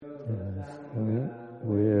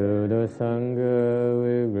Will the Sangha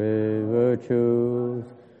with great virtues,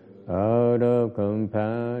 out of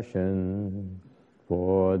compassion,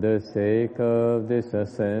 for the sake of this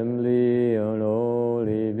assembly of all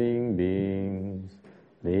living beings,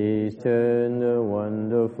 please turn the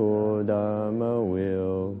wonderful Dharma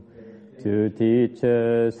wheel to teach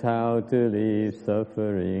us how to leave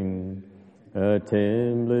suffering,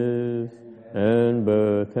 attain bliss, and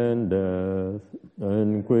birth and death,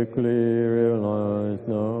 and quickly realize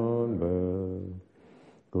non-birth.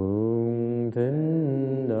 Cung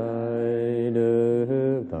thính đại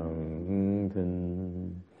đức thẳng thinh,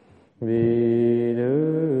 vì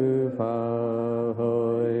đức Pháp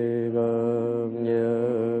hội hợp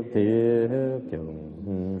nhất thiết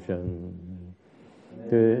chúng sanh.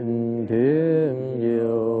 Tuyên thuyết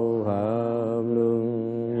diệu pháp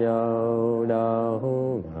luân giao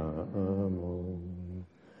đạo ngã môn,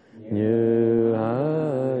 như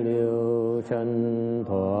há liêu sanh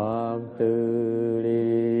thoát tư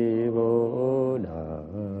ly vô đà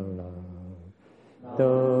la,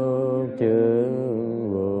 tốt chứng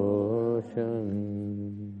vô sanh.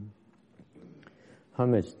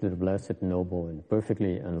 Homage to the Blessed Noble and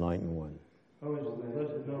Perfectly Enlightened One. Homage to the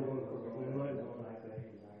Blessed Noble and Perfectly Enlightened One.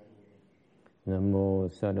 Nam mô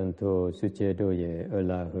Sa Đan Thô Sư Chế Đô Ye Ơ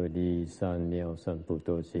La Hơ Đi San Niao San Pu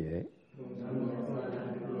Tô Xie.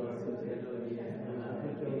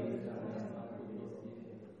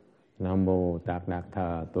 Nam mô Tạc Đạc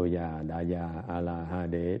Tha Tô Già Đà Già A La Ha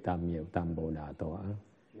Đế Tam Nhiệu Tam Bồ Đà Tọa.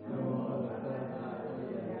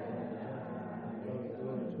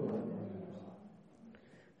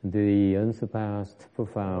 The unsurpassed,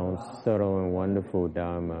 profound, subtle, and wonderful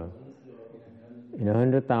Dharma in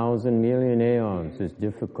 100,000 million aeons is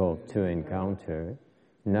difficult to encounter.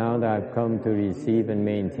 Now that I've come to receive and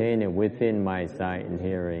maintain it within my sight and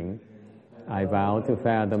hearing, I vow to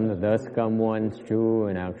fathom the thus come one's true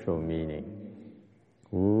and actual meaning.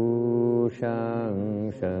 Wu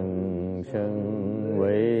shang sheng sheng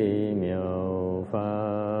wei miao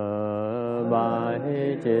fa bai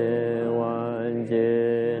jie wan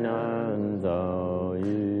jie nan zao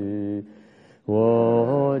yu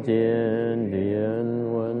wo jian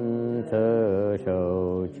dian wen te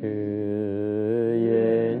shou chu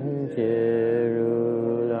yan jie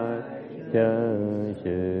ru lai jian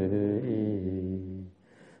shi yi.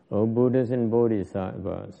 O Buddhas and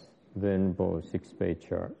Bodhisattvas, Venerable Sixth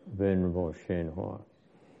Patriarch, Venerable Shenhua,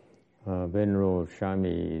 Venerable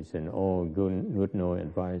Shamis, and all good no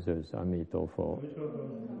advisors, Amitofo,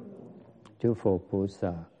 诸佛菩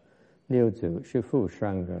萨、六祖、师父、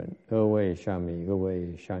上人、各位沙弥、各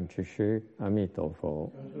位善知識, Amitofo.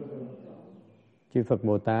 Chư Phật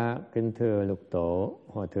Bồ Tát, kính thưa lục tổ,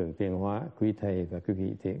 hòa thượng Tiên Hóa, quý thầy và quý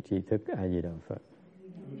vị thiện tri thức A Di Đà Phật.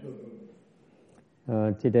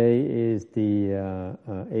 Today is the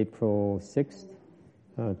April 6th,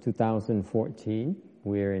 2014.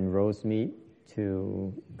 We're in Rosemead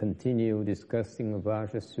to continue discussing the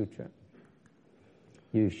Vajra Sutra.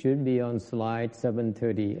 You should be on slide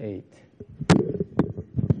 738.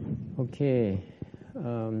 Okay,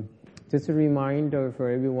 just a reminder for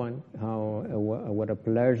everyone how what a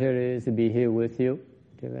pleasure it is to be here with you.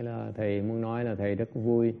 Thế là thầy muốn nói là thầy rất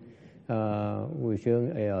vui. Vui sướng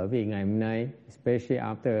ở vì ngày hôm nay, especially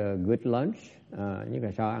after a good lunch, nhất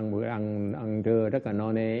là sau ăn bữa ăn trưa rất là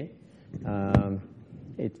no nê.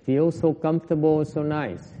 It feels so comfortable, so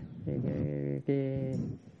nice.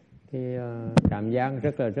 Cái cảm giác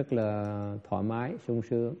rất là thoải mái, sung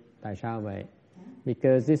sướng. Tại sao vậy?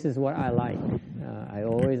 Because this is what I like. I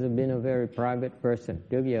always have been a very private person.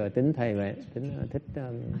 Trước giờ tính thầy vậy,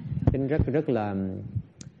 tính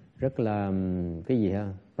rất là cái gì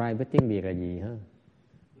ha? Private tiếng Việt là gì ha?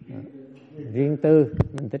 Riêng tư,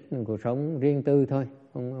 mình thích cuộc sống riêng tư thôi.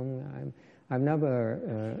 I've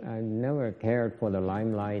never cared for the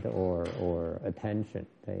limelight or attention.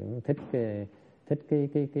 Thầy cũng thích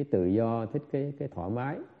cái tự do, thích cái thoải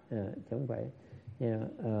mái, chứ không phải.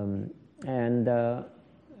 And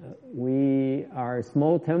we are a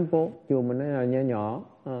small temple, chùa mình là nhỏ,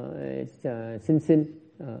 it's xinh.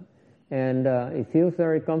 And it feels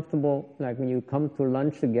very comfortable, like when you come to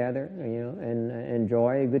lunch together, and enjoy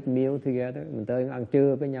a good meal together. Mình tới ăn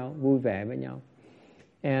trưa với nhau, vui vẻ với nhau.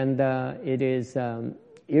 And it is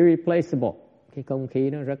irreplaceable. Cái không khí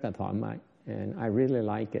nó rất là thoải mái. And I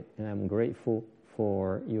really like it. And I'm grateful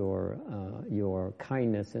for your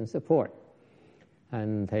kindness and support.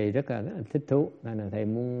 And thầy rất là thích thú. Nên là thầy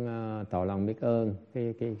muốn tỏ lòng biết ơn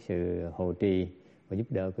cái sự hộ trì và giúp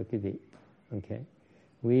đỡ của quý vị. Okay.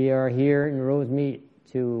 We are here in Rosemead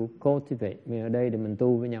to cultivate. Mình ở đây để mình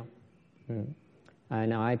tu với nhau.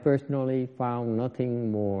 And I personally found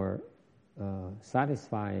nothing more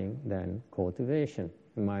satisfying than cultivation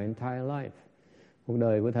in my entire life. Cuộc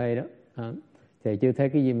đời của thầy đó, thầy chưa thấy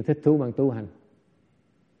cái gì mà thích thú bằng tu hành.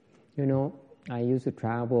 You know, I used to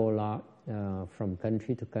travel a lot from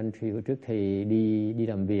country to country. Hồi trước thì đi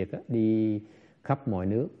làm việc, đi khắp mọi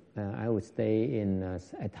nước. I would stay in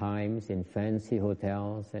at times in fancy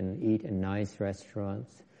hotels and eat in nice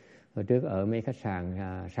restaurants. Hồi trước ở mấy khách sạn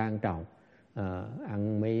sang trọng,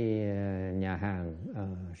 ăn mấy nhà hàng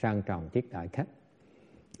sang trọng tiếp đãi khách.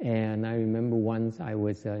 And I remember once I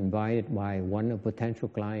was invited by one of potential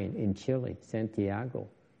client in Chile, Santiago,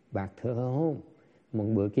 back to her home. Một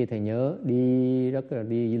bữa kia thầy nhớ đi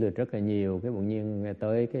du lịch rất là nhiều, cái bỗng nhiên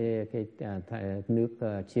tới cái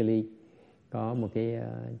nước Chile, có một cái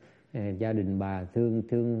gia đình bà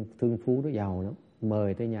thương phú đó, giàu lắm,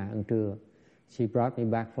 mời tới nhà ăn trưa. She brought me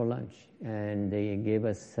back for lunch, and they gave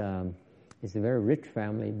us. It's a very rich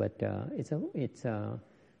family, but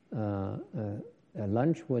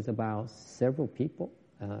lunch was about several people,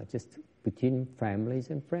 just between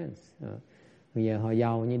families and friends. Bây giờ họ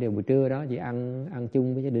giàu như đều buổi trưa đó chỉ ăn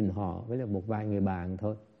chung với gia đình họ với là một vài người bạn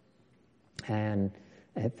thôi. And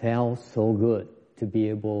it felt so good to be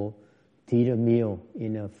able to eat a meal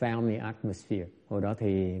in a family atmosphere. Hồi đó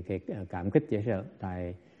thì cảm kích dễ sợ,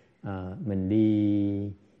 tại mình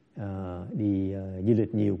đi du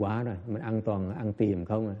lịch nhiều quá rồi, mình toàn ăn tiệm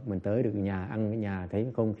không à. Mình tới được nhà ăn ở nhà thấy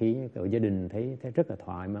không khí của gia đình thấy rất là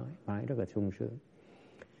thoải mái, rất là sung sướng.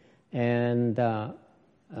 And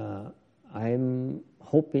I'm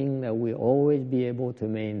hoping that we always be able to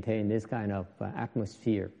maintain this kind of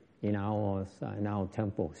atmosphere in our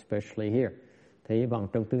temple, especially here. Thì hy vọng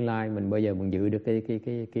trong tương lai mình bao giờ mình giữ được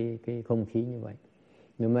cái không khí như vậy.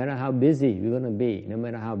 No matter how busy we're going to be, no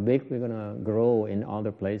matter how big we're going to grow in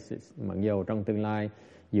other places, mặc dù trong tương lai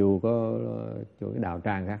dù có cái đạo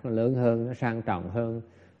tràng khác nó lớn hơn, nó sang trọng hơn,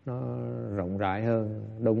 nó rộng rãi hơn,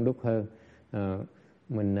 đông đúc hơn,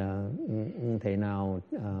 mình không thể nào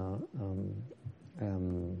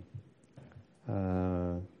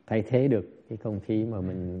thay thế được cái không khí mà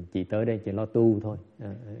mình chỉ tới đây chỉ lo tu thôi.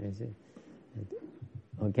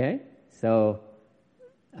 Okay, so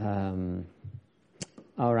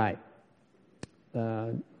all right,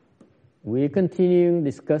 we're continuing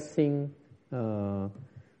discussing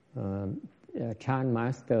Chan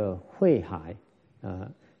Master Huệ Hải.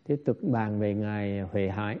 Tiếp tục bàn về ngài Huệ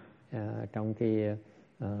Hải trong cái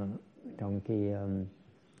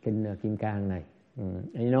kinh Kim Cang này.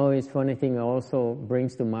 And you know, it's funny thing also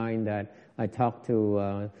brings to mind that I talked to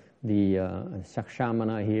the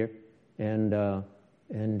Shakshamana here,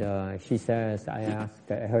 and she says, I asked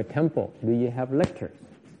at her temple, do you have lectures?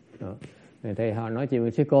 Thì họ nói chuyện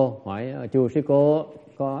với sư cô, hỏi chùa sư cô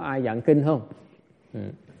có ai giảng kinh không?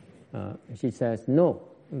 She says, no,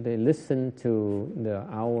 they listen to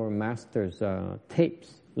our master's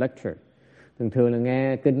tapes, lecture. Thường là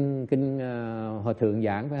nghe kinh hòa thượng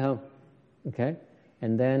giảng, phải không? Okay,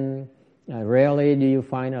 and then rarely do you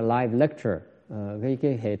find a live lecture.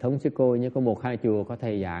 Cái hệ thống sư cô như có 1-2 chùa có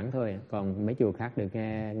thầy giảng thôi, còn mấy chùa khác được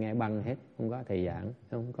nghe băng hết, không có thầy giảng,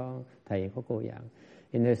 không có thầy có cô giảng.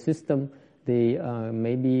 In the system,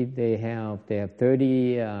 maybe they have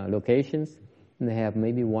 30 locations, and they have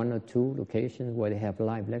maybe 1 or 2 locations where they have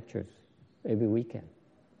live lectures every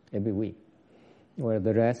week. Where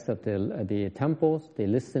the rest of the temples, they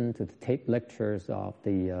listen to the tape lectures of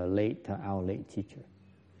our late teacher.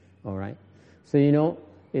 All right, so you know,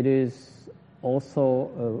 it is also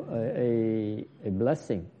a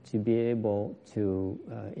blessing to be able to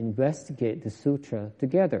investigate the sutra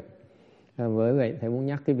together. Với vậy thầy muốn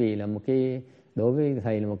nhắc quý vị là đối với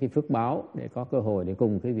thầy là một cái phước báo để có cơ hội để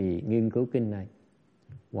cùng quý vị nghiên cứu kinh này.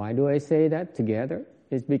 Why do I say that together?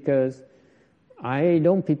 It's because I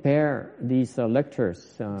don't prepare these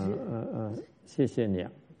lectures.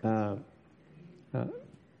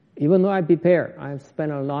 Even though I prepare, I've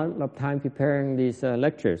spent a lot of time preparing these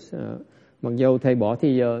lectures. Mặc dù thầy bỏ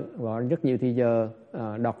rất nhiều thời giờ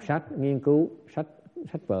đọc sách, nghiên cứu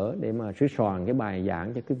sách vở để mà sửa soạn cái bài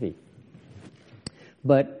giảng cho quý vị.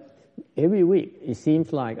 But every week it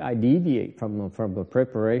seems like I deviate from the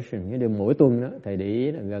preparation. Như điều mỗi tuần đó, thầy để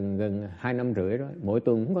ý là gần 2 năm rưỡi rồi, mỗi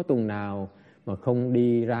tuần không có tuần nào mà không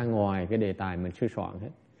đi ra ngoài cái đề tài mình sửa soạn hết.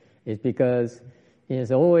 It's because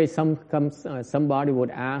there's always somebody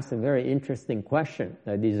would ask a very interesting question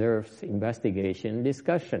that deserves investigation,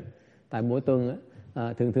 discussion. Tại mỗi tuần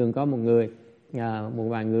thường có một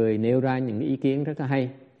vài người nêu ra những ý kiến rất là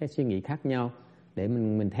hay, cái suy nghĩ khác nhau để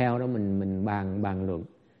mình theo đó mình bàn luận.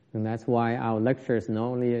 And that's why our lecture is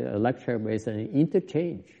not only a lecture but it's an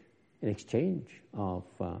exchange of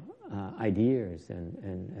ideas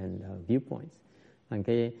and viewpoints. Thành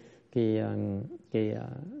cái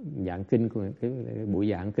giảng kinh của cái buổi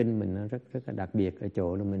giảng kinh mình nó rất là đặc biệt ở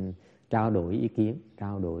chỗ là mình trao đổi ý kiến,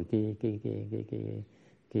 trao đổi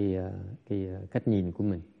cái cách nhìn của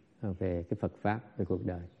mình về cái Phật pháp, về cuộc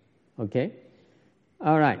đời. Okay,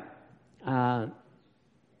 all right.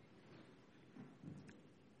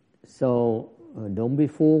 So don't be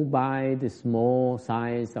fooled by the small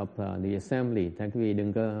size of the assembly. Các quý vị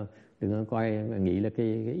đừng có nghĩ là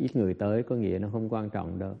cái ít người tới có nghĩa nó không quan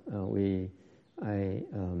trọng đâu.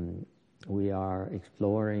 We are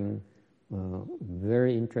exploring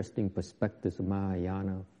very interesting perspectives of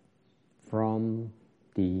Mahayana from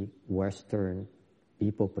the Western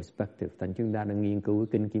people perspective. Thành chúng ta đang nghiên cứu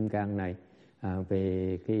kinh Kim Cang này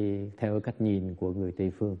về theo cách nhìn của người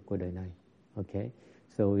Tây phương của đời này. Okay,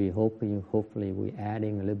 so hopefully we're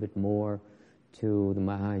adding a little bit more to the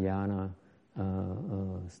Mahayana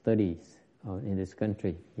studies in this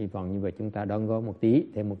country. Hy vọng như vậy chúng ta đóng góp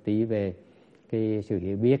thêm một tí về cái sự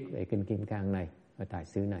hiểu biết về kinh Kim Cang này ở tại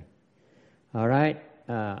xứ này. Alright,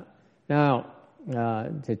 now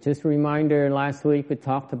just a reminder, last week we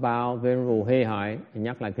talked about Venerable Huệ Hải.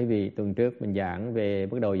 Nhắc lại quý vị, tuần trước mình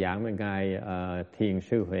bắt đầu giảng về ngài Thiền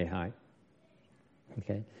sư Huệ Hải.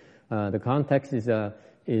 Okay, the context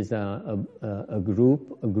is a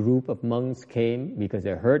group of monks came because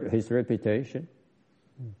they heard his reputation.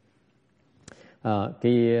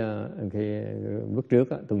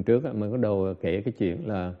 Tuần trước mình có đầu kể cái chuyện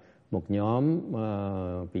là một nhóm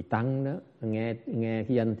vị tăng đó nghe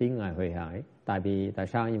cái danh tiếng ngài Huệ Hải. Tại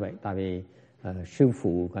sao như vậy? Tại vì sư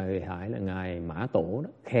phụ ngài Huệ Hải là ngài Mã Tổ đó,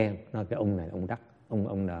 khen nói cái ông này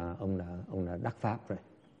ông đã đắc pháp rồi.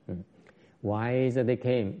 Why is it they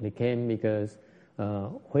came? They came because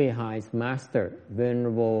Huệ Hai's master,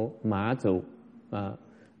 Venerable Ma Zu,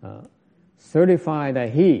 certified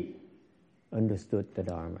that he understood the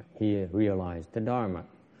Dharma. He realized the Dharma.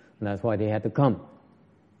 And that's why they had to come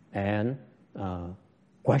and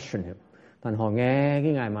question him. Thành họ nghe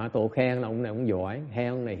cái ngài Mã Tổ khen là ông này ông giỏi, khen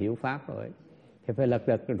ông này hiểu pháp rồi, thì phải lật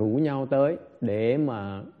đật rủ nhau tới để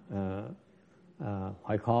mà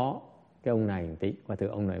hỏi khó cái ông này một tí, coi thử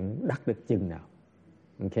ông này ông đắc được chừng nào.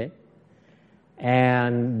 Okay?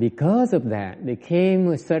 And because of that, they came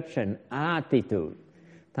with such an attitude.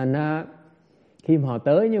 Thành ra khi mà họ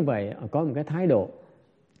tới như vậy, họ có một cái thái độ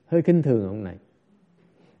hơi khinh thường ông này.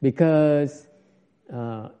 Because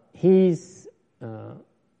he's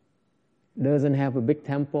doesn't have a big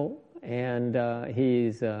temple and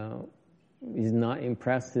he's not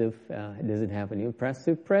impressive, doesn't have an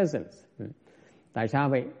impressive presence. Tại sao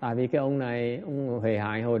vậy? Tại vì cái ông này, ông Huệ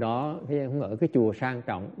Hải hồi đó không ở cái chùa sang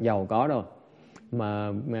trọng, giàu có đâu,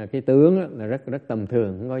 mà cái tướng là rất tầm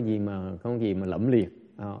thường, không có gì mà lẫm liệt,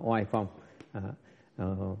 oai phong.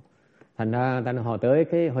 Thành ra họ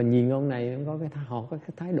tới họ nhìn ông này họ có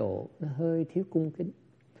cái thái độ nó hơi thiếu cung kính.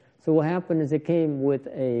 So what happened is they came with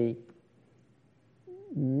a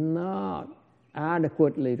not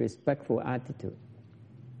adequately respectful attitude.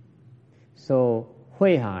 So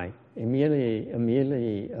Huệ Hải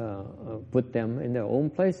immediately put them in their own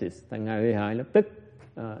places. Thành ngài Huệ Hải lập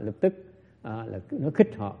tức là nó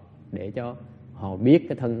khích họ để cho họ biết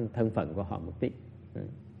cái thân phận của họ một tí.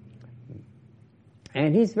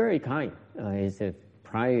 And he's very kind. His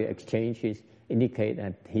prior exchanges indicate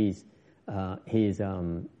that he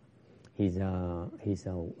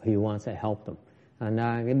wants to help them.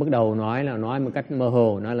 Cái bước đầu nói một cách mơ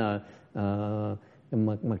hồ, nói là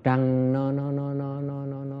mặt trăng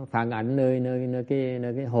nó phản ảnh nơi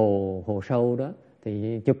cái hồ sâu đó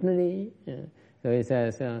thì chụp nó đi. So he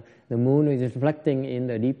says the moon is reflecting in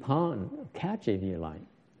the deep pond, catch it if you like,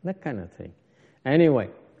 that kind of thing. Anyway,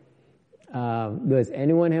 does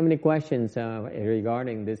anyone have any questions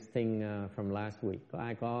regarding this thing from last week? Có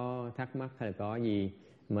ai có thắc mắc hay là có gì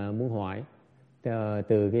mà muốn hỏi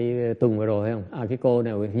từ cái tuần vừa rồi không? Cái cô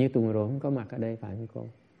nào như tuần vừa rồi không có mặt ở đây phải không cô?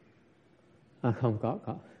 Không có.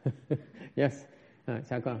 Yes.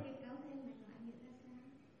 Sao con?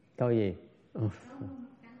 Câu gì?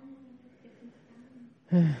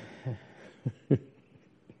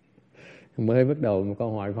 Mới bắt đầu một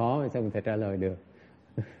câu hỏi khó sao mình thể trả lời được.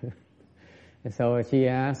 So she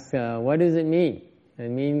asked, what does it mean?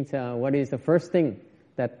 It means what is the first thing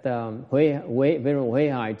that Venerable Huệ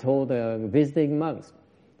Hải told the visiting monks?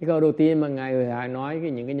 Cái câu đầu tiên mà ngài Huệ Hải nói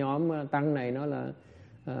những cái nhóm tăng này nó là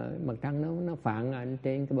mặt trăng nó phản ảnh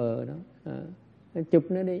trên cái bờ đó, nó chụp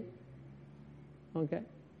nó đi. Okay.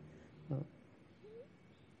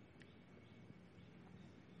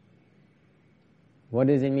 What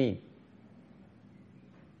does it mean?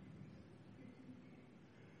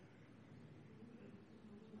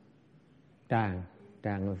 Tràng.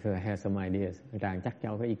 Trang has some ideas. Trang chắc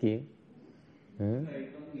cháu có ý kiến. Thầy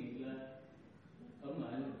có nghĩ là ông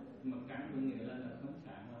nói mặt trăng có nghĩa là không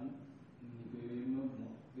sáng lắm,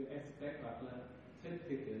 cái aspect hoặc là thích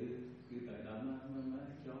thì cứ tới đó mà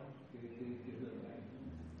cho cái lượng này.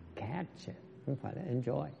 Catch, không phải là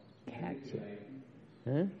enjoy. Catch.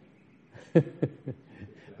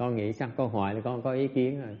 Con nghĩ sao? Con hỏi là con có ý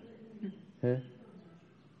kiến rồi.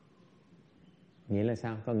 Nghĩa là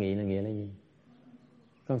sao? Con nghĩ là nghĩa là gì?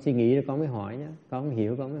 Con suy nghĩ rồi con mới hỏi nhé. Con không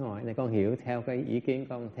hiểu con mới hỏi. Này con hiểu theo cái ý kiến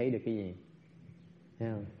con thấy được cái gì? Thấy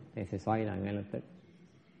không? Thì sẽ xoay lại ngay lập tức.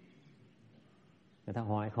 Người ta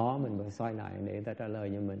hỏi khó mình phải xoay lại để người ta trả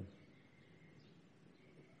lời cho mình.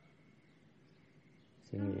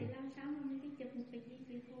 Suy nghĩ. Làm sao mà mình đi chụp một cái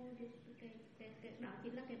gì thôi, cái đó chỉ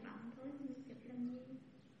là cái bóng thôi, chụp làm gì?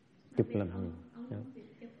 Chụp làm gì?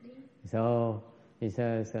 So she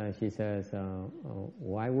says,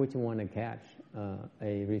 why would you want to catch a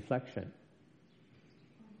reflection?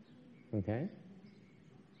 Okay,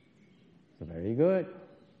 so very good,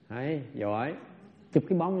 hay, giỏi. Chụp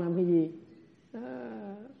cái bóng làm cái gì?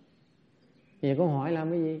 Vậy con hỏi làm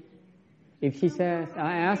cái gì? If she says, I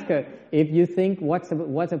ask her, if you think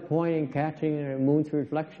what's the point in catching a moon's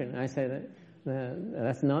reflection? I say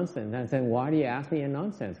that's nonsense. I say, why do you ask me a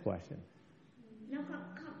nonsense question? Nó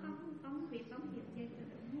không biết không hiểu gì,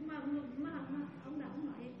 mà ông đã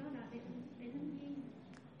nói đó là để làm gì?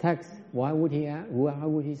 Text. Why would he ask? Why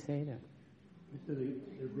would he say that? He said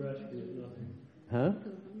they're grasping at nothing. Huh?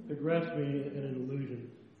 They're grasping at an illusion.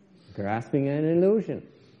 Grasping an illusion.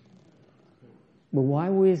 But why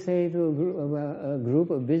would he say to a group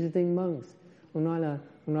of visiting monks? Ông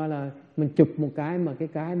nói là mình chụp một cái mà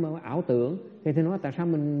ảo tưởng. Thì tôi nói tại sao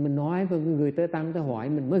mình nói với người tới tăng tới hỏi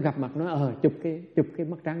mình mới gặp mặt nói chụp cái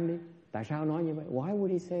mặt trăng đi. Tại sao nói như vậy? Why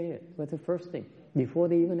would he say it? What's the first thing? Before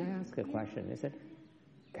they even ask a question, they said,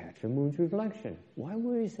 catch a moon's reflection. Why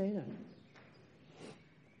would he say that?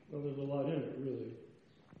 Well, there's a lot in it, really.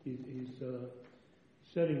 He's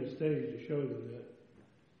setting the stage to show them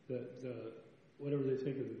that whatever they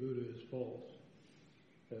think of the Buddha is false.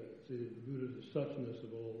 See, the Buddha is the suchness of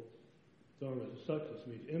all dharmas. The suchness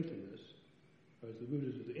means emptiness, whereas the Buddha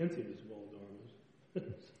is the emptiness of all dharmas.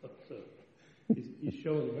 so he's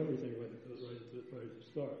showing them everything right at the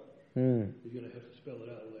start. He's going to have to spell it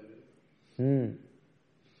out later.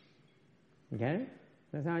 Okay?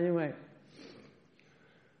 Tại sao như vậy?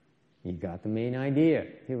 You got the main idea.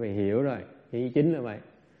 Thì phải hiểu rồi. Ý chính là vậy.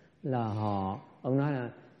 Là ông nói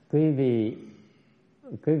là quý vị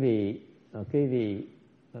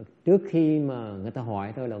trước khi mà người ta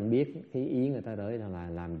hỏi thôi là ông biết cái ý người ta tới là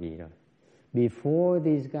làm gì rồi. Before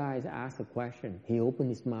these guys asked a question, he opened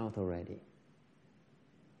his mouth already.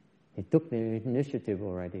 He took the initiative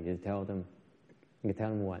already to tell them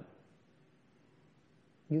what?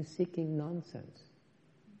 You're seeking nonsense.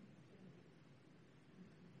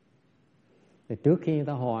 Thì trước khi người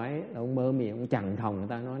ta hỏi, ông mơ miệng, ông chặn thòng người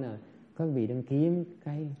ta nói là các vị đang kiếm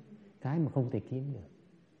cái mà không thể kiếm được.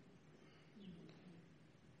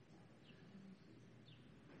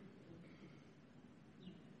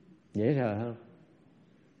 Dễ sợ không?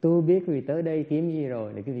 Tôi biết quý vị tới đây kiếm gì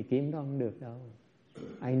rồi, để quý vị kiếm đó không được đâu.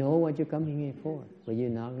 I know what you're coming here for, but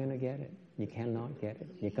you're not going to get it. You cannot get it.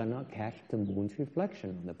 You cannot catch the moon's reflection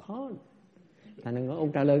on the pond. Thành ra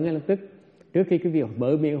ông trả lời ngay lập tức. Trước khi quý vị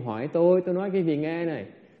mở miệng hỏi tôi nói quý vị nghe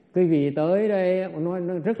này. Quý vị tới đây, ông nói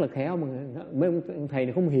nó rất là khéo mà mấy ông thầy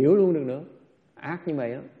này không hiểu luôn được nữa. Ác như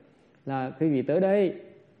vậy đó. Là quý vị tới đây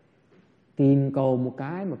tìm cầu một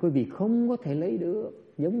cái mà quý vị không có thể lấy được.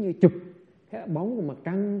 Giống như chụp cái bóng của mặt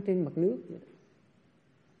trăng trên mặt nước vậy.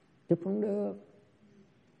 Chụp không được.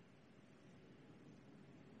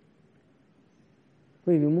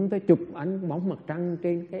 Quý vị muốn tới chụp ảnh bóng mặt trăng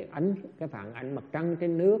trên cái phản ảnh mặt trăng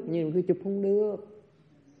trên nước, nhưng mà cứ chụp không được.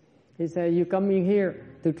 He said, you coming here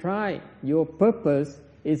to try. Your purpose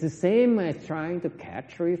is the same as trying to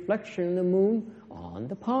catch a reflection of the moon on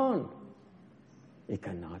the pond. It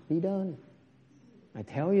cannot be done. I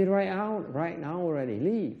tell you right now already,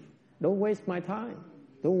 leave. Don't waste my time.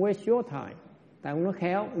 Don't waste your time. Tại ông nói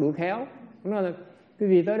khéo, đủ khéo. Ông nói là quý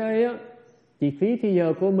vị tới đây á, chỉ phí thì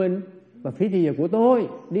giờ của mình và phí thì giờ của tôi.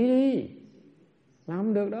 Đi. Làm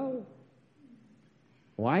không được đâu.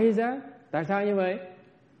 Why is that? Tại sao như vậy?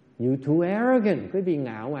 You too arrogant. Quý vị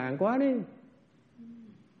ngạo mạn quá đi.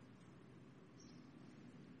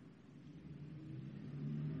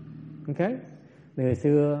 Okay? Người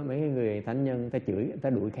xưa mấy người thánh nhân ta chửi, ta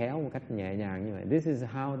đuổi khéo một cách nhẹ nhàng như vậy. This is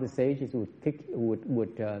how the sages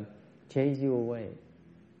would chase you away.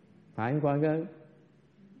 Phải không Quang Cơn?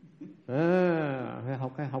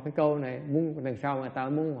 Học cái câu này, muốn đằng sau mà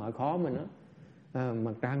tao muốn hỏi khó mình đó.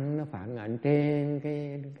 mặt trăng nó phản ảnh trên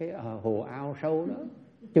cái hồ ao sâu đó,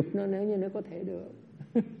 chụp nó nếu như nó có thể được.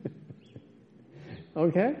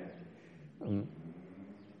 Okay.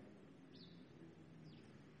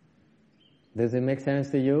 Does it make sense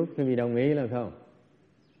to you? Quý vị đồng ý là không?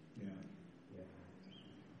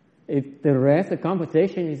 If the rest of the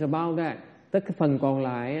conversation is about that, tất cái phần còn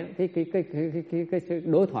lại, cái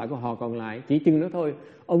đối thoại của họ còn lại chỉ chừng đó thôi.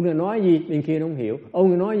 Ông này nói gì bên kia không hiểu, ông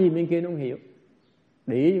này nói gì bên kia không hiểu.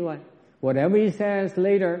 Để ý như vậy. Whatever he says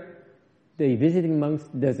later, the visiting monks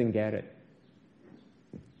doesn't get it.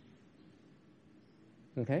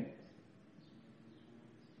 Okay?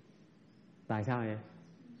 Tại sao vậy?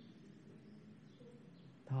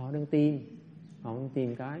 Họ đang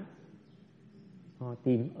tìm cái. Họ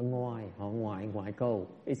tìm ở ngoài, họ ngoại câu.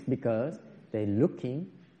 It's because they're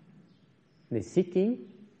seeking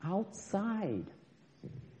outside.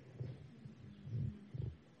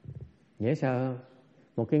 Dễ sợ.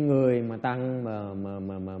 Một cái người mà tăng mà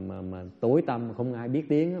tối tăm không ai biết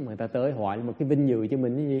tiếng mà người ta tới hỏi một cái vinh dự cho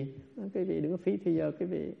mình cái gì? Cái vị đừng có phí thời giờ, cái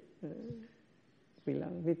vị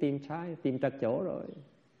tìm trật chỗ rồi.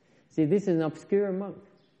 See, this is an obscure monk.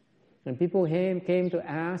 And people came to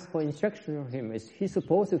ask for instruction of him. Is he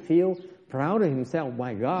supposed to feel proud of himself?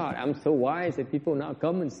 My God, I'm so wise that people now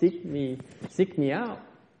come and seek me out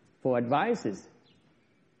for advices.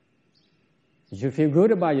 You should feel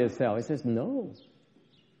good about yourself. He says, no,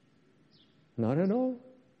 not at all.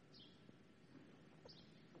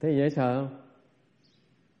 Thế dễ sợ không?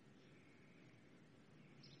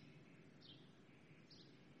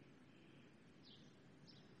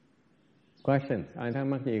 Questions? Ai thắc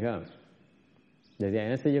mắc gì không? Did I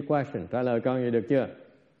answer your question? Trả lời con gì được chưa?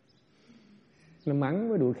 Nó mắng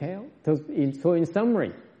với đuổi khéo. So in summary,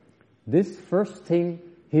 this first thing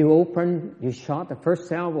he shot the first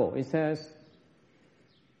salvo. He says,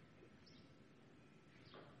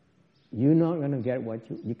 you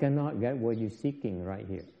cannot get what you're seeking right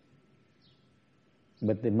here.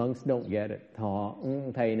 But the monks don't get it.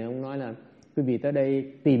 Thầy này ông nói là quý vị tới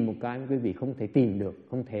đây tìm một cái quý vị không thể tìm được,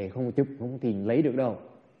 không tìm lấy được đâu.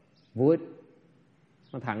 Vô ích.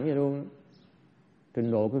 Nó thẳng vậy luôn.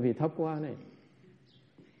 Trình độ quý vị thấp quá này.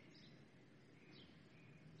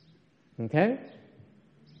 Okay?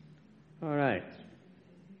 Alright.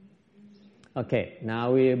 Okay,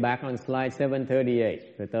 now we're back on slide 738.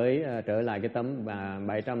 Rồi tới trở lại cái tấm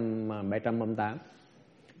 738.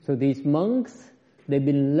 So these monks, they've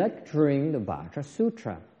been lecturing the Vajra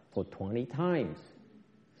Sutra for 20 times.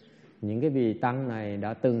 Những cái vị tăng này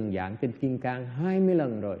đã từng giảng kinh Kim Cang 20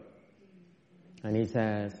 lần rồi. And he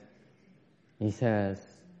says,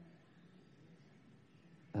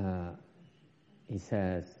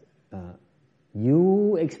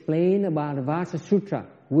 you explain about the Vajra Sutra,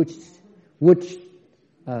 which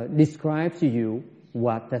describes to you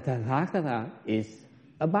what the Tathagata is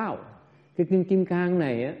about. Cái kinh Kim Cang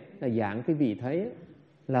này á, là giảng cái vị thấy á,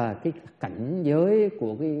 là cái cảnh giới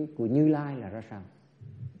của Như Lai là ra sao.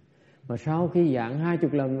 Mà sau khi giảng 20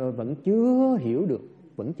 lần rồi vẫn chưa hiểu được,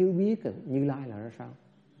 vẫn chưa biết Như Lai là ra sao.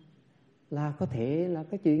 Là có thể là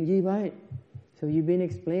cái chuyện gì vậy? So you've been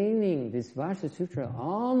explaining this Vajra Sutra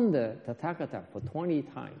on the Tathagata for 20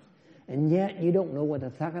 times. And yet you don't know what the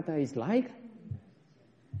Tathagata is like.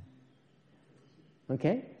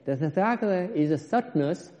 Okay? The Tathagata is the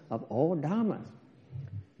suchness of all dharmas.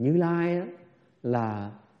 Như Lai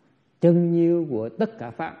là chân nhiêu của tất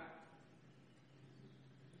cả pháp.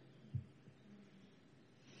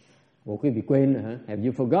 Ủa quý vị quên rồi hả? Have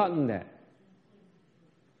you forgotten that?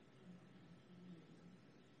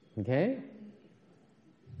 Okay?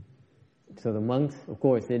 So the monks, of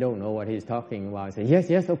course, they don't know what he's talking about. They say,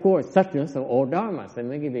 yes, of course, suchness of all dharmas. Thì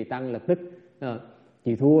mấy cái vị tăng lập tức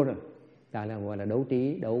chịu thua rồi. Ta là gọi là đấu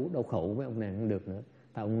trí, đấu khẩu với ông này không được nữa.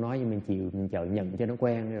 Ta ông nói với mình chờ nhận cho nó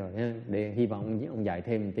quen rồi nha. Để hy vọng ông dạy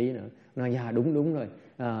thêm một tí nữa. Nói dạ đúng rồi,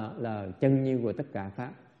 là chân như của tất cả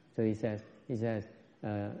pháp. So he says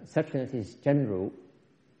suchness is general.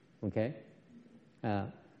 Okay?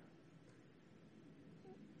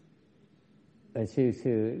 The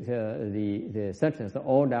suchness of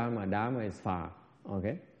all dharma is far.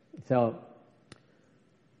 Okay? So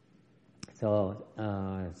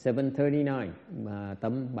 739,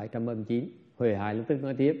 tấm 739. Huệ Hải lập tức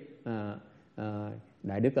nói tiếp,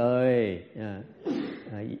 Đại Đức ơi,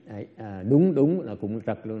 đúng là cũng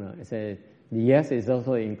trật luôn rồi. Say, yes is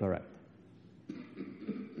also incorrect.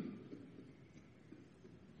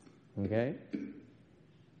 Okay?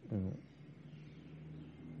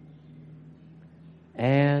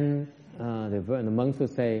 And the monks will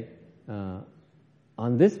say,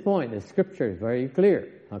 on this point, the scripture is very clear.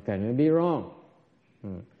 How can it be wrong?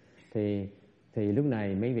 Thì Thì lúc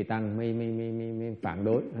này mấy vị tăng mới phản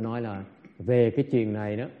đối, nói là về cái chuyện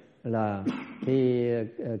này đó là cái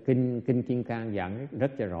kinh Kim Cang giảng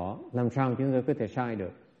rất là rõ, làm sao chúng tôi có thể sai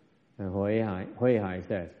được. Huệ Hải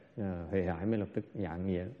says, Huệ Hải mới lập tức giảng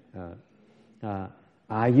nghĩa.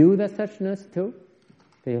 Are you the suchness too?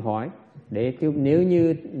 Thì hỏi để nếu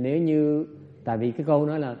như tại vì cái câu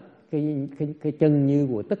nói là cái chân như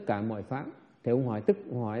của tất cả mọi pháp, thì ông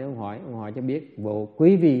hỏi cho biết bộ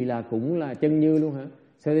quý vị là cũng là chân như luôn hả?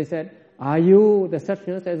 So they said, are you the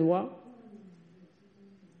suchness as well?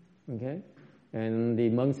 Okay. And the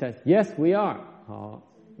monk says, yes we are. Họ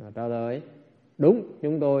trả lời đúng,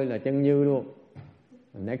 chúng tôi là chân như luôn.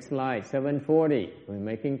 Next slide, 740. We're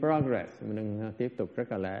making progress. Mình đang tiếp tục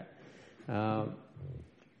rất là lẹ.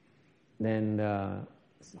 Then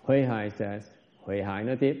Huệ Hải says, Huệ Hải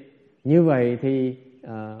nói tiếp, như vậy thì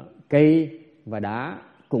cây và đá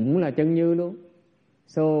cũng là chân như luôn.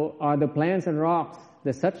 So are the plants and rocks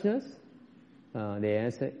the suchness? The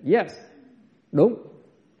answer, yes. Đúng.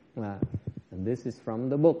 And this is from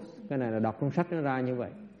the books. Cái này là đọc trong sách nó ra như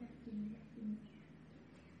vậy.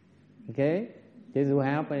 Okay? This is what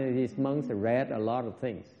happened. These monks read a lot of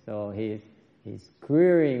things. So he's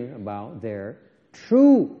querying about their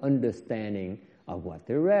true understanding of what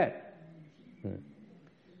they read.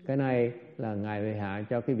 Cái này là Ngài Huệ Hải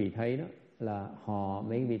cho quý vị thấy đó, là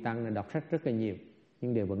mấy vị tăng là đọc sách rất là nhiều,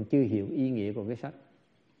 nhưng đều vẫn chưa hiểu ý nghĩa của cái sách.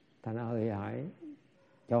 Thành ra Huệ Hải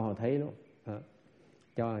cho họ thấy luôn,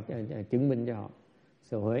 cho chứng minh cho họ.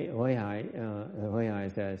 So Huệ Hải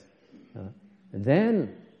says, then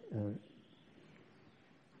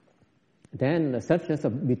the suchness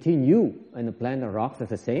between you and the plant and rocks is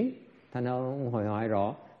the same. Thành ra ông hỏi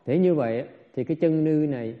rõ. Thế như vậy thì cái chân như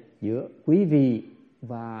này giữa quý vị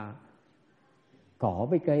và cỏ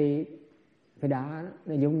với cây đá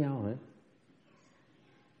nó giống nhau hả?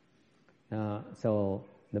 So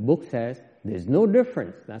the book says there's no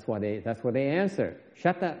difference. That's what they answer.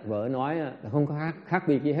 Shut up. Vợ nói là không có khác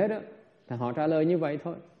biệt gì hết á. Thì họ trả lời như vậy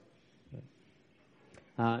thôi.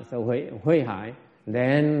 So Huệ Hải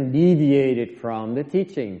then deviated from the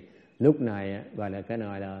teaching. Lúc này gọi là cái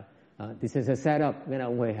này là this is a setup. Cái này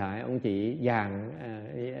ông Huệ Hải ông chỉ dàn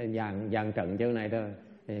trận cho cái này thôi.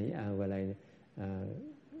 Gọi là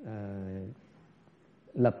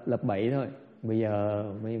lập bẫy thôi. Bây giờ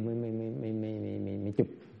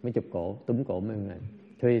mới chụp cổ, túm cổ mình này.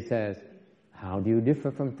 So he says, how do you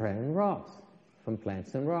differ from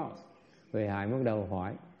plants and rocks? Huệ Hải bắt đầu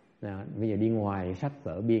hỏi. Now, bây giờ đi ngoài sách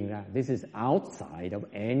vở biên ra. This is outside of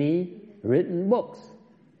any written books.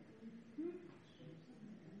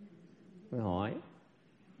 Mới hỏi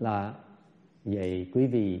là vậy quý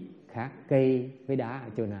vị khác cây với đá ở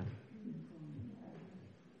chỗ nào?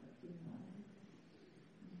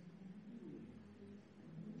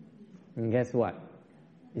 And guess what?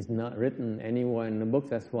 It's not written anywhere in the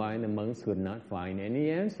books. That's why the monks could not find any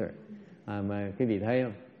answer. Mà quý vị thấy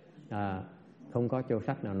không? Không có chỗ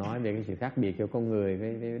sách nào nói về cái sự khác biệt giữa con người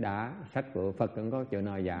với đá. Sách của Phật cũng có chỗ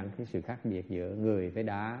nào giảng cái sự khác biệt giữa người với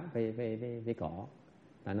đá với cỏ.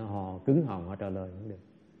 Là họ cứng họng, họ trả lời không được.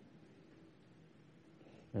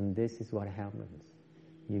 And this is what happens.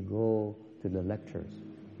 You go to the lectures.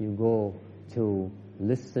 You go to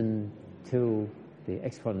listen to the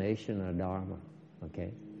explanation of Dharma.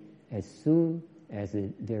 Okay? As soon as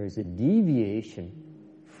there is a deviation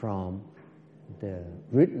from the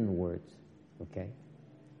written words, okay,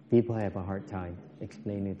 people have a hard time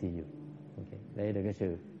explaining to you. Okay? Đây là cái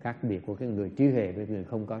sự khác biệt của cái người trí huệ với người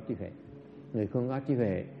không có trí huệ. Người không có trí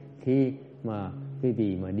huệ khi mà quý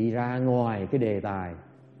vị mà đi ra ngoài cái đề tài,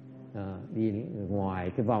 đi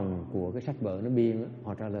ngoài cái vòng của cái sách vở nó biên,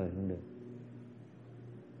 họ trả lời không được.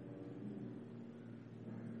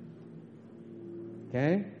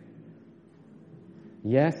 Okay?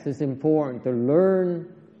 Yes, it's important to learn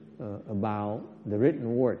about the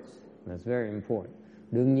written words. That's very important.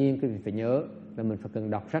 Đương nhiên quý vị phải nhớ là mình phải cần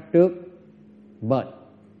đọc sách trước. But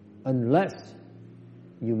unless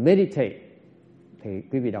you meditate, thì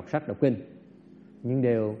quý vị đọc sách đọc kinh. Nhưng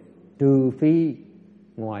đều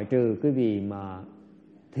ngoại trừ quý vị mà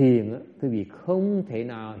thiền, quý vị không thể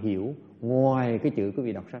nào hiểu ngoài cái chữ quý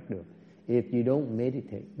vị đọc sách được. If you don't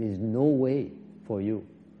meditate, there's no way for you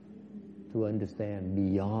to understand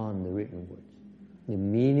beyond the written words, the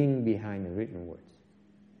meaning behind the written words.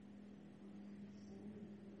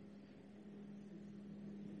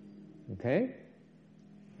 Okay?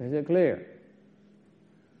 Is it clear?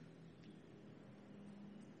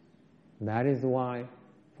 That is why,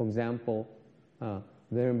 for example,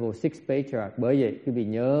 Venerable Sixth Patriarch, bởi vậy quý vị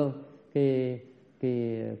nhớ cái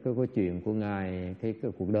cái câu chuyện của ngài, cái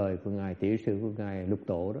cuộc đời của ngài tỷ sư của ngài Lục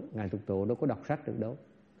Tổ đó. Ngài Lục Tổ đâu có đọc sách được đâu.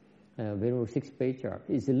 Venerable Sixth Patriarch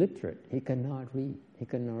is illiterate. He cannot read. He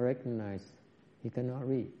cannot recognize. He cannot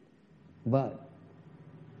read.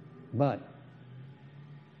 But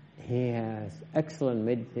he has excellent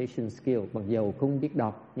meditation skill. Mặc dầu không biết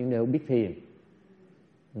đọc nhưng đều biết thiền.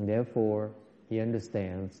 And therefore, he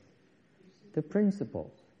understands the principle.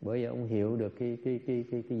 Bởi vì ông hiểu được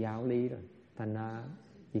cái giáo lý rồi. Thành ra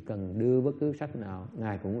chỉ cần đưa bất cứ sách nào,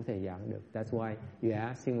 ngài cũng có thể giảng được. That's why you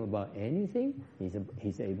ask him about anything,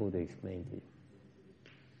 he's able to explain to you.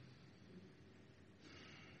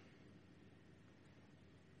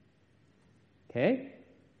 Okay?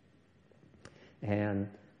 And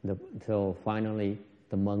so finally,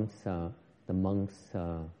 the monks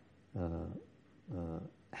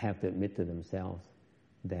have to admit to themselves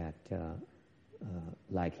that,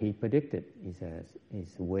 like he predicted, he says,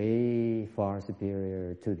 he's way far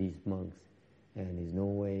superior to these monks, and there's no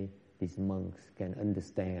way these monks can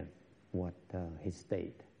understand what his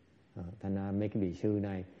state. Thành ra mấy cái vị sư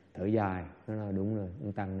này thở dài, nó là đúng rồi,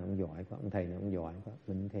 ông tăng này ông giỏi quá, ông thầy này ông giỏi quá,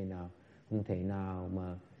 mình không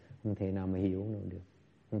thể nào mà hiểu được,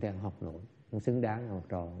 không thể học nổi, không xứng đáng là học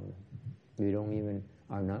trò. We don't even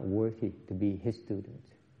are not worthy to be his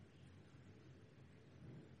students.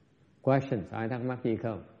 Questions? Ai thắc mắc gì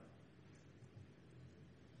không?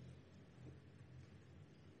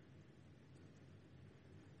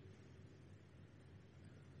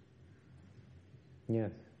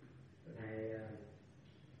 Yes. Thầy,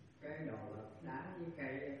 cái đồ đá với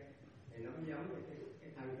cây thì nó giống như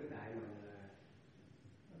cái thân tứ đại mình,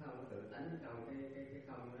 nó không có tự tánh trong cái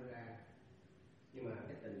không nó ra, nhưng mà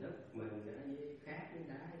cái tình thức mình nó với khác với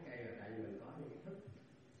đá với cây là tại vì mình có những cái thức,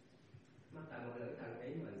 mắt ta mỗi lưỡi thân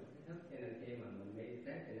ý mình có cái thức, cho nên khi mà mình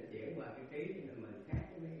meditate thì nó chuyển qua cái trí, nên mình khác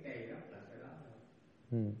với mấy cây gốc là cái đó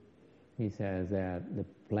thôi. He says that the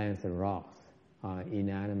plants and rocks are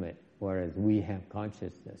inanimate, whereas we have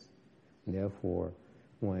consciousness. Therefore,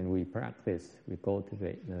 when we practice, we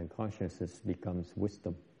cultivate, then consciousness becomes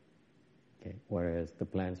wisdom. Okay? Whereas the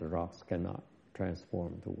plants and rocks cannot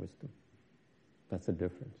transform to wisdom. That's the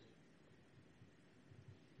difference.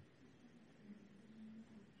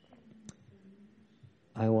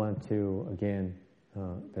 I want to again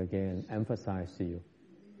emphasize to you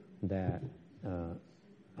that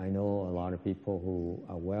I know a lot of people who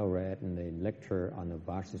are well read and they lecture on the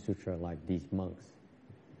Vajra Sutra like these monks,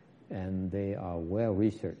 and they are well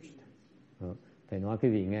researched. Thầy nói quý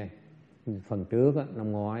vị nghe, phần trước á,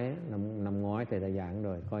 năm ngoái thầy đã giảng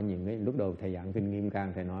rồi, có những cái lúc đầu thầy giảng kinh Nghiêm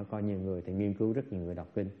Cang, thầy nói có nhiều người thầy nghiên cứu, rất nhiều người đọc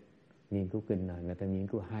kinh, nghiên cứu kinh này người ta nghiên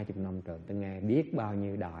cứu 20 năm trời, ta nghe biết bao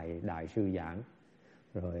nhiêu đại sư giảng,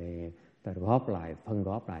 rồi ta phân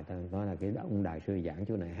góp lại, ta nói là cái ông đại sư giảng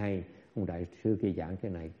chỗ này hay, ông đại sư kia giảng chỗ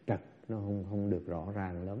này trật, nó không được rõ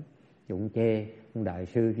ràng lắm, chúng chê ông đại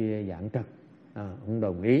sư kia giảng trật, không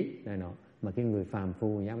đồng ý này nọ, mà cái người phàm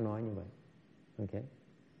phu dám nói như vậy. Okay.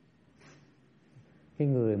 Cái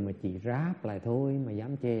người mà chỉ ráp lại thôi mà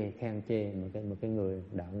dám chê, khen chê, mà cái người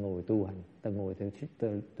đã ngồi tu hành, ta ngồi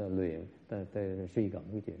ta luyện, ta suy gẫm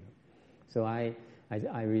cái chuyện đó. So I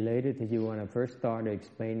related to you when I first started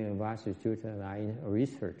explaining Vajra Sutra. I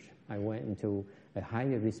researched. I went into a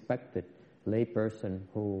highly respected lay person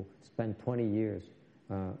who spent 20 years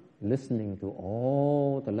listening to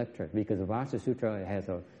all the lectures, because the Vajra Sutra has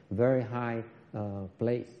a very high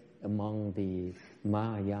place among the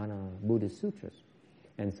Mahayana Buddhist sutras.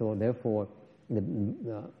 And so therefore, the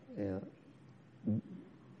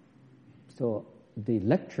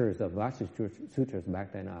lectures of Vajra Sutras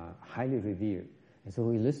back then are highly revered. And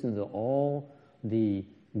so he listened to all the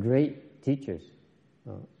great teachers,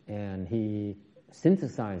 and he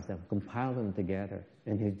synthesized them, compiled them together,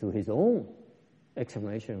 and into his own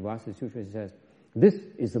explanation of Vajra Sutra, he says, this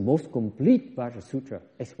is the most complete Vajra Sutra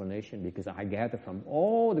explanation because I gather from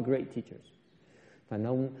all the great teachers. Thành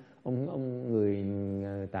ông người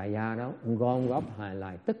tại gia đó, ông gom góp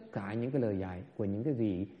lại tất cả những cái lời dạy của những cái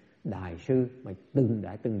vị đại sư mà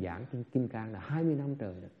đã từng giảng Kim Cang là 20 năm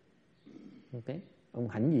trời rồi. Okay? Ông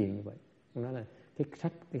hãnh diện như vậy. Ông nói là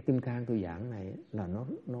cái Kim Cang tôi giảng này là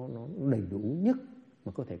nó đầy đủ nhất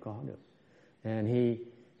mà có thể có được. And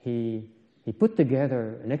he put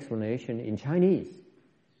together an explanation in Chinese.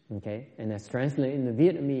 Okay? And that's translated in the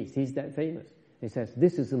Vietnamese. He's that famous. He says,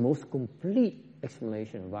 this is the most complete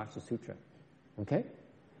explanation of Vajra Sutra. Okay?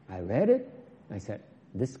 I read it. I said,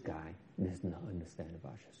 this guy does not understand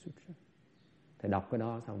Vajra Sutra. Thầy đọc cái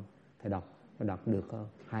đó xong, thầy đọc được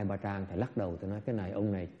 2-3 trang, thầy lắc đầu, thầy nói cái này,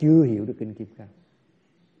 ông này chưa hiểu được kinh Kim Cang.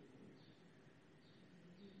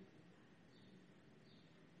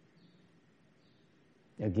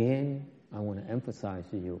 Again, I want to emphasize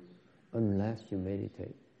to you, unless you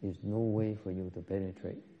meditate, there's no way for you to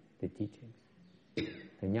penetrate the teachings.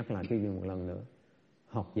 Thầy nhắc lại cái gì một lần nữa.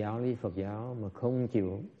 Học giáo lý Phật giáo mà không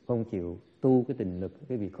chịu tu cái định lực,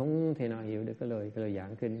 quý vị không thể nào hiểu được cái lời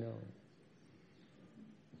giảng kinh đâu.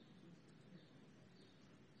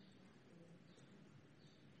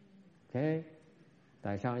 Okay.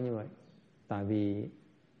 Tại sao như vậy? Tại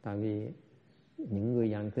vì những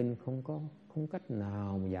người giảng kinh không cách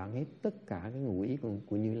nào mà giảng hết tất cả cái ngụ ý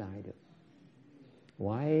của Như Lai được.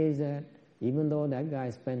 Why is that? Even though that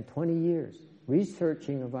guy spent 20 years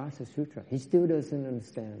researching the Vajra Sutra, he still doesn't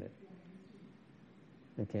understand it.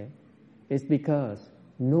 Okay? It's because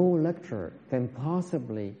no lecturer can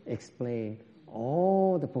possibly explain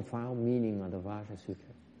all the profound meaning of the Vajra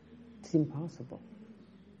Sutra. It's impossible.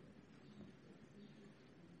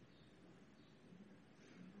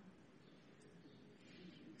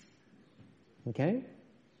 Okay?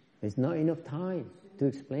 There's not enough time to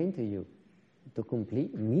explain to you the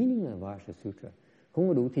complete meaning of Vajra Sutra. Không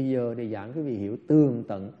có đủ thời giờ để giảng quý vị hiểu tường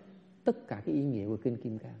tận tất cả cái ý nghĩa của kinh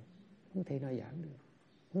Kim Cang. Không thể nào giảng được.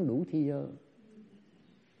 Không đủ thời giờ.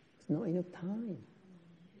 It's not enough time.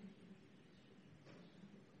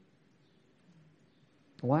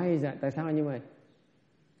 Why is that? Tại sao như vậy?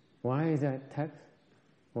 Why is that text?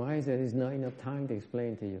 Why is that there's not enough time to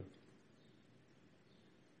explain to you?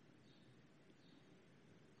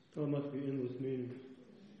 Oh, it must be endless meanings.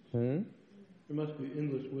 Hmm? There must be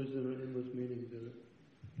endless wisdom and endless meanings in it.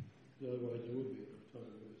 Otherwise there would be enough time.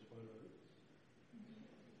 It's finite.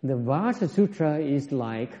 The Vajra Sutra is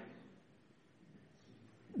like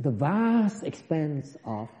the vast expanse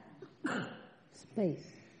of space,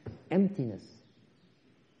 emptiness.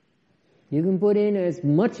 You can put in as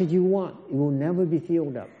much as you want. It will never be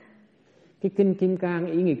filled up. Cái kinh Kim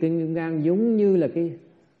Cang, ý nghĩa kinh Kim Cang giống như là cái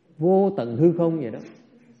vô tận hư không vậy đó.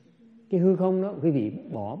 Cái hư không đó, quý vị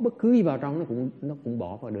bỏ bất cứ gì vào trong nó cũng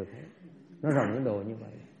bỏ vào được. Nó rộng cái đồ như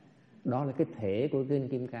vậy. Đó là cái thể của kinh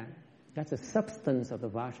Kim Cang. That's the substance of the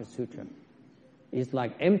Vajra Sutra. It's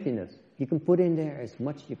like emptiness. You can put in there as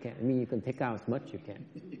much as you can. I mean, you can take out as much as you can.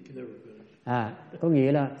 Có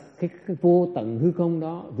nghĩa là cái vô tận hư không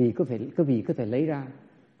đó vì có vị có thể lấy ra.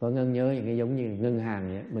 Có ngân nhớ những cái giống như ngân hàng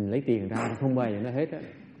vậy, mình lấy tiền ra không bao giờ nó hết á.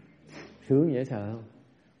 Sướng dễ sợ không?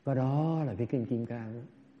 Và đó là cái kinh Kim Cang đó.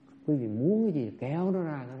 Quý vị muốn cái gì kéo nó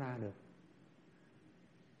ra được.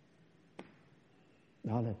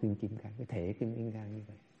 Đó là kinh Kim Cang, cái thể kinh Kim Cang như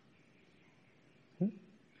vậy.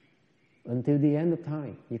 Until the end of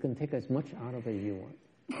time, you can take as much out of it as you want.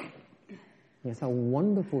 That's how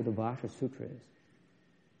wonderful the Vajra Sutra is.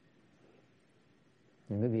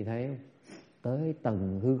 Quý vị thấy không? Tới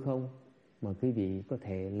tầng hư không mà quý vị có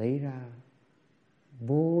thể lấy ra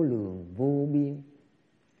vô lượng, vô biên.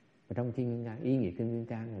 Và trong kinh Kim Cang, ý nghĩa kinh Kim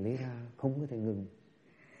Cang là lấy ra không có thể ngừng,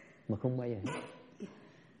 mà không bao giờ hết.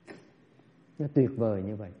 Nó tuyệt vời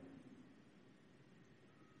như vậy.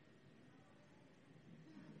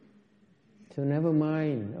 So never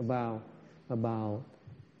mind about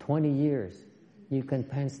 20 years. You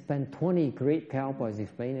can spend 20 great kalpas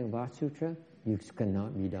explaining Vajra Sutra. You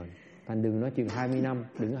cannot be done. Thành đừng nói chuyện 20 năm,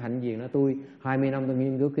 đừng có hạnh diện nói tôi 20 năm tôi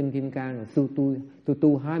nghiên cứu kinh Kim Cang, tôi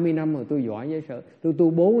tu 20 năm rồi tôi giỏi dễ sợ, tôi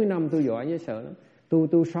tu 40 năm tôi giỏi dễ sợ lắm, tôi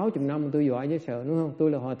tu 60 năm tôi giỏi dễ sợ, đúng không?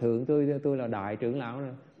 Tôi là hòa thượng, tôi là đại trưởng lão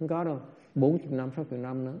rồi, không có đâu. 40 năm, 60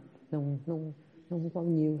 năm nữa, nó không có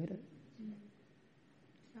nhiều hết đó.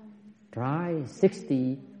 Try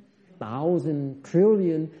 60,000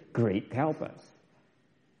 trillion great kalpas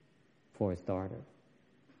for a starter.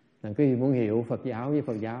 Quý vị muốn hiểu Phật giáo với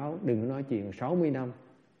Phật giáo, đừng nói chuyện 60 năm,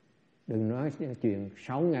 đừng nói chuyện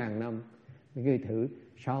 6.000 năm, quý vị thử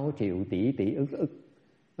 6 triệu tỷ ức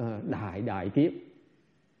đại kiếp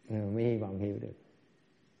mới hy vọng hiểu được.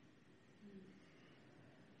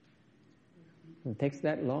 It takes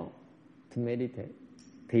that long to meditate.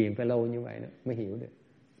 Thiền phải lâu như vậy đó mới hiểu được.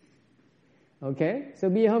 Okay, so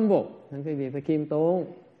be humble. Quý vị phải khiêm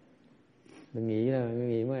tốn. Đừng nghĩ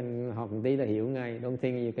mà học một tí là hiểu ngay. Don't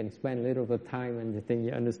think you can spend a little bit of time and you think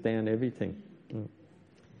you understand everything.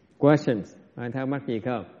 Questions? Ai thắc mắc gì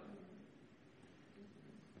không?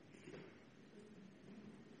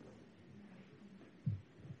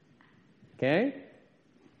 Okay?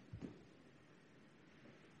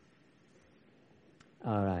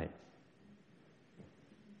 All right.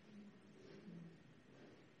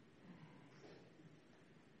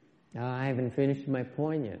 I haven't finished my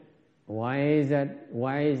point yet. Why is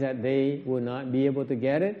that they will not be able to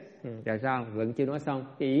get it? Tại sao? Vẫn chưa nói xong.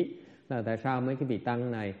 Cái ý là tại sao mấy cái vị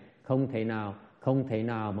tăng này không thể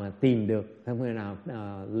nào mà tìm được, không thể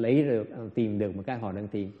nào lấy được, tìm được một cái họ đang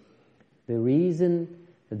tìm. The reason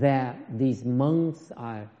that these monks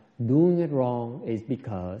are doing it wrong is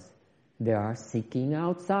because they are seeking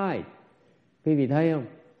outside. Quý vị thấy không?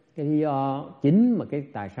 Cái lý do chính mà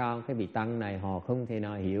tại sao cái vị tăng này họ không thể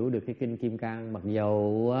nào hiểu được cái kinh Kim Cang, mặc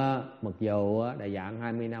dầu đã giảng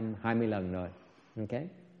 20 năm 20 lần rồi. Ok?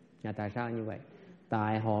 Là tại sao như vậy?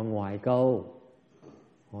 Tại họ ngoại câu,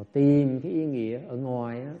 họ tìm cái ý nghĩa ở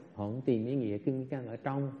ngoài á, họ không tìm ý nghĩa kinh Kim Cang ở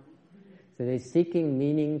trong. So they're seeking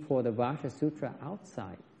meaning for the Vajra Sutra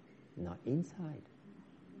outside, not inside.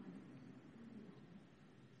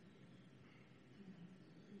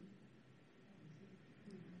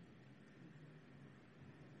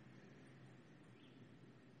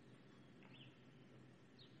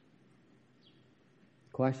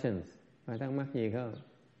 Questions? Ai thắc mắc gì không?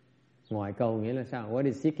 Ngoại cầu nghĩa là sao? What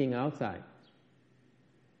is seeking outside?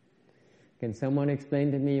 Can someone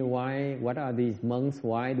explain to me what are these monks?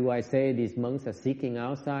 Why do I say these monks are seeking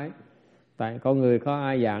outside? Tại có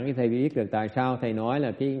ai giảng với thầy biết được tại sao thầy nói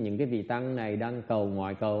là những cái vị tăng này đang cầu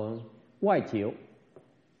ngoại cầu không? Ngoại chiếu.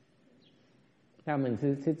 他们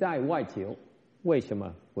是在外求。为什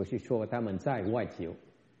么？我是说他们在外求。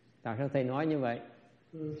tại sao thầy nói như vậy?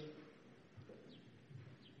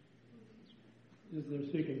 Is there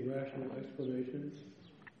seeking rational explanations?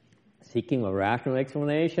 Seeking a rational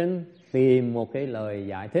explanation, tìm một cái lời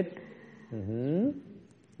giải thích.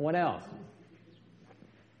 What else?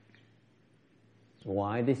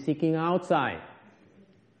 Why they seeking outside?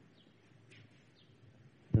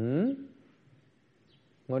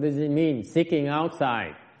 What does it mean, seeking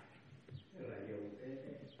outside?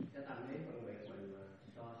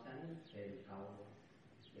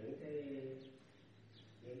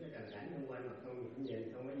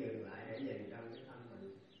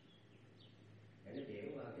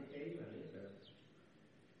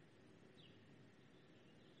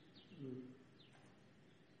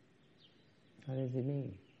 What does it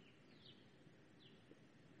mean?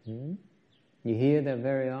 You hear that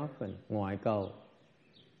very often. Ngoại cầu,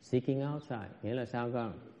 seeking outside, nghĩa là sao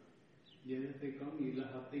con? Vậy thì có nghĩa là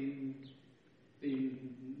họ tìm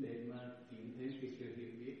để mà kiếm thêm cái sự hiểu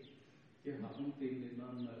biết, chứ họ không tìm để mà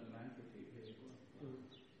mở mang cái trí huệ của họ.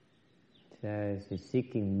 Says they're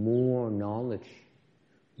seeking more knowledge,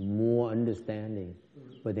 more understanding,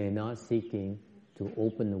 but they're not seeking to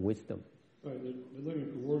open the wisdom. Right, they're looking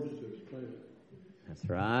for words to explain it. That's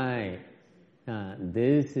right.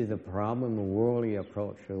 This is a problem of worldly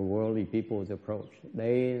approach, or worldly people's approach.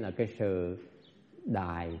 Đây là cái sự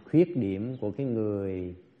đại khuyết điểm của cái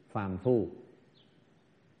người phàm phu.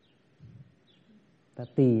 Ta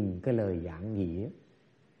tìm cái lời giảng nghĩa.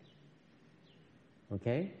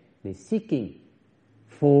 Okay? They're seeking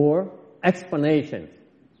for explanations.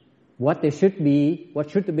 What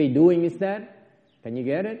should they be doing instead? Can you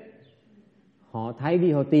get it? Họ thay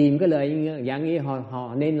vì họ tìm cái lời giảng nghĩa,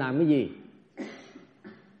 họ nên làm cái gì?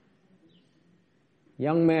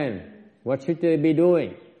 Young men, what should they be doing?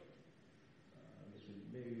 They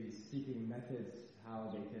should maybe be seeking methods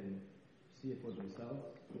how they can see it for themselves,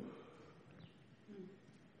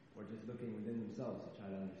 or just looking within themselves to try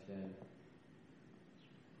to understand.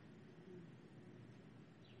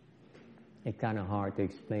 It's kind of hard to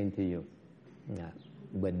explain to you,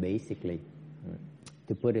 but basically,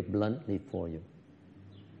 to put it bluntly for you,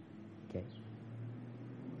 okay,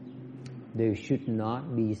 they should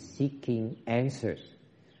not be seeking answers.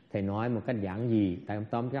 Thầy nói một cách giản dị, tại ông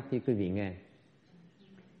tóm tắt với quý vị nghe.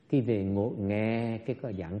 Khi về nghe cái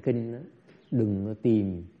giảng kinh đó, đừng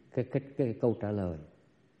tìm cái câu trả lời.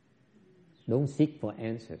 Don't seek for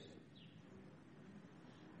answers.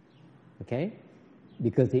 Okay?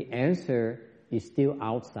 Because the answer is still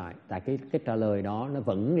outside. Tại cái trả lời đó nó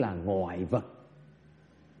vẫn là ngoại vật.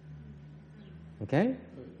 Okay?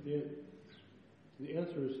 The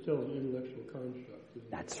answer is still an intellectual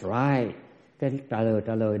construct. That's right. Cái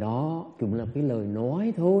trả lời đó cũng là cái lời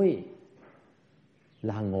nói thôi.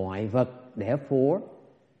 Là ngoại vật. Therefore,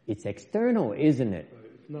 it's external, isn't it?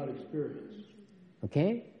 It's not experience.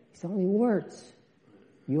 Okay? It's only words.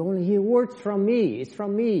 You only hear words from me. It's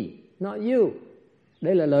from me, not you.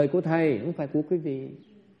 Đây là lời của thầy, không phải của quý vị.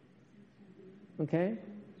 Okay?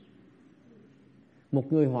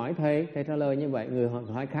 Một người hỏi thầy trả lời như vậy. Người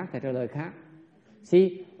hỏi khác, thầy trả lời khác. See,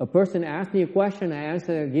 a person asks me a question, I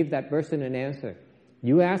give that person an answer.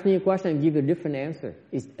 You ask me a question, I give a different answer.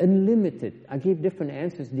 It's unlimited. I give different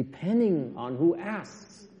answers depending on who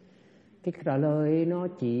asks. Cái trả lời nó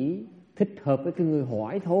chỉ thích hợp với cái người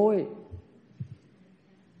hỏi thôi.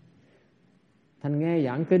 Thành nghe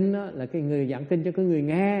giảng kinh đó, là cái người giảng kinh cho cái người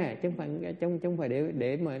nghe, chứ không phải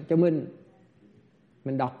để mà cho mình.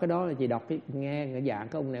 Mình đọc cái đó là chỉ đọc cái nghe, người giảng,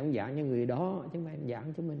 cái ông này ông giảng cho người đó, chứ không phải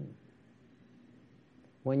giảng cho mình.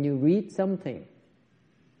 When you read something,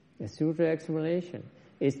 a sutra explanation,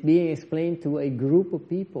 it's being explained to a group of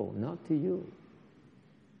people, not to you.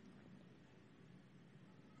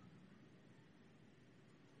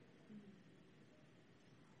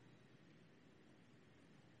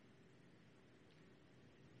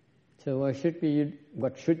 So what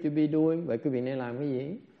should you be doing? Vậy quý vị nên làm cái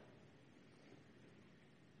gì?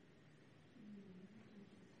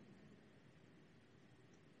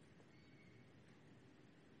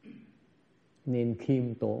 Nên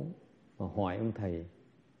khiêm tốn và hỏi ông thầy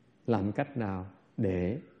làm cách nào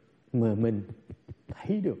để mà mình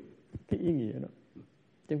thấy được cái ý nghĩa đó,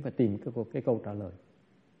 chứ không phải tìm cái câu trả lời.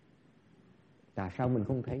 Tại sao mình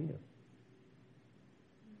không thấy được?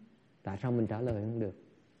 Tại sao mình trả lời không được?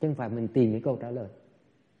 Chứ không phải mình tìm cái câu trả lời.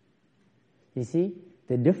 You see,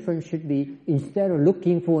 the difference should be, instead of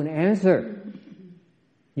looking for an answer,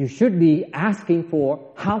 you should be asking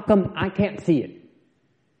for, how come I can't see it?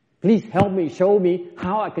 Please help me, show me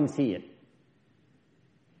how I can see it.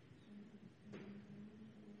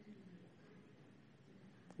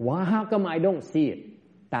 How come I don't see it?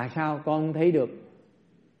 Tại sao con không thấy được?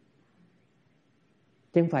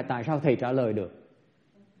 Chứ không phải tại sao thầy trả lời được.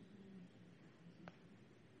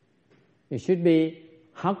 It should be,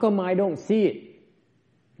 how come I don't see it?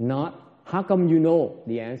 Not, how come you know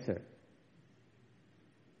the answer?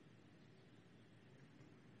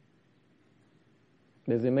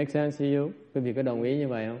 Does it make sense to you? Quý vị có đồng ý như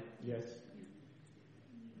vậy không? Yes.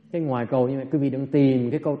 Cái ngoài cầu như vậy, quý vị đừng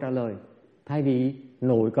tìm cái câu trả lời. Thay vì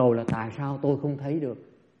nội cầu là tại sao tôi không thấy được.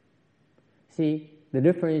 See, the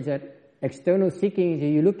difference is that external seeking is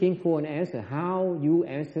you're looking for an answer. How you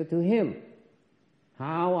answer to him.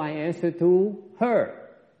 How I answer to her.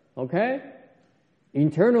 Okay?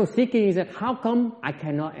 Internal seeking is that how come I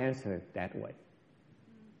cannot answer that way?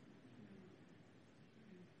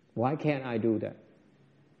 Why can't I do that?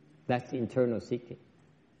 That's internal seeking.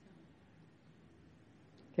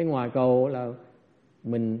 Cái ngoài cầu là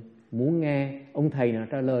mình muốn nghe ông thầy nào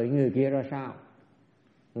trả lời người kia ra sao.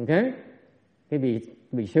 Okay? Cái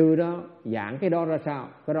vị sư đó giảng cái đó ra sao,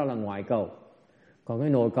 cái đó là ngoại cầu. Còn cái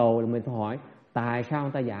nội cầu là mình phải hỏi tại sao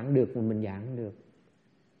người ta giảng được mà mình giảng không được.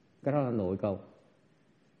 Cái đó là nội cầu.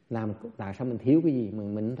 Tại sao mình thiếu cái gì mà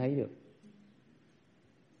mình không thấy được.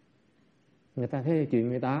 Người ta thấy chuyện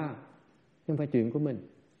người ta, chứ không phải chuyện của mình.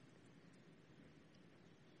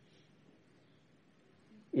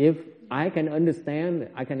 If I can understand it,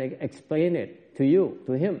 I can explain it to you,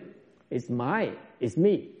 to him. It's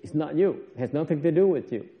me, it's not you. It has nothing to do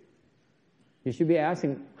with you. You should be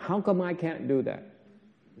asking, how come I can't do that?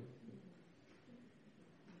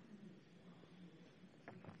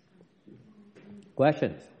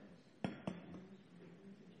 Questions?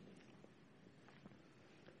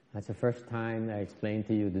 That's the first time I explained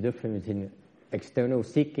to you the difference between external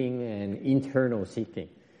seeking and internal seeking.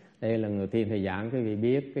 Đây là lần đầu tiên thầy giảng quý vị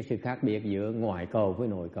biết cái sự khác biệt giữa ngoại cầu với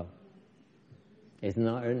nội cầu. It's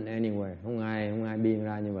not written anywhere. Không ai biên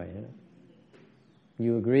ra như vậy hết.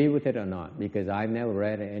 You agree with it or not? Because I've never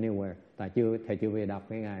read it anywhere. Thầy chưa về đọc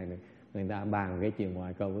cái ngày này. Người ta bàn cái chuyện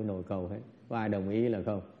ngoại cầu với nội cầu hết. Có ai đồng ý là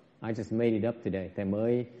không? I just made it up today.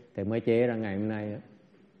 Thầy mới chế ra ngày hôm nay đó.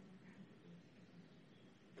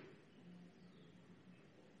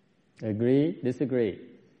 Agree, disagree.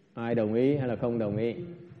 Ai đồng ý hay là không đồng ý?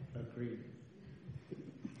 Agree.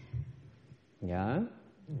 Dạ.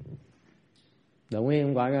 Đồng ý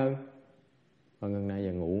không phải không? Còn gần này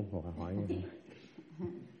giờ ngủ hỏi như vậy.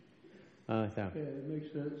 Sao? Yeah, it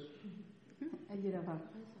makes sense. Như là Phật.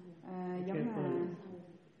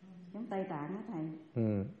 Giống Tây Tạng đó thầy.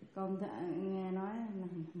 Con nghe nói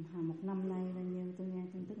một năm nay bao nhiêu tôi nghe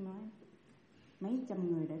tin tức nói mấy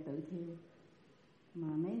trăm người đã tự thiêu. Mà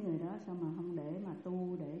mấy người đó sao mà không để mà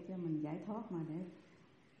tu để cho mình giải thoát mà để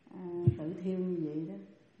tự thiêu như vậy đó.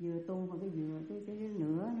 Vừa tu mà cái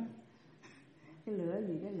lửa đó. Cái lửa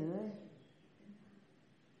gì cái lửa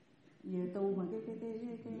vừa tu mà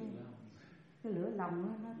cái lửa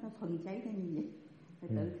lòng nó thuần cháy theo như vậy.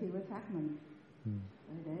 Rồi tự thiêu cái pháp mình.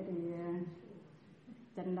 Rồi để đi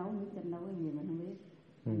tranh đấu cái gì mình không biết.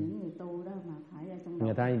 Những người tu đó mà phải ở trong đó.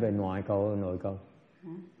 Người ta về ngoại cầu nội cầu.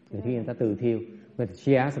 Thì khi người ta tự thiêu. But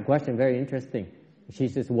she asked a question very interesting. She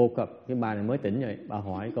just woke up. Cái bà này mới tỉnh rồi. Bà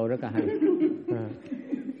hỏi câu rất là hay.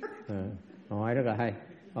 Bà hỏi rất là hay.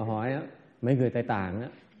 Bà hỏi á, mấy người Tây Tạng á,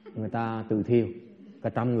 người ta tự thiêu. Cả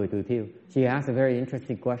trăm người tự thiêu. She asked a very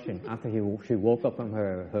interesting question after she woke up from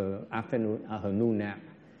her noon nap.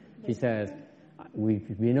 She says,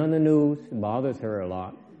 we've been on the news, it bothers her a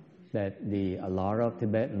lot, that a lot of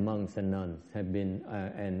Tibetan monks and nuns have been,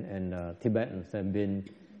 and Tibetans have been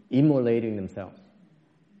immolating themselves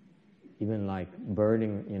even like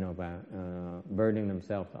burning, burning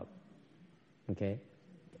themselves up. Okay,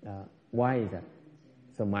 why is that?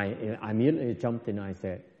 So I immediately jumped in. I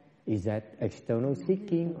said, is that external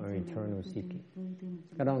seeking or internal seeking?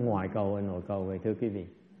 Cái đó ngoài cầu hay nội cầu vậy thưa quý vị?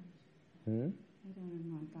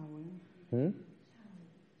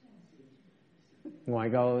 Ngoại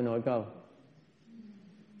cầu hay nội cầu?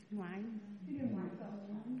 Ngoại.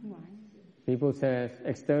 People say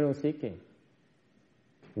external seeking.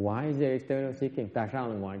 Why is it external seeking? Tại sao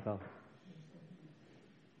là ngoại cầu?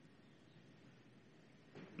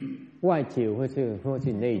 外求或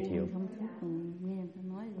是内求？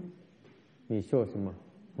你说什么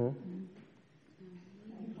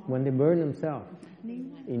？When they burn themselves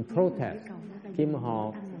in protest, khi mà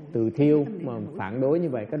họ tự thiêu mà phản đối như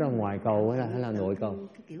vậy, cái đó là ngoại cầu hay là nội cầu?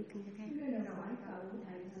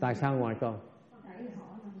 Tại sao ngoại cầu?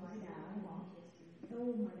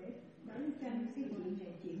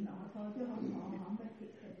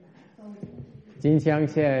 Jin Xiang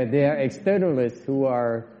said they are externalists who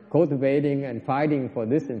are cultivating and fighting for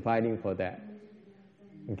this and fighting for that.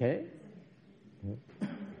 Okay?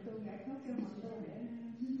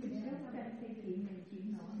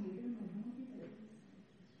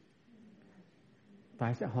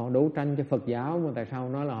 Tại sao họ đấu tranh cho Phật giáo mà tại sao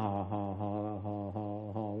nói là họ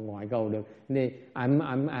ngoại cầu được?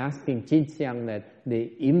 I'm asking Jin Xiang that they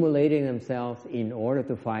immolating themselves in order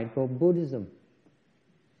to fight for Buddhism.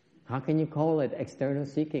 How can you call it external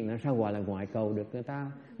seeking? Nó sao gọi là ngoại cầu được? Người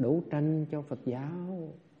ta đấu tranh cho Phật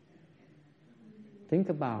giáo. Think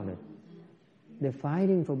about it. They're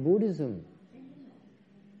fighting for Buddhism.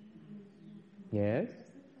 Yes?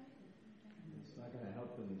 It's not going to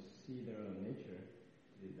help them see their own nature.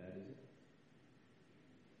 Is that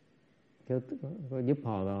Có giúp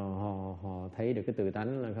họ thấy được cái tự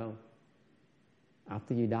tánh là không? After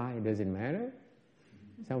you die, does it matter?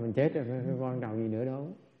 Sau mình chết rồi, cái quan trọng gì nữa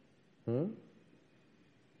đâu?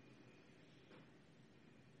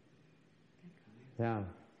 Sao?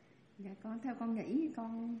 Dạ con theo con nghĩ,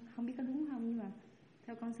 con không biết có đúng không, nhưng mà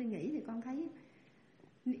theo con suy nghĩ thì con thấy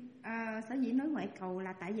sở dĩ nói ngoại cầu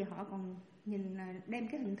là tại vì họ còn nhìn đem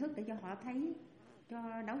cái hình thức để cho họ thấy,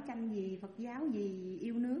 cho đấu tranh vì Phật giáo, vì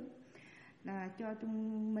yêu nước, là cho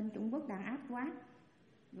Trung Quốc đàn áp quá,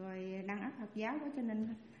 rồi đàn áp Phật giáo quá, cho nên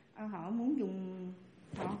họ muốn dùng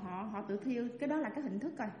họ tự thiêu. Cái đó là cái hình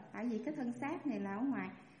thức rồi, tại vì cái thân xác này là ở ngoài.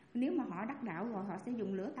 Nếu mà họ đắc đạo rồi họ sẽ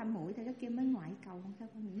dùng lửa tam muội, thì cái kia mới ngoại cầu. Không sao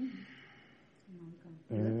con nghĩ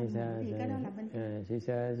thì cái đó là bên trong. She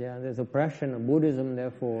says, there's oppression of Buddhism,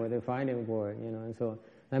 therefore they're fighting for it, So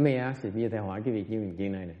let me ask you, bây giờ thầy hỏi cái việc như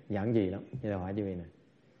chuyện này giản dị lắm. Bây giờ thầy hỏi cái việc này.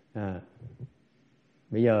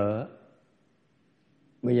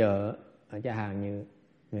 Bây giờ chẳng hạn như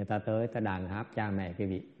người ta tới, ta đàn áp cha mẹ cái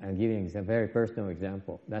vị. I'm giving a very personal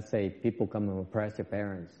example. Let's say people come and oppress your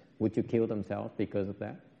parents. Would you kill themselves because of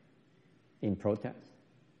that? In protest?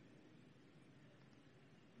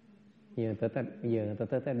 Giờ người ta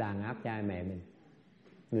tới đàn áp cha mẹ mình,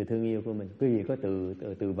 người thương yêu của mình. Quý vị có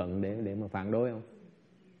tự vận để mà phản đối không?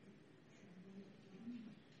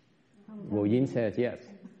 Vô Dinh says yes.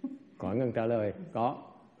 Có ngân trả lời có.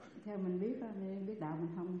 Theo mình biết đạo mình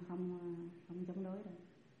không chống đối đâu.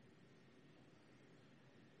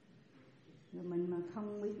 Rồi mình mà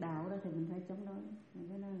không biết đạo đó thì mình phải chống đối.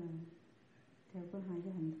 Cái đó là theo có hai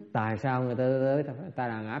cái hình thức. Tại sao người ta tới ta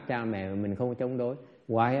đàn áp cha mẹ mà mình không chống đối?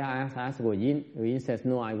 Why I asked Vô Dinh? Vô Dinh says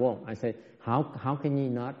no, I won't. I said how can you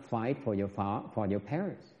not fight for your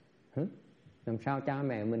parents? Làm sao cha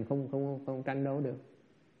mẹ mình không tranh đấu được?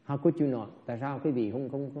 How could you not? Tại sao quý vị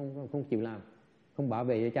không chịu làm, không bảo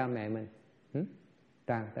vệ cho cha mẹ mình?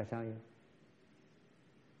 Trang, tại sao vậy?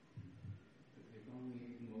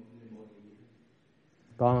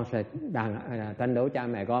 Con sẽ tranh đấu cha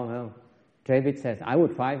mẹ con phải không? David says, I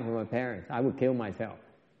would fight for my parents. I would kill myself.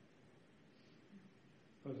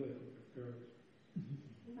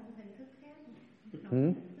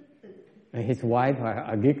 His wife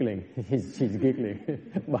are giggling. She's giggling.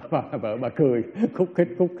 bà cười, khúc khích.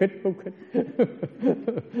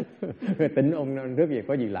 Tính ông rất gì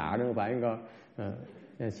có gì lạ đâu phải không con?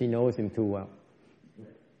 She knows him too well.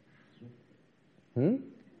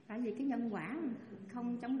 Tại vì cái nhân quả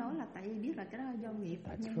không chống đối là tại vì biết là cái đó là do nghiệp.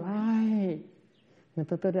 That's right. Người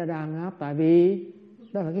ta tới đàn áp tại vì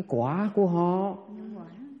đó là cái quả của họ. Nhân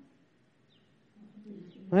quả.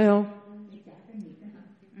 Thấy không?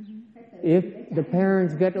 If the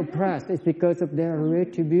parents get oppressed, it's because of their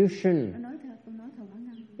retribution.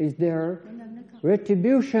 Is their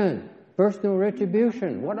retribution, personal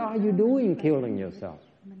retribution. What are you doing killing yourself?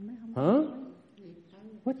 Huh?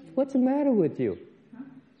 What's the matter with you?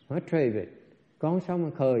 Huh, Travis? Con sao mà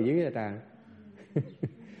khờ dữ vậy Tràng?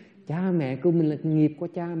 Cha mẹ của mình là nghiệp của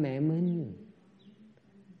cha mẹ mình.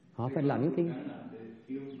 Họ phải lãnh cái...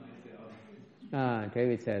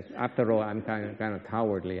 David says, after all, I'm kind of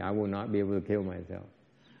cowardly. I will not be able to kill myself.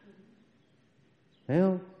 Thấy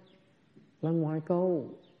không? Là ngoài câu.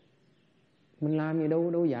 Mình làm gì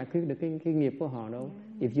đâu giải quyết được cái nghiệp của họ đâu.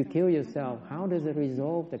 If you kill yourself, how does it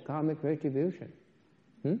resolve the karmic retribution?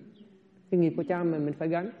 Cái nghiệp của cha mình phải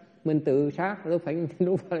gánh. Mình tự sát đâu phải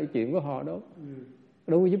là chuyện của họ đâu.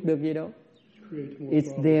 Đâu có giúp được gì đâu.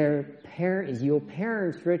 It's your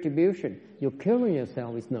parents' retribution. You're killing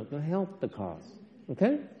yourself. It's not going to help the cause.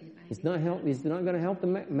 Okay? It's not going to help the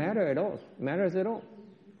matters at all.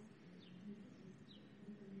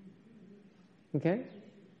 Okay?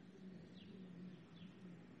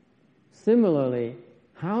 Similarly,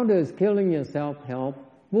 how does killing yourself help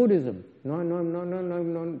Buddhism? Nó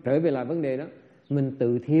trở về lại vấn đề đó. Mình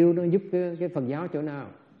tự thiêu nó giúp cái Phật giáo chỗ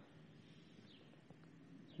nào?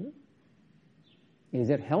 Is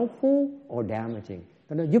it helpful or damaging?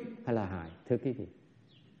 Nó giúp hay là hại? Thưa quý vị.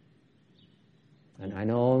 And I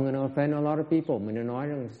know I'm going to offend a lot of people. Mình đã nói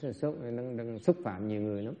đang xúc phạm nhiều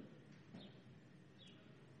người lắm.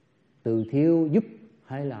 Tự thiêu giúp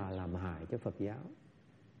hay là làm hại cho Phật giáo?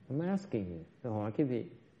 I'm asking you. Tôi hỏi quý vị.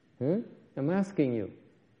 I'm asking you.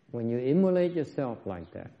 When you immolate yourself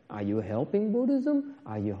like that, are you helping Buddhism?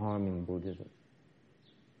 Are you harming Buddhism?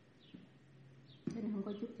 Thế không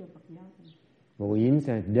có giúp cho Phật giáo. Buddhism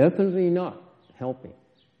says definitely not helping.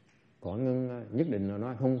 Có ngân nhất định là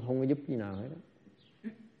nói không có giúp gì nào hết.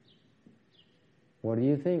 What do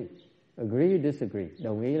you think? Agree or disagree?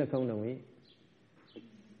 Đồng ý là không đồng ý?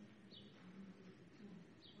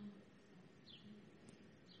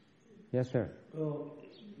 Yes, sir. Well,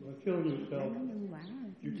 by killing yourself,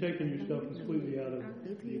 you're taking yourself completely out of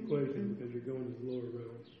the equation because you're going to the lower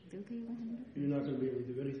realms. You're not going to be able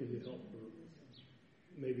to do anything to help for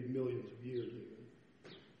maybe millions of years even.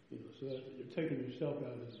 So that you're taking yourself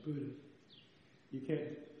out as a Buddhist. You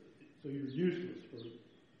can't, so you're useless for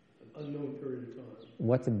an unknown period of time.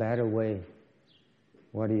 What's a better way?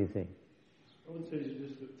 What do you think? I would say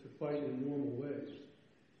just to fight in normal ways,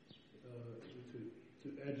 to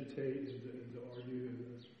agitate and to argue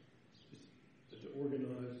and to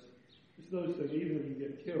organize. It's those things. Even if you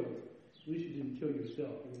get killed, at least you didn't kill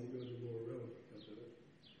yourself. You won't go to the lower realms because of it.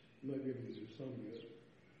 You might be able to do some good.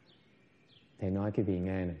 Thầy nói cái vị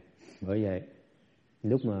nghe này. Bởi vậy,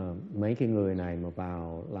 lúc mà mấy cái người này mà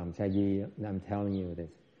vào làm sa di, I'm telling you this.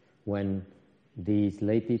 When these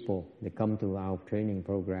lay people, they come to our training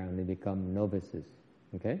program, they become novices.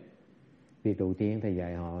 Okay? Việc đầu tiên thầy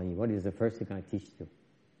dạy họ, what is the first thing I teach them?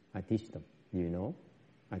 I teach them. You know?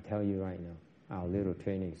 I tell you right now, our little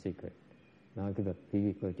training secret. Nói cái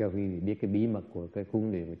việc cho quý vị biết cái bí mật của cái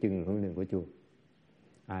huấn luyện, chương huấn luyện của chùa.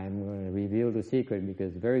 I'm going to reveal the secret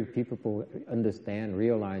because very few people understand,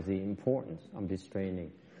 realize the importance of this training.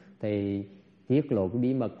 Thầy tiết lộ cái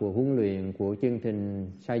bí mật của huấn luyện của chương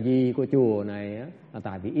trình sa di của chùa này á, là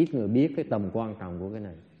tại vì ít người biết cái tầm quan trọng của cái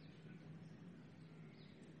này.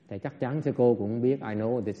 Thầy chắc chắn sư cô cũng biết. I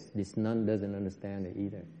know this nun doesn't understand it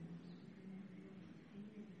either.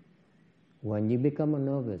 When you become a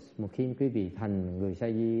novice, một khi quý vị thành người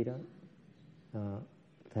sa di đó,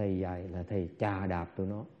 thầy dạy là thầy chà đạp tụi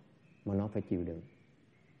nó, mà nó phải chịu đựng.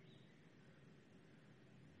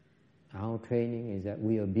 Our training is that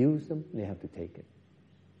we abuse them, they have to take it.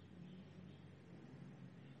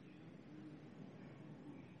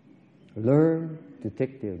 Learn to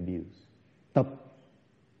take the abuse. Tập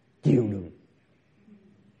chịu đựng.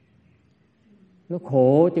 Nó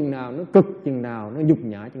khổ chừng nào, nó cực chừng nào, nó nhục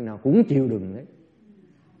nhã chừng nào cũng chịu đựng đấy.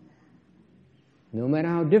 No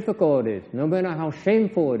matter how difficult it is, no matter how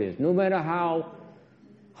shameful it is, no matter how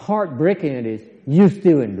heartbreaking it is, you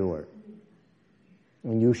still endure.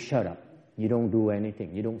 And you shut up. You don't do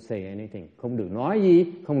anything. You don't say anything. Không được nói gì,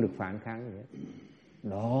 không được phản kháng gì hết.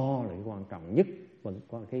 Đó là cái quan trọng nhất,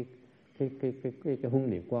 cái huấn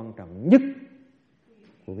luyện quan trọng nhất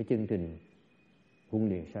của cái chương trình huấn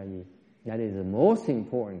luyện sa di. That is the most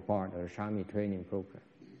important part of the Shami training program.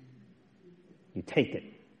 You take it.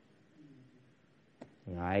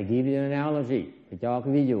 I give you an analogy. Để cho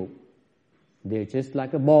cái ví dụ. They're just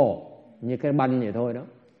like a ball. Như cái banh vậy thôi đó.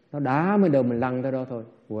 Nó đá mới đầu mình lăn tới đó thôi.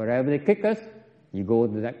 Wherever they kick us, you go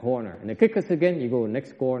to that corner. And they kick us again, you go to the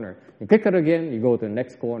next corner. You kick it again, you go to the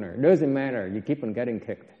next corner. It doesn't matter. You keep on getting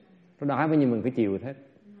kicked. Nó đá bao nhiêu mình cứ chịu hết.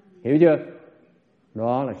 Hiểu chưa?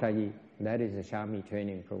 Đó là sa di. That is the Shami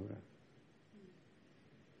training program.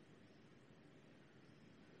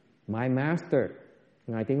 My master,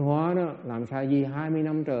 Ngài Tiến Hóa đó, làm sa di 20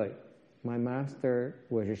 năm trời. My master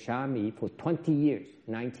was a Shami for 20 years,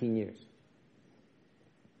 19 years.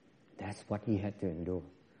 That's what he had to endure.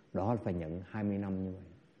 Đó là phải nhận 20 năm như vậy.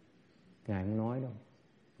 Ngài không nói đâu.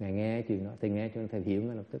 Ngài nghe chuyện đó, Thầy nghe chuyện Thầy hiểu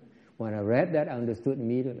ngay lập tức. When I read that, I understood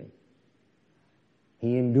immediately. He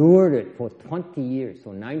endured it for 20 years,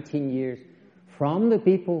 or 19 years, from the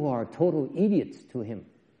people who are total idiots to him.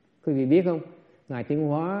 Quý vị biết không? Ngài tiến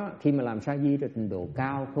hóa khi mà làm sa di ở trình độ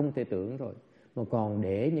cao không thể tưởng rồi, mà còn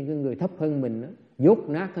để những cái người thấp hơn mình, dốt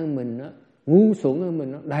nát hơn mình, ngu xuẩn hơn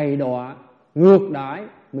mình, đầy đọa, ngược đãi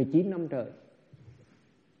 19 năm trời.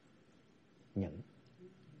 Nhận.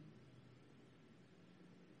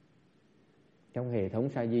 Trong hệ thống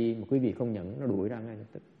sa di mà quý vị không nhận, nó đuổi ra ngay lập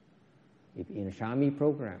tức. If in a Shami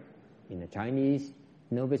program, in a Chinese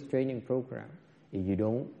novice training program, if you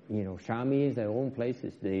don't, Shami is their own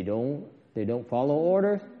places. They don't follow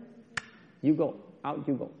orders. You go out.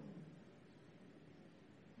 You go.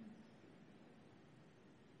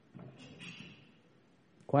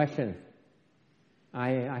 Question.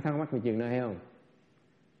 ai thắc mắc về chuyện này không?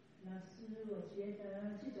 老师，我觉得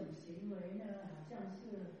这种行为呢，好像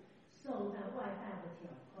是受到外大的挑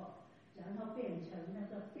逗，然后变成那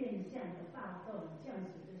个变相的暴动，这样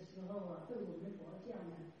子的时候啊，对我们佛教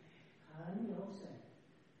呢很有损。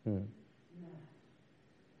那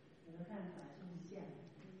我的看法就是这样。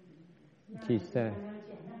那刚刚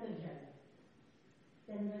讲那个人，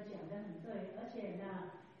真的讲得很对，而且呢，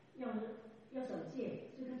要守戒，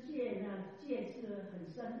这个戒呢，戒是很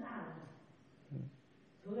深奥的。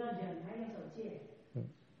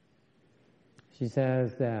She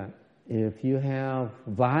says that if you have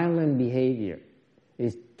violent behavior,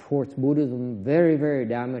 it's towards Buddhism very, very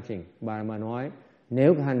damaging. Bà mà nói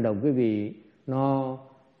nếu cái hành động quý vị nó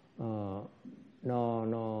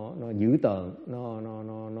dữ tợn,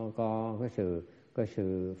 nó có cái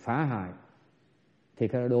sự phá hại, thì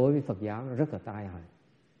cái đối với Phật giáo nó rất là tai hại.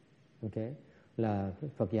 Okay? Là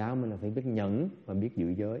Phật giáo mình là phải biết nhẫn và biết giữ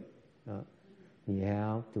giới. Đó. You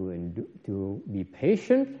have to be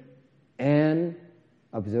patient and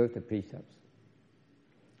observe the precepts.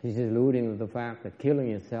 This is alluding to the fact that killing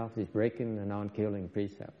yourself is breaking the non-killing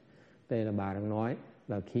precept. Đây là bà đang nói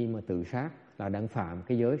là khi mà tự sát là đang phạm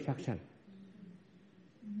cái giới sát sanh,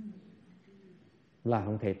 là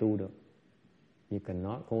không thể tu được. You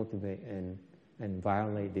cannot cultivate and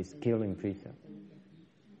violate this killing precept.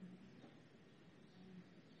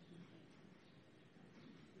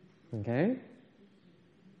 Okay?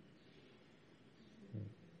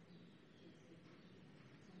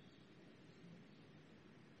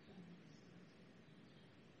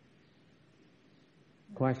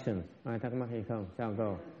 Question. Ai thắc mắc hay không? Sao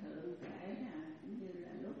cô? Thượng kể là cũng như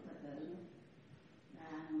là lúc Phật tử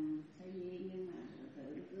làm sa di, nhưng mà Phật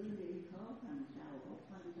tử cứ đi khó phần đầu ốc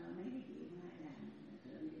phân cho mấy cái chuyện mai làm. Phật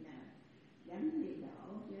tử đi làm gánh đi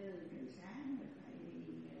đổ chứ từ sáng rồi phải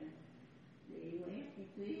đi quét cái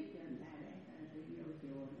tuyết cho người ta để đi vô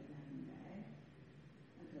chùa để làm để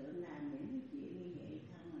Phật tử làm những cái chuyện như vậy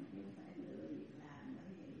không mà chứ không phải lựa việc làm.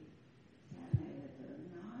 Bởi vậy sau này Phật tử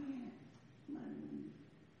nói mình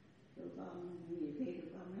tụi con nhiều khi tụi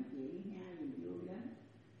con nói chuyện với nhau thì vui lắm,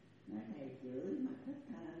 nói thầy chửi mà thích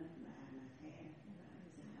hơn là khen.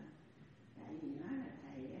 Rồi sao? Tại vì nói là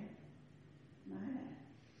thầy á, nói là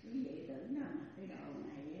quý vị tưởng đâu mặc cái đồ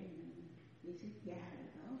này đi xuất gia là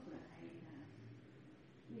tốt là hay là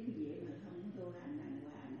quý vị mà không có tu hành đàng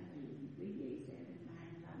hoàng thì quý vị sẽ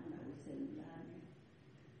mang lòng đầu sừng lên.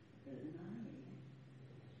 Tự nói vậy.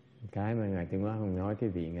 Cái mà Ngài Tuyên Hóa không nói cái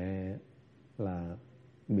vị nghe là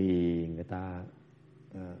bị người ta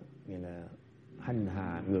nghĩa là hành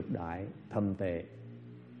hạ ngược đãi thâm tệ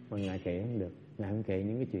mà Ngài kể không được. Ngài không kể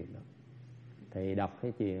những cái chuyện đó. Thầy đọc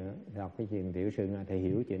cái chuyện tiểu sử Ngài, thầy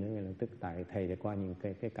hiểu chuyện đó ngay lập tức, tại thầy đã qua những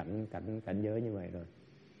cái cảnh giới như vậy rồi.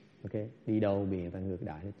 Ok, đi đâu bị người ta ngược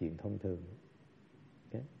đãi là chuyện thông thường.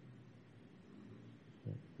 Ok,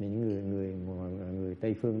 những người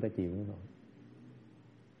Tây phương ta chịu không rồi.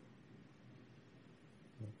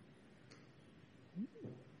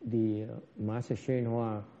 The Master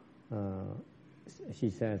Shenhua, she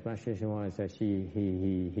says, Master Shenhua says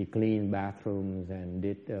he cleaned bathrooms and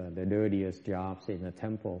did the dirtiest jobs in the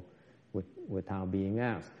temple without being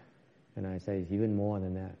asked. And I say it's even more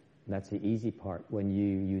than that. That's the easy part. When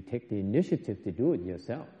you take the initiative to do it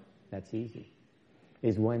yourself, that's easy.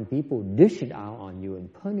 It's when people dish it out on you and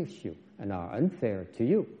punish you and are unfair to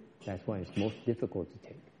you, that's why it's most difficult to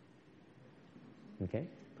take. Okay?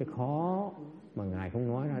 Cái khó mà Ngài không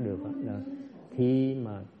nói ra được là khi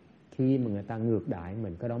mà người ta ngược đãi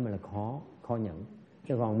mình, cái đó mới là khó nhận.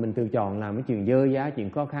 Chứ còn mình tự chọn làm cái chuyện dơ giá, chuyện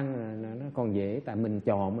khó khăn là nó còn dễ, tại mình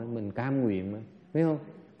chọn, mình cam nguyện mà, biết không?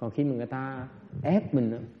 Còn khi mà người ta ép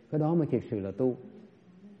mình, cái đó mới thực sự là tu.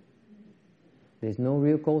 There's no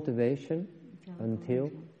real cultivation until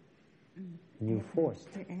you're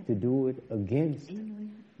forced to do it against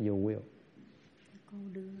your will.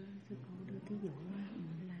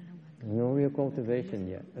 No real cultivation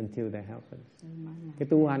yet until that happens. Cái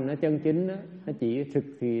tu hành nó chân chính đó, nó chỉ thực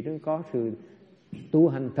thì nó có sự tu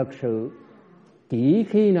hành thật sự chỉ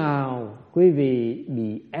khi nào quý vị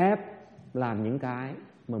bị ép làm những cái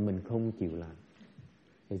mà mình không chịu làm.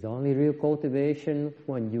 It's only real cultivation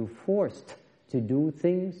when you're forced to do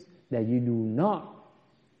things that you do not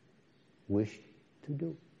wish to do.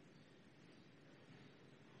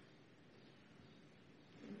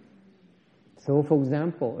 So, for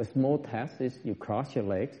example, a small test is you cross your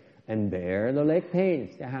legs and bear the leg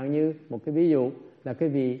pains. Chẳng hạn như một cái ví dụ là cái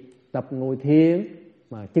vị tập ngồi thiền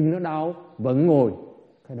mà chân nó đau vẫn ngồi,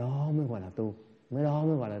 cái đó mới gọi là tu, cái đó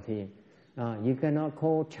mới gọi là thiền. You cannot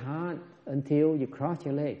call chant until you cross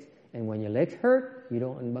your legs, and when your legs hurt, you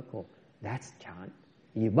don't unbuckle. That's chant.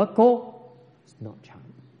 You buckle, it's not chant.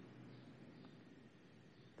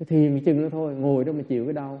 Cái thiền cái chân đó thôi, ngồi đó mà chịu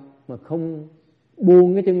cái đau mà không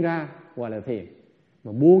buông cái chân ra gọi là thiền,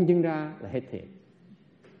 mà buông chân ra là hết thiền.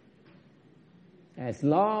 As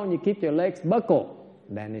long as you keep your legs buckled,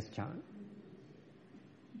 then it's chant.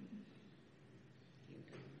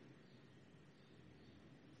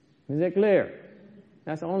 Is that clear?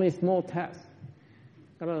 That's only a small test.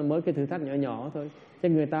 Đó là mới cái thử thách nhỏ nhỏ thôi. Chứ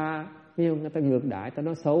người ta, người ta ngược đãi, ta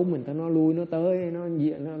nói xấu mình, ta nói lui, nó tới, nó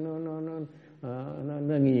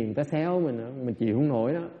nghiền, ta xéo mình chịu không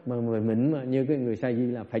nổi đó. Mà mình mà như cái người sa di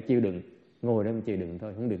là phải chịu đựng, ngồi đó mình chịu đựng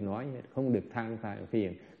thôi, không được nói hết, không được than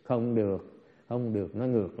phiền, không được nói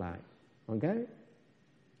ngược lại, ok?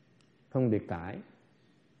 Không được cãi.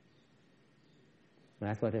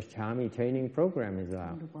 That's what the Chami training program is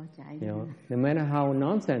about. You know, no matter how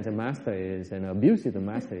nonsense the master is and abusive the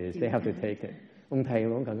master is, they have to take it. Ông thầy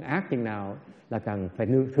ông cần ác chừng nào là cần phải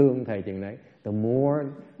thương ông thầy chừng đấy. The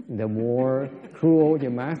more cruel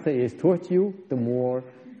your master is towards you, the more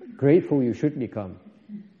grateful you should become.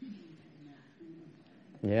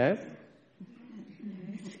 Yes?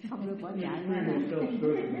 Không được bỏ dạy mà.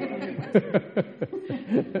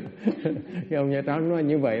 Cái ông Nhà Trắng nói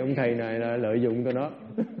như vậy, ông thầy này là lợi dụng tôi đó.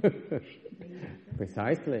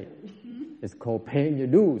 Precisely. It's called paying your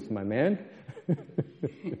dues, my man.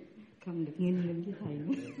 Không được nghinh lên với thầy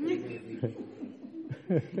nữa.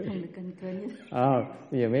 Không được canh cơn.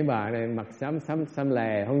 Bây giờ mấy bà này mặt xám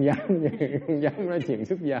lè, không dám nói chuyện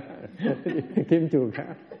xuất gia, kiếm chùa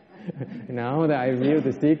khác. Now that I reveal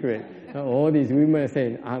the secret, all these women are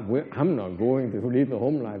saying, I'm not going to live the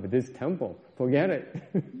home life at this temple. Forget it.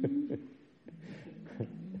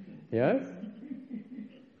 Yes?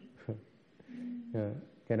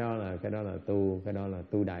 Cái đó là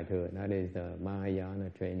tu đại thừa. That is the Mahayana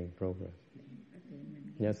training program.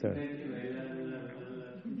 Yes, sir.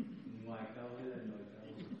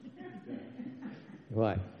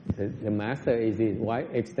 What? The master is why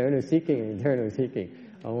external seeking and internal seeking.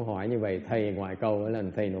 Ông hỏi như vậy, thầy ngoại cầu hay là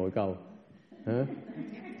thầy nội cầu? Huh?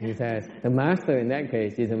 He says, the master in that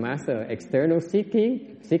case is a master external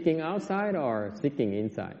seeking outside or seeking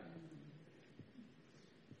inside?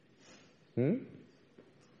 Thế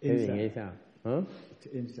thì nghĩ sao?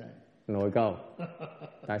 Inside. Nội cầu.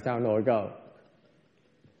 Tại sao nội cầu?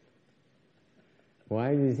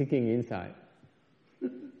 Why is he seeking inside?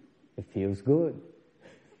 It feels good.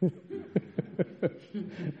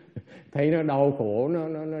 Thấy nó đau khổ,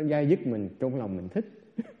 nó dai dứt mình, trong lòng mình thích.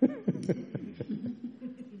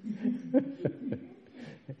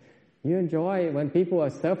 You enjoy when people are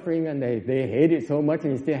suffering and they hate it so much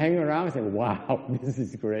and you still hang around and say, wow, this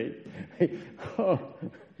is great. Oh,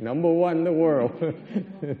 number one in the world.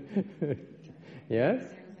 Yes?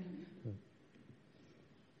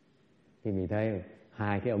 Thì mình thấy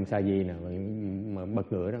hai cái ông sa di nào mà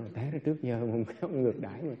bật ngửa đó, té ra trước giờ không ngược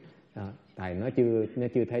đãi mà. Tại nó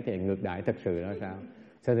chưa thấy thì ngược đãi thật sự là sao?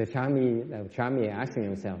 So the Chami asking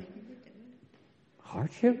himself,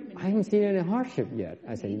 hardship? I haven't seen any hardship yet.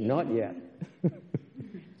 I said, not yet.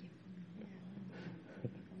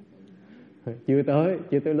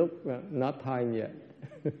 chưa tới lúc, not time yet.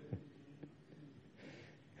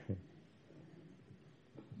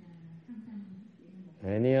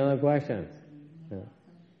 Any other questions?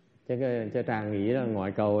 Cho Tràng nghĩ là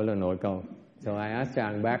ngoại cầu hay là nội cầu? So I asked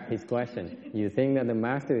Chang back his question. You think that the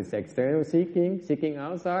master is external seeking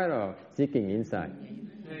outside or seeking inside?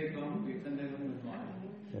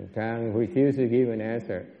 Chang refused to give an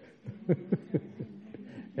answer.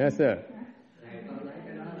 Yes, sir. Con lấy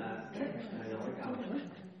cái đó là nội cầu.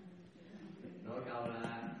 Nội cầu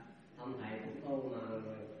là ông thầy cũng tu mà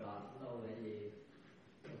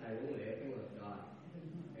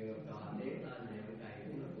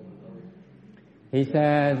He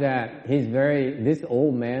says that this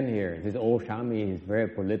old man here, this old Swami is very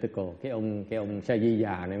political. Cái ông sa di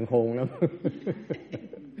già này ông khôn lắm.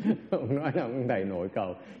 Ông nói là ông thầy nội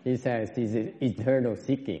cầu. He says he's eternal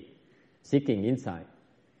seeking insight.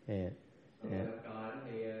 Yeah. Yeah.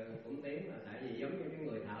 Thì cũng tiếng là tại vì giống như cái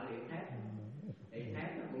người thợ luyện thép, thì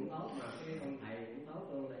thép nó cũng tốt mà cái ông thầy cũng tốt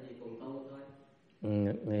luôn, tại vì cùng tu thôi.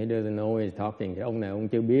 He doesn't know he's talking. Cái ông này ông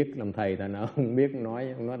chưa biết làm thầy, tại nào ông biết ông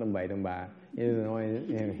nói tầm bậy tầm bạ. He doesn't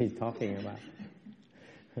know he's talking about.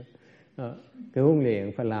 Cái huấn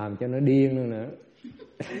luyện phải làm cho nó điên luôn nữa.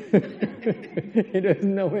 He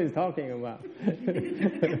doesn't know what he's talking about.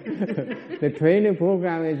 The training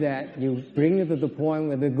program is that you bring it to the point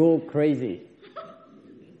where they go crazy.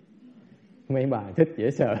 Mấy bà thích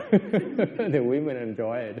dễ sợ. The women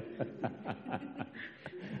enjoy it.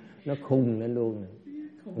 Nó khùng lên luôn.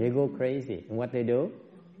 They go crazy. And what they do?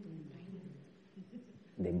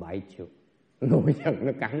 They bite you. Nổi giận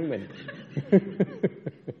nó cắn mình.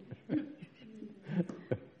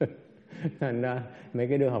 Thành ra mấy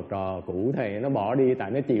cái đứa học trò cũ thầy nó bỏ đi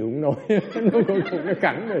tại nó chịu không nổi. Nó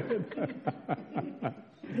cắn rồi.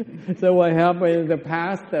 So what happened in the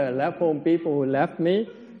past, the left home people who left me,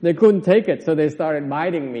 they couldn't take it, so they started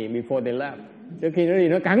biting me before they left. Trước khi nó đi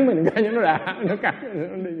nó cắn mình cái nó đã, nó cắn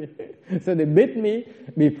nó đi. So they bit me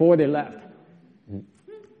before they left.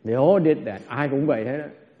 They all did that. Ai cũng vậy hết đó.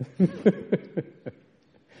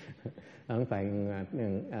 Không phải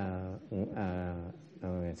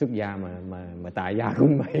xuất gia mà tại gia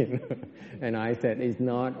cũng vậy. And I said it's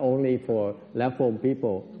not only for left home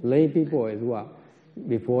people, lay people as well.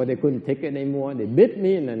 Before they couldn't take it anymore, they bit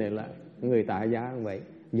me and then they left. Người tại gia cũng vậy.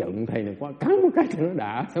 Giận thầy này quá, cắn một cái cho nó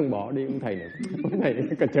đã, xong bỏ đi. Ông thầy này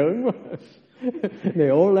cà chớn quá. They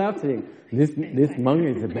all left saying, this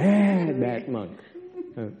monk is a bad monk.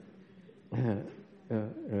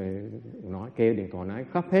 Rồi nói kêu điện thoại nói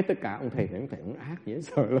khóc hết tất cả. Ông thầy ông ác dễ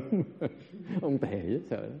sợ lắm. Ông thầy dễ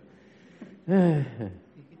sợ lắm.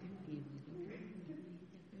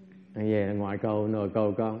 Về ngoại câu nội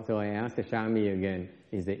câu con. So I asked the Swami again,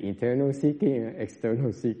 is it eternal seeking or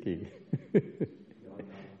external seeking?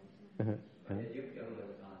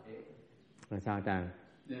 Sao Tràng?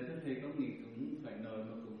 Dạ thầy có nghĩa cũng phải nội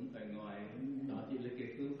mà cũng phải ngoài, đó chỉ là cái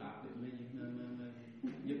phương pháp để mình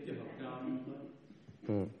giúp cho học trò thôi.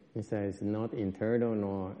 He says it's not internal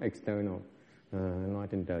nor external. Nói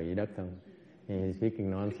trên trời dưới đất không. He's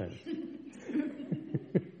speaking nonsense.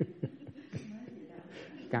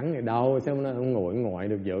 Cắn thì đau, sao nó không ngồi ngoại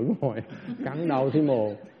được giữ ngồi. Cắn đau thế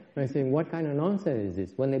mồ. I say, what kind of nonsense is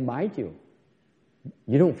this? When they bite you,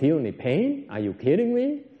 you don't feel any pain? Are you kidding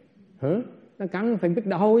me? Hả? Nó cắn phải biết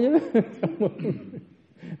đau chứ.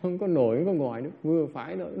 Không có nội, không có ngoài nữa. Vừa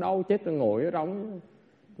phải nữa, đau chết rồi ngồi ở trong.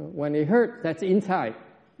 When it hurts, that's inside.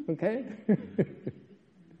 Okay?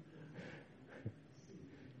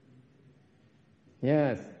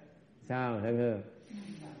 Yes. Sao, Thầy Hương?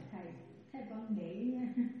 Thầy con nghĩ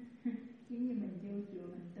nha, giống như mình vô chùa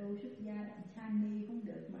mình tu xuất gia làm Chani cũng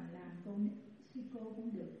được, mà làm sư cô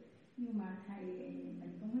cũng được. Nhưng mà thầy mình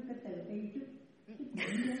cũng phải có từ bi chút đỉnh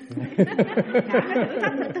đó.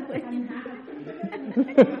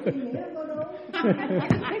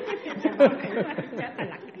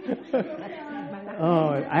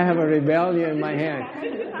 Oh, I have a rebellion in my hand.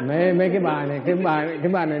 Mấy cái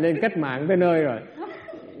bà này lên cách mạng tới nơi rồi.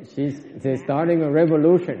 She's starting a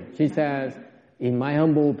revolution. She says, in my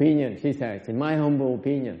humble opinion,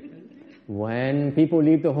 when people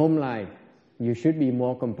leave the home life, you should be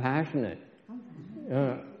more compassionate.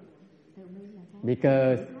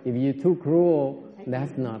 Because if you're too cruel,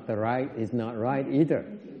 that's not it's not right either.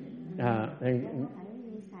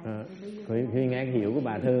 Khi nghe hiểu của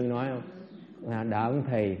bà Thương nói không? Đã ông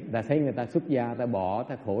thầy, ta thấy người ta xuất gia, ta bỏ,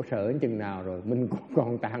 ta khổ sở đến chừng nào rồi, mình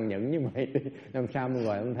còn tàn nhẫn như vậy, làm sao mình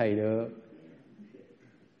gọi ông thầy được?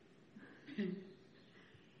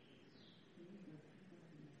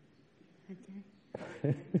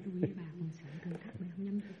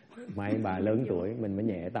 May bà lớn tuổi, mình mới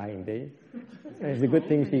nhẹ tay một tí. It's a good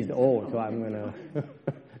thing she's old, so I'm gonna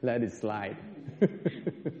let it slide.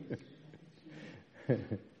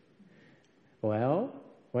 Well,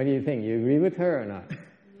 what do you think? You agree with her or not?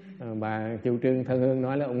 Bà chủ trương Thân Hương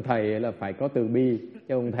nói là ông thầy là phải có từ bi,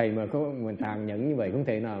 chứ ông thầy mà mình tàn nhẫn như vậy không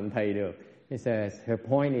thể nào ông thầy được. He says her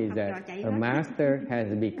point is that a master has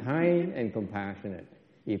to be kind and compassionate.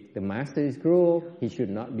 If the master is cruel, he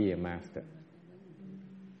should not be a master.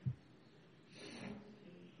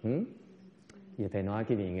 Giờ thầy nói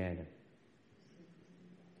cái gì nghe nè.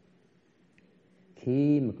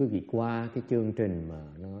 Khi mà quý vị qua cái chương trình mà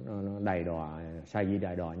nó đầy đọa, sa di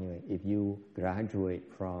đại đọa như vậy, if you graduate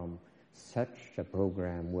from such a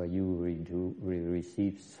program where you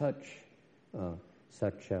receive such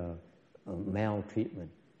maltreatment.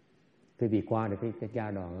 Quý vị qua được cái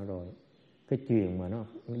giai đoạn đó rồi, cái chuyện mà nó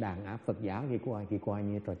đàn áp Phật giáo thì coi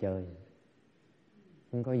như trò chơi,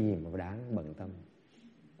 không có gì mà đáng bận tâm,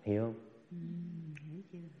 hiểu không?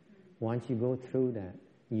 Once you go through that,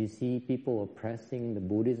 you see people oppressing the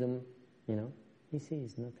Buddhism, you know, you see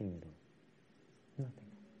it's nothing at all, nothing,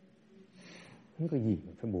 không có gì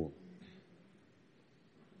mà phải buồn.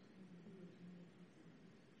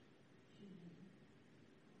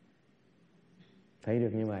 Thấy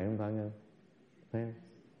được như vậy không phải không? Thấy không?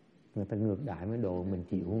 Người ta ngược đại mới độ mình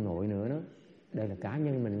chịu không nổi nữa đó. Đây là cá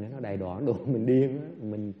nhân mình, nó đầy đọa độ mình điên đó.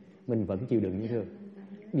 Mình vẫn chịu đựng như thường.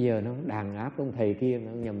 Bây giờ nó đàn áp ông thầy kia,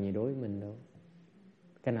 nó nhầm gì đối với mình đâu.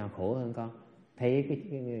 Cái nào khổ hơn con? Thấy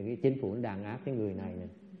cái chính phủ nó đàn áp cái người này nè,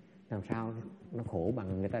 làm sao nó khổ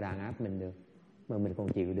bằng người ta đàn áp mình được, mà mình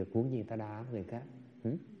còn chịu được, huống gì người ta đàn áp người khác.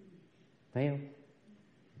 Thấy không?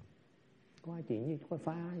 Có ai chuyện như có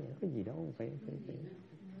phá vậy, cái gì đó phải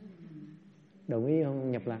đồng ý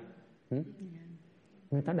không Nhập Lạc?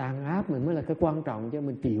 Người ta đàn áp mình mới là cái quan trọng, chứ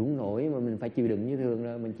mình chịu không nổi mà mình phải chịu đựng như thường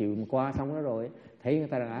rồi. Mình chịu qua xong đó rồi, thấy người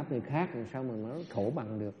ta đàn áp người khác làm sao mà nó khổ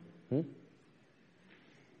bằng được.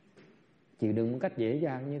 Chịu đựng một cách dễ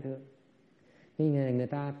dàng như thường. Nhưng người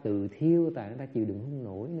ta tự thiêu, tại người ta chịu đựng không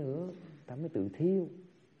nổi nữa, ta mới tự thiêu,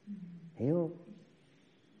 hiểu không?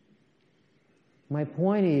 My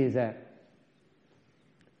point is that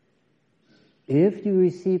if you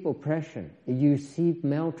receive oppression, if you receive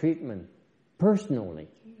maltreatment personally,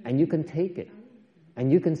 and you can take it,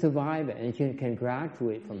 and you can survive it, and you can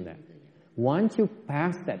graduate from that. Once you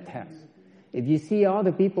pass that test, if you see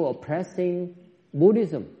other people oppressing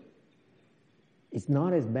Buddhism, it's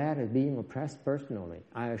not as bad as being oppressed personally,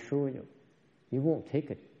 I assure you. You won't take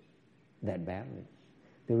it that badly.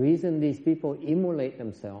 The reason these people immolate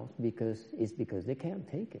themselves is because they can't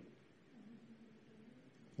take it.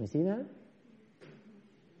 You see that?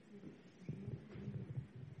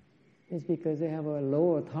 It's because they have a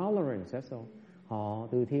lower tolerance, that's all. Họ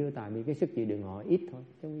tự thiêu tại vì cái sức chịu đựng họ ít thôi,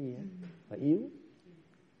 chứ không gì hết. Họ yếu.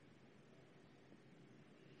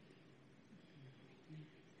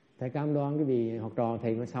 Thầy cam đoan cái vì học trò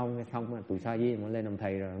thầy nó xong mà tụi sa di mà lên làm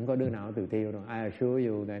thầy rồi, không có đứa nào tự thiêu đâu. I assure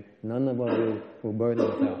you that none of us will burn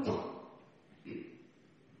themselves.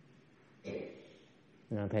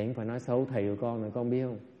 Thầy cũng phải nói xấu thầy của con rồi, con biết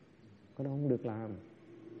không? Cái đó không được làm.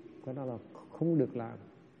 Cái đó là không được làm.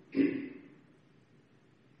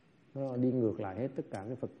 Nó đi ngược lại hết tất cả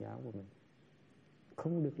cái Phật giáo của mình.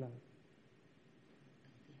 Không được làm.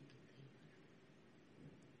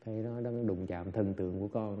 Thầy nó đang đụng chạm thần tượng của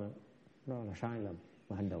con đó là sai lầm,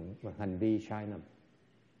 và hành động và hành vi sai lầm,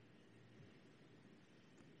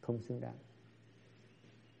 không xứng đáng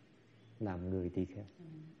làm người tỳ kheo.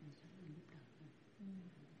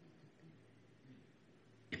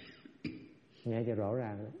 Nghe cho rõ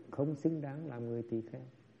ràng, không xứng đáng làm người tỳ kheo.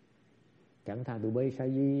 Chẳng thà tụi bay sa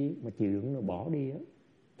di mà chịu đựng nó bỏ đi á,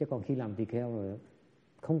 chứ còn khi làm tỳ kheo rồi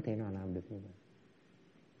không thể nào làm được như vậy.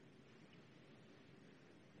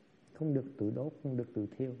 Không được tự đốt, không được tự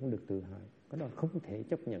thiêu, không được tự hại. Cái đó không thể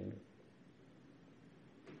chấp nhận được.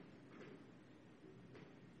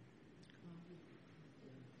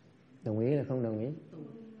 Đồng ý là không đồng ý?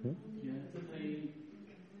 Dạ, tôi thấy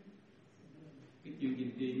cái chuyện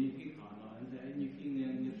chính trị như khi họ nói thế, như khi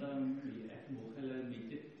người ta bị ép buộc hay là bị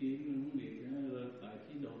chết kín, không biết là tại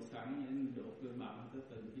khi đổ xăng đổ cơ bản người ta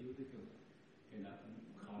tự thiêu, cái đó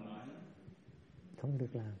khó nói lắm. Không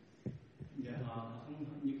được làm. Dạ, họ không,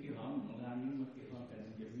 như khi họ muốn làm nhưng mà khi họ phải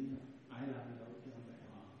giống như ai làm đâu chứ không phải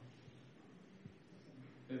họ.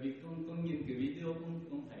 Bởi vì con nhìn cái video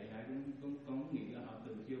con thấy là con nghĩ là họ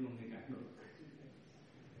tự thiêu bằng người khác được.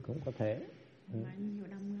 Cũng có thể. Nhiều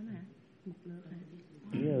đông lắm hả? Một lượt hả?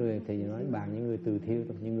 Những người thì nói bàn những người tự thiêu,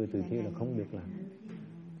 những người tự thiêu là không được làm,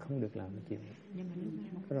 không được làm cái chuyện này.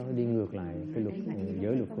 Cái đó đi ngược lại cái luật,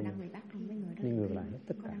 giới luật của mình, đi ngược lại hết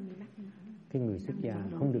tất cả. Cái người xuất gia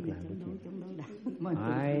không được làm cái chuyện.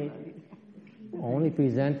 I only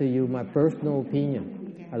present to you my personal opinion.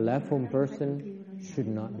 A left-home person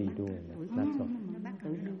should not be doing that. That's all.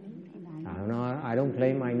 I don't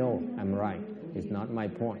claim I know I'm right. It's not my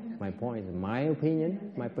point. My point is my opinion,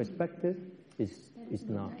 my perspective is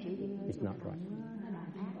not right.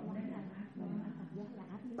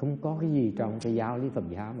 Không có cái gì trong cái giáo lý Phật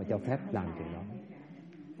giáo mà cho phép làm chuyện đó.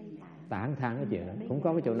 Tán thán cái chuyện đó. Không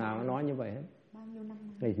có cái chỗ nào nó nói như vậy hết.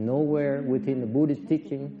 There's nowhere within the Buddhist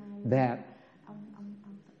teaching that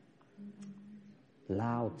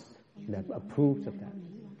allows, that approves of that,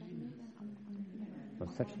 of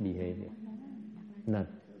such behavior. None.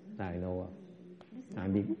 I know of.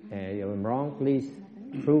 If I'm wrong, please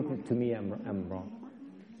prove it to me I'm wrong.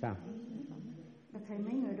 Sao? Thầy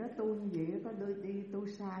mấy người đó tu như vậy có đi tu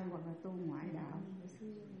sai hoặc là tu ngoại đạo.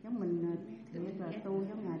 Giống mình thiệt là tu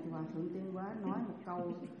giống Ngài Hòa Thượng Tuyên Hóa nói một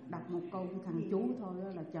câu, đọc một câu thằng chú thôi đó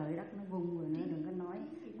là trời đất nó vung rồi nữa, đừng có nói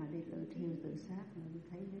mà đi tự thiêu tự sát. Mình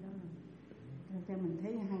thấy cái đó là cho mình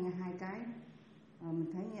thấy hai cái.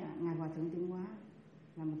 Mình thấy Ngài Hòa Thượng Tuyên Hóa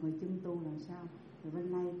là một người chân tu làm sao. Rồi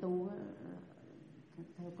bên này tu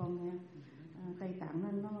theo con nghe Tây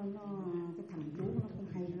Tạng nó cái thằng chú nó cũng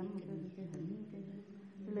hay lắm,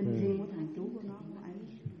 cái linh riêng của thằng chú của nó cũng ấy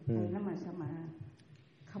hay lắm, mà sao mà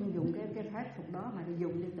không dùng cái pháp thuật đó mà đi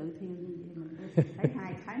dùng đi tự thiêu như vậy. Mình thấy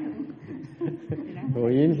hai cái nữa.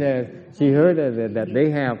 Yin says she heard that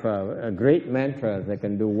they have a great mantras that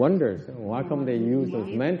can do wonders. Why come they use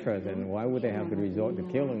those mantras and why would they have to resort to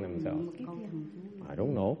killing themselves? I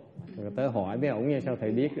don't know. Người ta hỏi với ổng như sao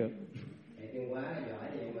thầy biết được?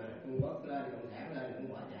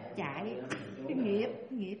 Chạy cái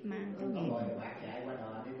nghiệp mà cái nghiệp.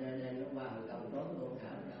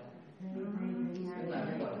 Tức là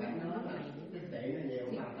cái hoàn cảnh đó là cái tệ nó nhiều,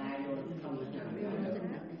 bàn tay vô nó không thể nào biết được.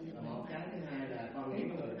 Và một cái thứ hai là con nghĩ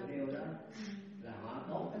người yêu đó là họ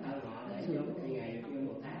đốt cái thân họ để giống như ngày kêu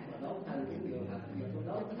một tháng mà đốt thân cũng dường thật, giờ tôi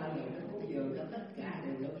đốt cái thân này nó cũng dường cho tất cả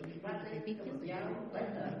đều được practice trong Phật giáo hết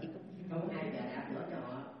rồi, không ai cài đặt nữa cho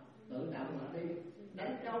họ tự động họ đi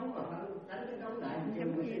đánh trống mà phải đánh cái trống lại kêu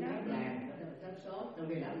một cái phép làng, đánh số trong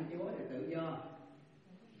khi làm Chúa thì tự do.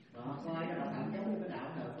 Họ coi cái đạo Phật giống như cái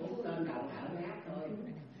đạo thờ cúng lên đầu thở ngáp thôi.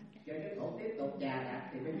 Cho cái cổ tiếp tục trà đạp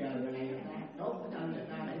thì bây giờ người này người ta đốt cái thân người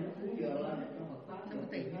ta để nó cúng dường lên để cho Phật pháp được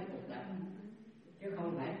tự phát thực tập. Chứ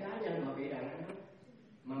không phải cá nhân họ bị đàn áp,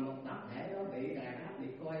 mà một tập thể đó bị đàn áp, bị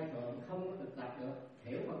coi thường, không có thực tập được,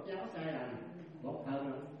 hiểu Phật giáo sai lầm. Một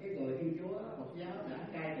phần cái người Thiên Chúa Phật giáo đã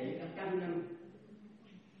cai trị cả 100 năm,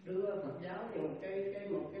 đưa Phật giáo như một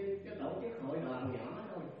cái tổ chức hội đoàn nhỏ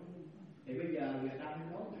thôi. Thì bây giờ người ta phải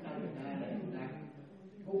đốt cái thân người ta để người ta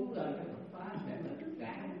cúng lên cái Phật pháp để mà tất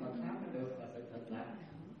cả Phật pháp nó được và sự thực tập.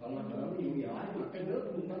 Còn mà thượng nhiều giỏi mà cái nước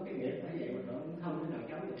cũng có cái nghiệp phải vậy mà thượng cũng không thể nào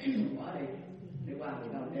chống được, bỏ đi. Đi qua một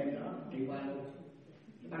lần đêm đó đi qua luôn.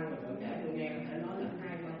 Cái băng mà thượng kể tôi nghe có thể nói là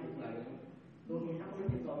 2-3 lần. Tôi không thắc mắc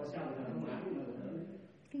với con sao mà không mãi mà thượng.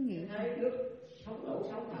 Cái nghiệp. Thấy nước sống đủ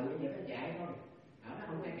sống thần như vậy nó chạy thôi. Ở đó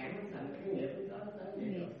không ai cản nó thành cái nghiệp đó tới vậy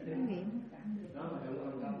rồi. Cái nghiệp. Đó mà thượng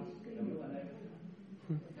quan công.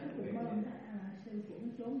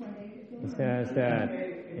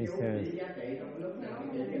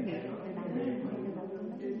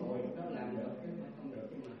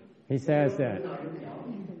 He says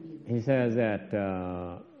that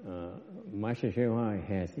Master Shuhai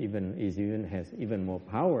has even more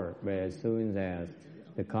power, but as soon as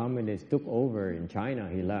the communists took over in China,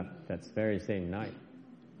 he left that very same night.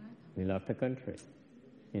 He left the country.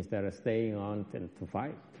 Instead of staying on to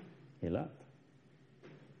fight, he left.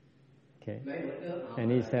 Okay.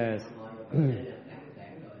 And he says,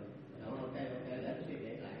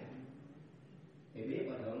 thì biết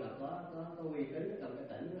hòa thượng là có uy tín trong cái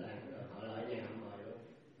tỉnh là họ lại nhà họ mời luôn.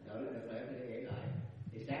 Thượng nó được lễ thì nghĩ lại.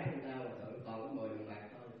 Thì sáng hôm sau hòa thượng còn có 10 đồng bạc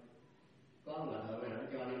thôi. Có hòa thượng nào nó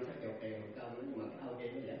cho 5-60 tiền Hồng Kông, nhưng mà cái ông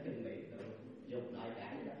kia nó dễ kinh bị dục đại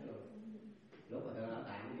cãi với đất luôn. Lúc hòa thượng ở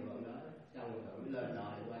tạm cái vườn đó, xong hòa thượng lên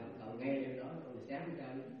đòi qua Hồng Kông ngay lên đó, rồi sáng hôm sau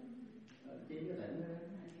chiếm cái tỉnh đó.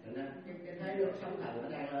 Thành ra cái thế nước sống thần nó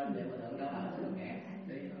đang lên để hòa thượng đâu ở nó kẹt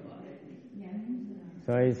đi nó bỏ đi.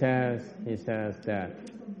 So he says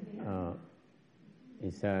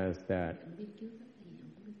that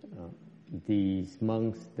these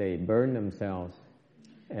monks, they burn themselves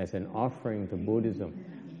as an offering to Buddhism,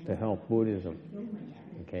 to help Buddhism.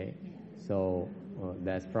 Okay, so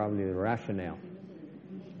that's probably the rationale.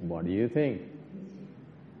 What do you think?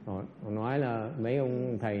 Họ nói là mấy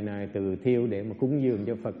ông thầy này từ thiêu để mà cúng dường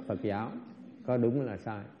cho Phật giáo, có đúng là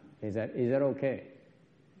sai? Is that okay?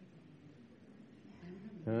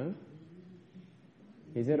 Huh?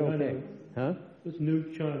 Is it okay? Huh? Let's nuke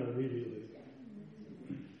China immediately.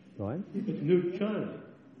 What? Let's nuke China.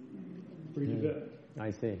 Free Tibet.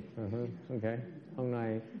 I see. Okay. Hôm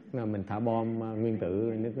nay mình thả bom nguyên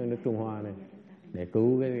tử nước Trung Hoa này để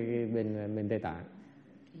cứu cái bên Tây Tạng.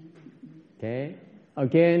 Okay.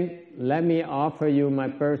 Again, let me offer you my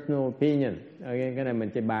personal opinion. Again, cái này mình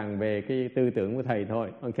chỉ bàn về cái tư tưởng của thầy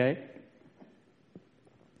thôi. Okay.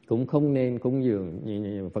 Cũng không nên cúng dường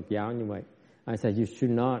như Phật giáo như vậy. I said you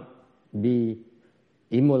should not be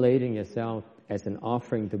immolating yourself as an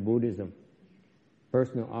offering to Buddhism,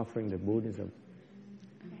 personal offering to Buddhism.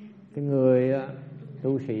 Cái người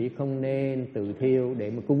tu sĩ không nên tự thiêu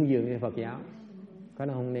để mà cúng dường cho Phật giáo. cái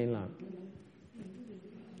đó không nên làm.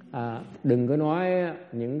 Đừng có nói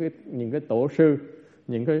những cái tổ sư,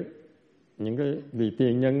 những cái vị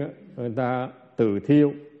tiền nhân đó, người ta tự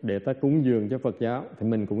thiêu để ta cúng dường cho Phật giáo, thì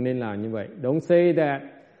mình cũng nên làm như vậy. Don't say that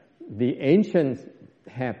the ancients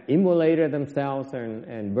have immolated themselves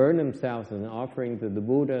and burned themselves as an offering to the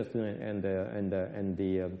Buddhas and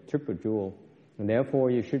the triple jewel, and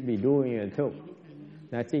therefore you should be doing it too.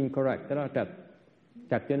 That's incorrect. Đó là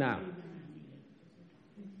trật chỗ nào?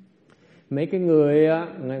 Mấy cái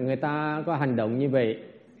người ta có hành động như vậy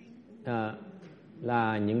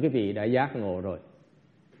là những cái vị đã giác ngộ rồi.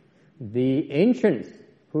 The ancients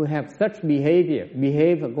who have such behave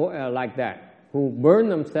like that, who burn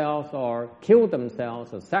themselves or kill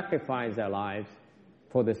themselves or sacrifice their lives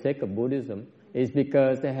for the sake of Buddhism, is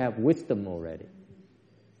because they have wisdom already.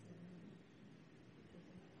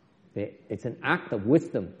 It's an act of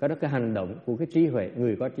wisdom. Cái đó cái hành động của cái trí huệ,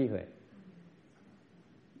 người có trí huệ.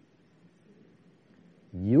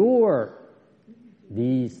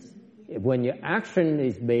 When your action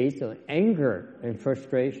is based on anger and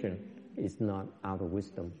frustration, it's not out of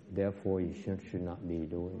wisdom. Therefore, you should not be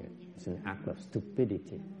doing it. It's an act of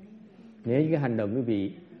stupidity. Nếu cái hành động quý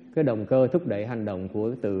vị, cái động cơ thúc đẩy hành động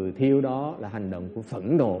của từ thiêu đó là hành động của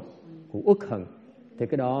phẫn nộ, của uất hận, thì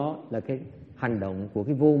cái đó là cái hành động của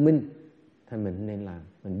cái vô minh. Thì mình không nên làm.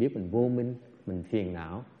 Mình biết mình vô minh, mình phiền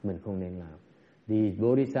não, mình không nên làm. These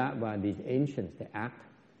bodhisattvas, these ancients, they act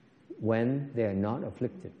when they are not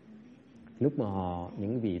afflicted. Lúc mà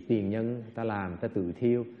những vị tiền nhân, ta làm, ta tự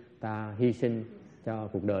thiêu, ta hy sinh cho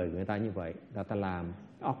cuộc đời của người ta như vậy, ta làm,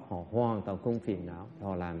 óc họ hoàn toàn không phiền não,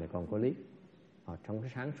 họ làm thì còn có lý, họ trong cái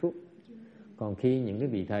sáng suốt. Còn khi những cái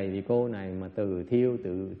vị thầy, vị cô này mà tự thiêu,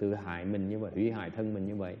 tự hại mình như vậy, hủy hại thân mình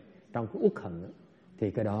như vậy, trong cái uất hận đó,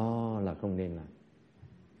 thì cái đó là không nên làm.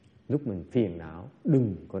 Lúc mình phiền não,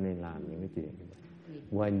 đừng có nên làm những cái chuyện như vậy.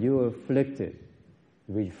 When you are afflicted,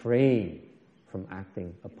 refrain from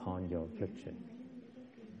acting upon your affliction.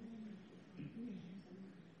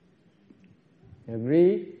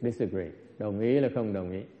 Agree, disagree. Đồng ý là không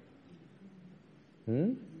đồng ý?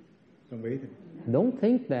 Đồng ý. Don't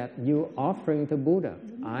think that you're offering to Buddha.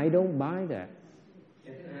 I don't buy that.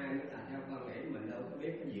 Cái thứ hai nữa là theo con nghĩ mình đâu có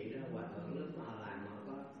biết cái gì đó hòa thượng lúc mà họ làm họ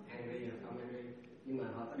có angry hay không angry, nhưng mà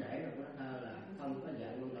họ có để trong cái thơ là không có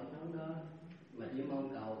giận ông tổng thống đó, mà chỉ mong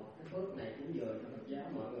cầu cái phước này cũng vừa cho Phật giáo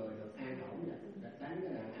mọi người được an ổn và đánh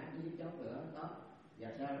cái đàn áp giết chóc nữa tốt,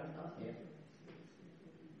 và sau đó tốt thiệt,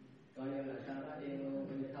 coi như là sau đó yên luôn,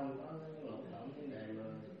 coi như không có lộn xộn vấn đề mà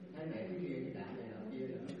thế này thế kia với đạo này đạo kia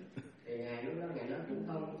nữa. Thì ngài lúc đó ngài nói cũng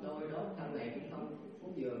không, tôi đốt thân này cũng không,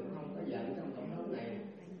 phúc dường cũng không có giận trong tổng thống này,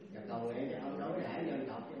 và cầu nguyện cho ông đối đãi dân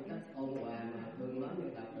tộc trong cách ôn hòa mà thương mến dân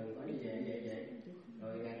tộc, đừng có đi vậy.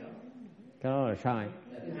 Rồi ngài đốt. Cái đó là sai.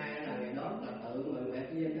 Thứ hai là ngày đó là tự mình nguyện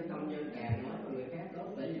duyên, nó không như càng nói với người khác đốt,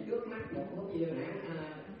 tại vì trước mắt một phước duyên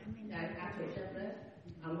hãng associate đấy,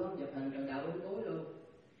 ông đốt chụp hình từ đầu đến cuối luôn.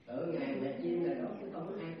 Tự ngày nguyện duyên là đốt chứ không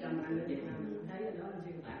có 200 anh ở Việt Nam thấy cái đó là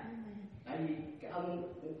xuyên tạc. Tại vì cái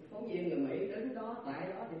ông phóng viên người Mỹ đến đó tại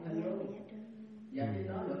đó chụp hình luôn, và khi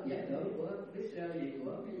đó được giải thưởng của gì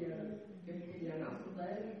của cái văn học quốc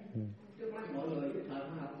tế. Trước mắt mọi người với thời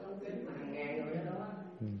khoa học ống kính mà hàng ngàn người ở đó,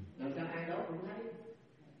 làm sao ai đó cũng thấy.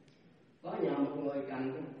 Có nhờ một người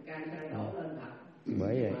cầm can xăng đổ lên thật,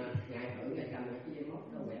 bởi vậy mà ngài thử ngài cầm cái dây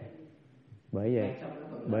móc đâu quẹt. Bởi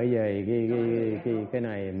vậy cái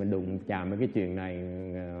này mình đụng chạm với cái chuyện này,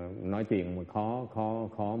 nói chuyện mà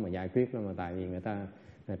khó mà giải quyết lắm, mà tại vì người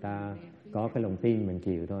ta có cái lòng tin mình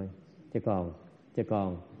chịu thôi, chứ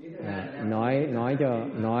còn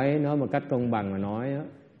nói một cách công bằng mà nói á,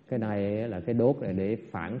 cái này là cái đốt là để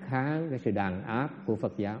phản kháng cái sự đàn áp của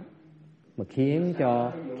Phật giáo, mà khiến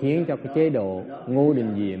cho cái chế độ Ngô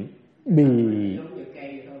Đình Diệm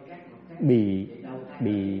bị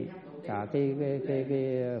cả cái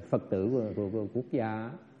Phật tử của quốc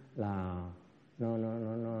gia là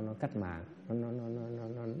nó cách mạng,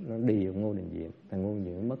 nó đi Ngô Đình Diệm, thằng Ngô Đình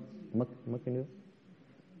Diệm mất cái nước.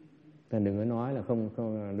 Thành đừng có nói là không,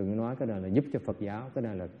 đừng có nói cái này là giúp cho Phật giáo, cái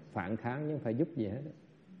này là phản kháng chứ không phải giúp gì hết.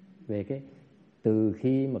 Về cái từ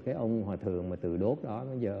khi mà cái ông hòa thượng mà từ đốt đó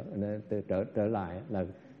bây giờ trở lại là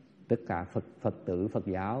tất cả Phật tử Phật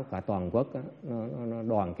giáo cả toàn quốc đó, nó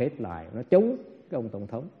đoàn kết lại, nó chống cái ông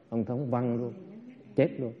tổng thống văng luôn, chết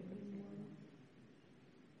luôn.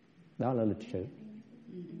 Đó là lịch sử.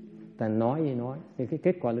 Ta nói gì nói, thì cái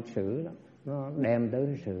kết quả lịch sử đó, nó đem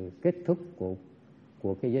tới sự kết thúc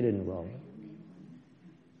của cái gia đình của ông.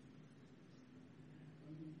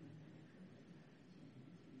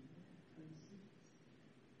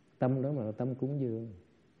 Tâm đó mà là tâm cúng dường.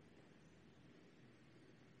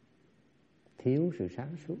 thiếu sự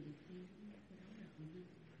sáng suốt.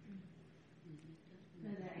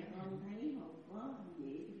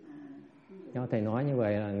 Do thầy nói như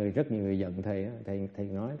vậy là rất nhiều người giận thầy. Thầy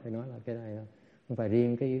nói là cái này không phải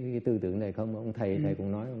riêng cái tư tưởng này không, ông thầy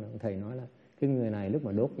cũng nói, ông thầy nói là cái người này lúc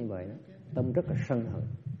mà đốt như vậy đó, tâm rất là sân hận.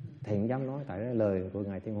 Thầy không dám nói, tại cái lời của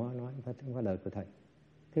ngài Thiên Hóa nói, không phải lời của thầy.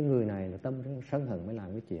 Cái người này là tâm rất sân hận mới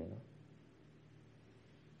làm cái chuyện đó.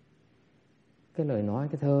 Cái lời nói,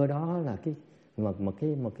 cái thơ đó là một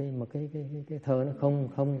cái thơ nó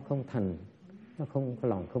không thành, nó không có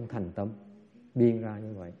lòng không thành tâm biên ra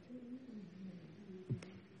như vậy,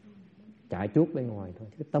 chạy chuốt bên ngoài thôi,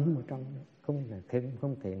 cái tâm ở trong đó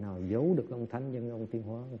không thể nào giấu được ông Thánh Nhân, ông Thiên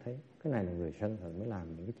Hóa. Ông thấy cái này là người sân hận mới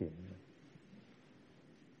làm những cái chuyện này.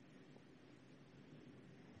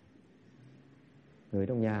 Người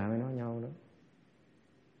trong nhà mới nói nhau đó.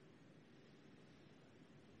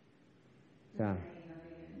 Sao? Thời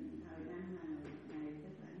năm mà ngày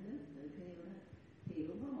các bạn nước tự thiêu đó, thì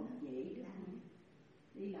cũng có một chị đang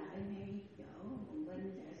đi lại ngay chỗ Quận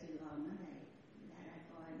Vinh, chợ Sài Gòn đó thầy, ra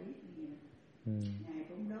coi biết nhiều. Ngài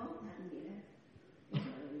cũng đốt thân vậy đó.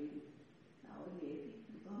 Rồi tội nghiệp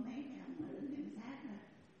có mấy ông mà lính cảnh sát đó,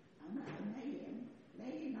 ông thấy vậy, ông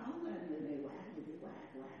lấy cái nón lên người này quạt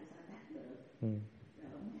sao tắt được.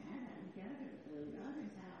 Rồi ông ngã ra ông chết, rồi từ đó tới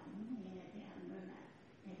sau ông nghe cái ông đó là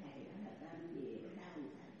cái thầy đó là tên gì ở đâu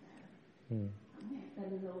sao. Ông nghe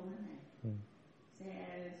tin luôn đó này.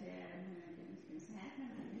 Xe cảnh sát đó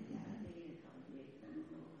là cái chở đi cầu Việt tin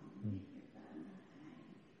luôn, không biết cái tên đó là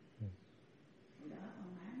ai. Hồi đó con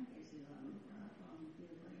bán cái Sài Gòn, lúc đó con chưa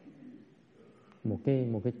có gia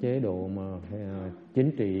đình. Một cái chế độ mà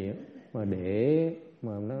chính trị mà để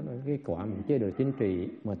mà nó cái quả một chế độ chính trị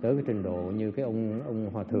mà tới cái trình độ như cái ông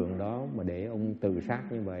hòa thượng đó mà để ông tự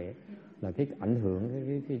sát như vậy là cái ảnh hưởng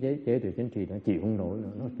cái chế độ chính trị nó chịu không nổi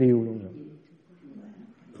nữa, nó tiêu luôn rồi.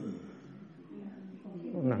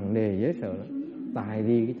 Nó nặng nề dễ sợ lắm. Tại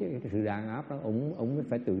vì cái sự đàn áp đó ông mới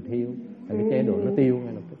phải tự thiêu, tại cái chế độ nó tiêu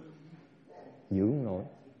ngay lập tức, giữ không nổi,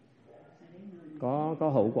 có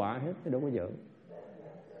hậu quả hết, cái đâu có giỡn.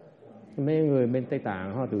 Mấy người bên Tây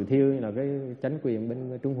Tạng họ tự thiêu là cái chính quyền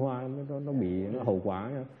bên Trung Hoa nó bị nó hậu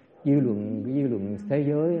quả. Dư luận thế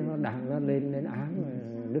giới nó lên án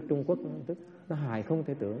nước Trung Quốc, nó hại không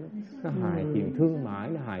thể tưởng, nó hại chuyện thương mại,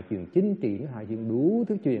 nó hại chuyện chính trị, nó hại chuyện đủ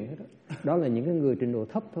thứ chuyện hết đó. Đó là những cái người trình độ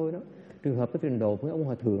thấp thôi đó. Trường hợp cái trình độ của ông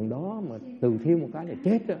hòa thượng đó mà tự thiêu một cái là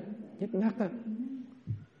chết ngắt á,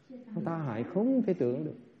 ông ta hại không thể tưởng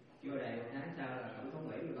được. Chưa đầy một tháng sau là tổng thống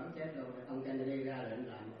Mỹ bắn chết luôn, ông Kennedy ra lệnh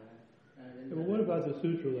làm. But what about the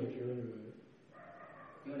Sutra lecture anyway?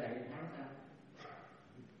 Chưa đầy một tháng sau.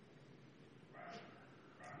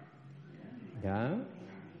 Yeah.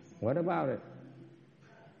 What about it?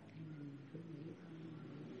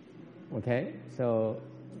 Okay, so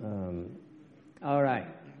all right,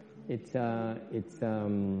 it's a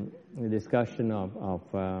discussion of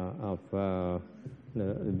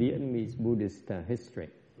the Vietnamese Buddhist history.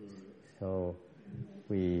 So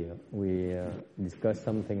we discuss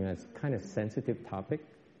something that's kind of sensitive topic.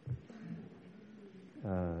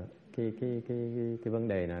 Cái vấn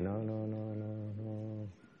đề này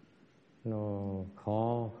nó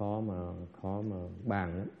khó mà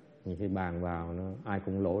bàn lắm. Nhiều khi bàn vào nó ai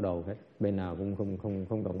cũng lỗ đầu hết, bên nào cũng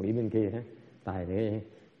không đồng ý bên kia hết. Tại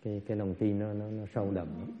cái lòng tin nó sâu đậm,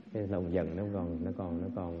 cái lòng giận nó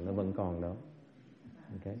vẫn còn đó.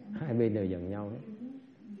 Okay. Hai bên đều giận nhau hết.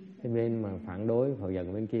 Cái bên mà phản đối họ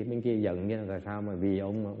giận bên kia giận như là tại sao mà vì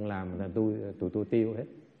ông làm là tụi tôi tiêu hết,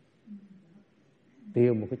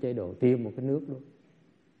 tiêu một cái chế độ, tiêu một cái nước luôn.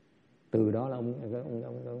 Từ đó là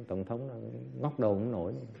ông tổng thống là ngóc đầu không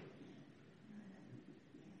nổi.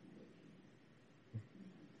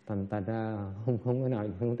 Thành ra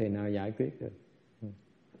không thể nào giải quyết được.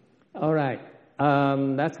 All right,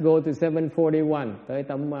 let's go to 741, tới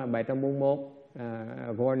tấm 741.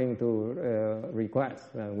 According to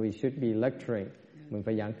request, we should be lecturing. Mình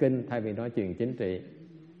phải giảng kinh thay vì nói chuyện chính trị.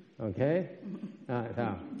 Okay?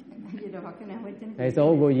 Sao? It's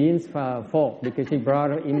all Goyin's fault because she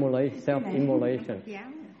brought up self-immolation.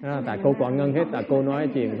 Tại cô Quảng Ngân hết, tại cô nói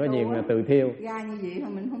chuyện có nhiều là tự thiêu. Ra như vậy mà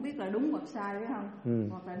mình không biết là đúng hoặc sai phải không?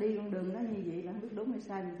 Hoặc là đi con đường đó như vậy là không biết đúng hay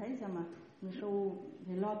sai, mình thấy sao mà mình tu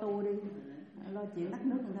thì lo tu đi, lo chuyện đất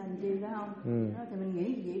nước người ta làm chi phải không? Đó thì mình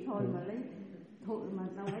nghĩ vậy thôi mà lấy thôi mà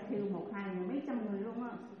đâu phải thiêu 1-2 người mấy trăm người luôn á.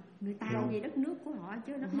 Người ta làm gì đất nước của họ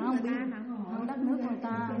chứ đất nước không, người ta mà không đất nước người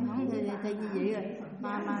ta không thì như vậy rồi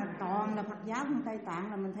mà toàn là Phật giáo trong Tây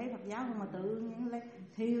Tạng là mình thấy Phật giáo không mà tự nhiên lấy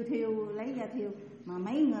thiêu lấy ra thiêu mà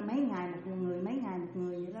mấy ngày một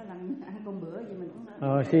người vậy đó làm ăn con bữa gì mình cũng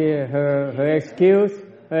her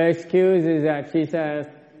her excuse is that she says,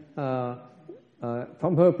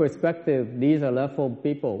 from her perspective, these are leftful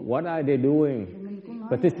people. What are they doing?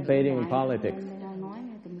 Participating in politics.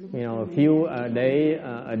 You know, a day,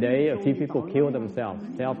 a few people kill themselves,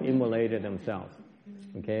 self-immolated themselves.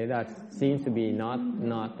 Okay, that seems to be not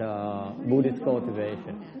Buddhist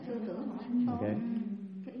cultivation. Okay.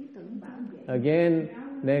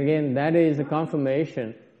 Again, that is a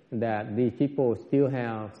confirmation that these people still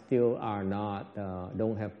are not,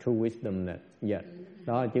 don't have true wisdom yet.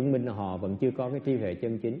 Đó chứng minh là họ vẫn chưa có cái trí huệ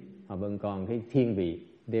chân chính, họ vẫn còn cái thiên vị.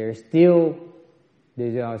 They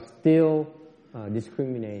are still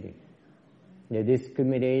discriminating. They're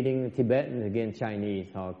discriminating Tibetans against Chinese.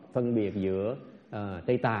 Họ phân biệt giữa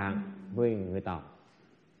Tây Tạng với người Tàu.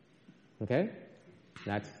 Okay?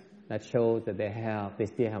 That shows that they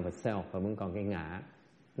still have a self. Họ vẫn còn cái ngã,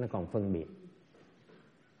 nó còn phân biệt.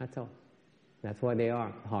 That's all. That's why they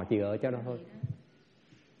are. Họ chỉ ở chỗ đó thôi.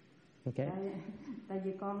 Okay. Tại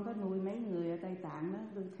vì con có nuôi mấy người ở Tây Tạng đó,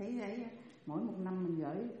 tôi thấy đấy, mỗi một năm mình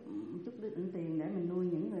gửi một chút tiền để mình nuôi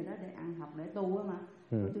những người đó để ăn học để tu á mà.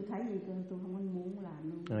 Tôi thấy gì tôi không muốn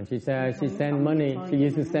làm luôn. She said she sent money. She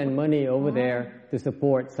used to send money over there to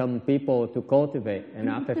support some people to cultivate, and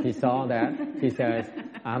after she saw that, she says,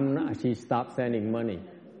 she stopped sending money.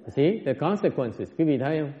 See the consequences. Quý vị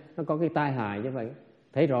thấy không? Nó có cái tai hại như vậy.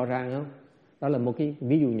 Thấy rõ ràng không? Đó là một cái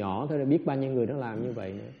ví dụ nhỏ thôi, để biết bao nhiêu người nó làm như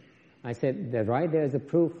vậy nữa. I said that right there is a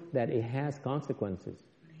proof that it has consequences.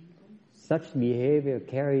 Such behavior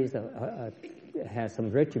carries has some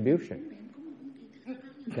retribution.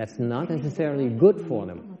 That's not necessarily good for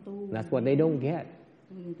them. That's what they don't get.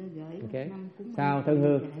 Okay? Sao Thân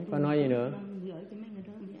Hương? Có nói gì nữa?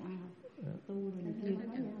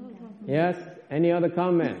 Yes. Any other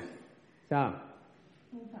comments? Sao?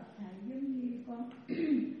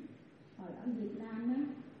 Hồi ở Việt Nam đó,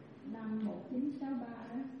 năm 1963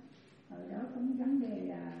 đó, hồi đó cũng vấn đề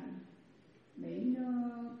là Mỹ nó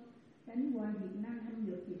đánh qua Việt Nam, thâm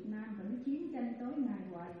lược Việt Nam, rồi nó chiến tranh tối ngày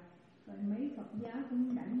hoài, rồi mấy Phật giáo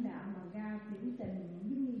cũng lãnh đạo mà ra biểu tình,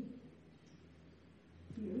 giống như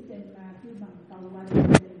biểu tình là kêu bằng cầu hòa bình,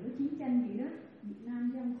 nó chiến tranh gì đó, Việt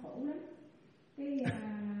Nam gian khổ lắm. Cái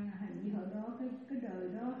hình như hồi đó cái đời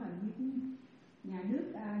đó hình như cũng nhà nước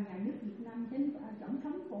Việt Nam tổng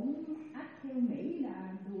thống cũng áp theo Mỹ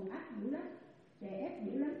là áp dữ lắm, đè ép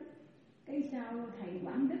dữ lắm. Cái sau thầy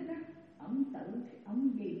Quảng Đức đó,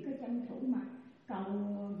 ông vì cái tranh thủ mà cầu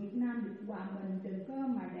Việt Nam được hòa bình, đừng có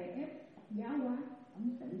mà đè ép Phật giáo quá, ông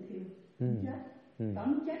tự thiêu, ông chết.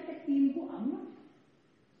 Ông chết cái tim của ông á,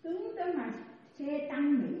 cứng tới mà xe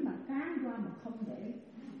tăng Mỹ mà cán qua mà không để.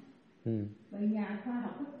 Vậy nhà khoa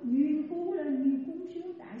học nghiên cứu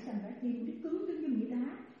xuống tại sao đã tim nó cứng giống như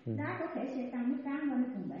đá. Đá có thể xe tăng nó cán qua nó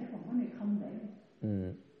còn để, còn cái này không để.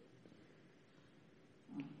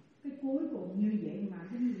 Cái cuối cùng như vậy mà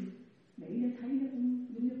cái gì để nó thấy nó cũng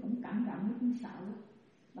giống như cũng cảm động, nó cũng sợ.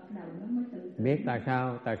 Bắt đầu nó mới tự biết tại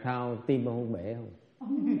sao tim con không bể không?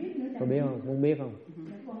 Không biết nữa. Có biết không? Muốn biết không?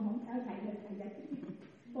 Con không thầy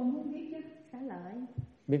con muốn biết chứ. Xá lợi.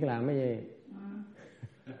 Biết làm cái gì?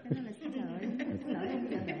 Cái đó là xá lợi không bao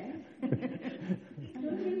giờ bể.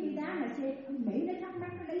 Giống như đá mà xe Mỹ nó thắc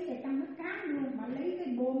mắc, nó lấy xe tăng nó cán luôn, mà lấy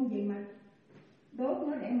cái bom gì mà đốt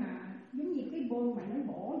nó để mà giống như cái bom mà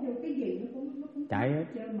nó bỏ vô cái gì nó cũng cháy hết,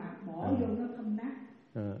 chứ mà bỏ vô nó không nát.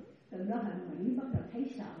 Từ đó hình Mỹ bắt đầu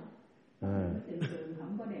thấy sợ. Nó tự trường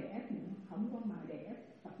không có đè ép nữa, không có mà đè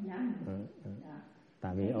ép Phật giáo nữa.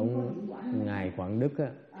 Tại vì ngài Quảng Đức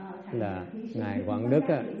á, là ngài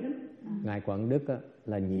Quảng Đức á,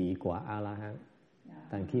 là nhị quả A La Hán.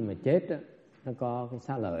 Thành khi mà chết á, nó có cái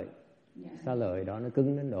xá lợi đó nó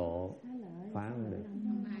cứng đến độ phá không được.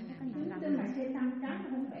 Tức là xe tăng cán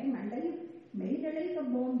không phải mà lấy Mỹ nó lấy cái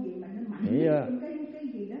bom gì mà nó mạnh hơn cái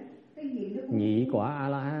gì đó, nhị quả A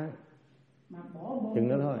La Hán. Chừng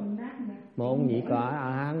đó thôi. Mà ông nhị quả A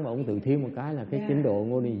La Hán mà ông tự thiếu một cái là cái chế độ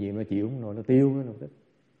Ngô Đình Diệm mà chịu không nổi, nó tiêu nó tức.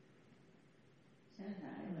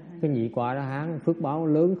 Cái nhị quả A La Hán phước báo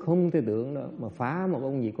lớn không thể tưởng đó, mà phá một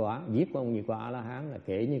ông nhị quả, giết một ông nhị quả A La Hán là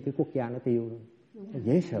kể như cái quốc gia nó tiêu luôn. Nó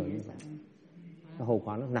dễ sợ như vậy. Cái hậu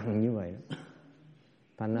quả nó nặng như vậy đó.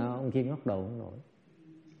 Thành ra ông kia ngóc đầu không nổi.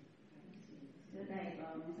 Trước đây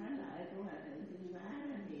còn xá lợi của Hòa Thượng Trung Bá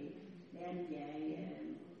thì đem về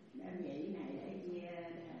cái này để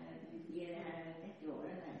chia ra các chùa đó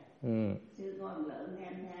này. Sư con lượng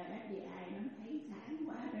đem ra các vị ai nó thấy sáng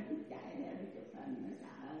quá nó cứ chạy ra nó chụp hình, nó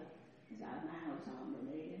sợ ma Hồ Son rồi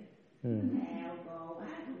đi. Theo cô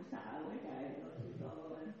bác cũng sợ quá trời rồi,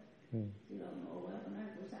 sư cô ngộ quá, nó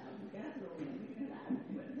cũng sợ cũng chết luôn, nó làm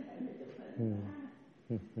mình theo nó chụp hình.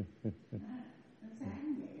 Nó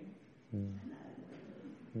sáng vậy.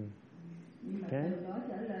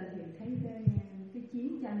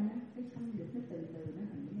 từ từ nó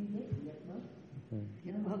như dẹp bớt.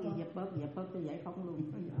 Dẹp bớt tôi giải phóng luôn.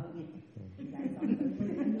 Giải phóng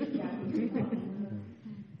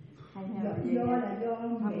do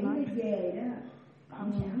nghĩ nó về đó.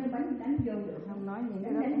 Cộng sản nó đánh vô được. Không nói những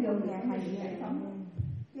cái đánh vô nghe thầy giải phóng.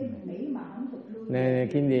 Chứ nghĩ mà không thụt lui. Nè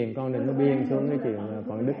Kim Điền, con đừng có biên xuống cái chuyện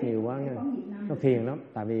Phật Đức nhiều quá nha. Nó phiền lắm,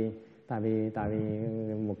 tại vì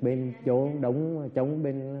một bên chống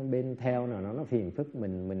bên theo nào nó phiền phức,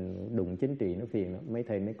 mình đụng chính trị nó phiền lắm. Mấy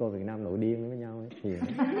thầy mấy cô Việt Nam nổi điên với nhau ấy, phiền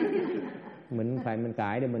mình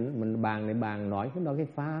cãi để mình bàn nói cái đó cái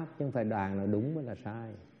pháp, chứ không phải bàn là đúng hay là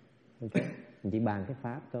sai. Okay? Mình chỉ bàn cái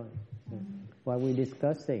pháp thôi. What we're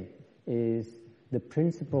discussing is the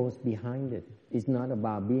principles behind it. It's not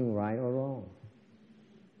about being right or wrong.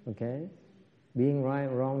 Okay? Being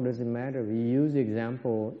right or wrong doesn't matter. We use the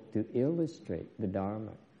example to illustrate the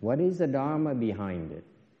Dharma. What is the Dharma behind it?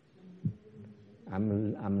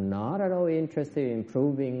 I'm not at all interested in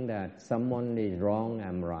proving that someone is wrong,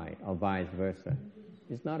 I'm right, or vice versa.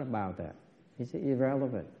 It's not about that. It's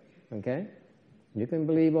irrelevant. Okay? You can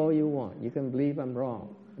believe all you want. You can believe I'm wrong.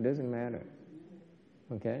 It doesn't matter.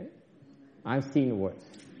 Okay? I've seen worse.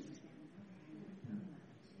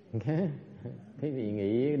 Okay? Cái vị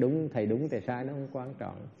nghĩ đúng, thầy sai nó không quan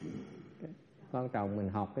trọng. Okay? Quan trọng mình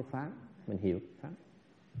học cái pháp, mình hiểu cái pháp.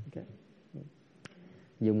 Okay?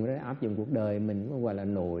 Dùng cái áp dụng cuộc đời mình mới gọi là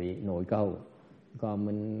nội cầu. Còn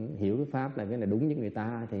mình hiểu cái pháp là cái này đúng với người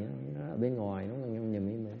ta thì nó ở bên ngoài nó nhầm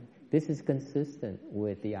mình. This is consistent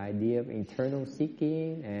with the idea of internal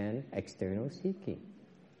seeking and external seeking.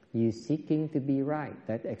 You seeking to be right,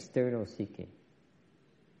 that's external seeking.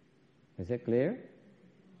 Is that clear?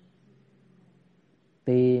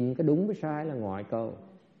 Tìm cái đúng với sai là ngoại cầu.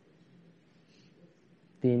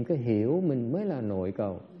 Tìm cái hiểu mình mới là nội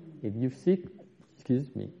cầu. If you seek,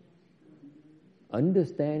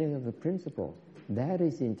 understanding of the principle, that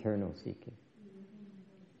is internal seeking.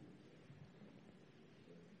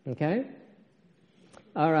 Okay?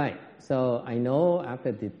 All right. So I know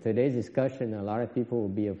after today's discussion, a lot of people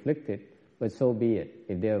will be afflicted, but so be it.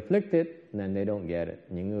 If they're afflicted, then they don't get it.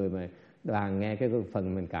 Những người mà đoàn nghe cái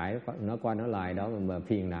phần mình cãi nó qua nó lại đó mà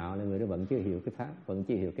phiền não là người đó vẫn chưa hiểu cái pháp, vẫn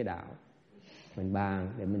chưa hiểu cái đạo. Mình bàn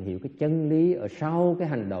để mình hiểu cái chân lý ở sau cái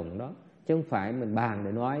hành động đó, chứ không phải mình bàn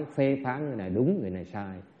để nói phê phán người này đúng, người này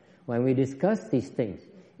sai. When we discuss these things,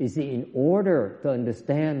 it's in order to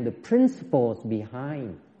understand the principles behind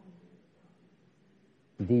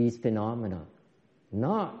these phenomena,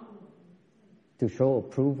 not to show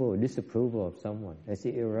approval or disapproval of someone. That's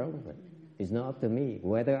irrelevant. It's not up to me.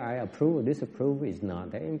 Whether I approve or disapprove is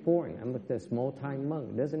not that important. I'm a small-time monk.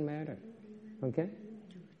 It doesn't matter. Okay?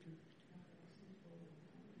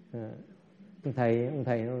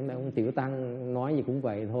 Ông Tiểu Tăng nói gì cũng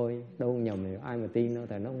vậy thôi. Đâu nhầm thì ai mà tin đâu,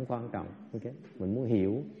 tại nó không quan trọng. Okay? Mình muốn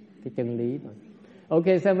hiểu cái chân lý mà.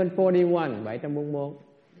 Okay, 741, 741.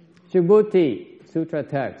 Subhuti, Sutra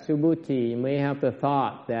text. Subhuti may have the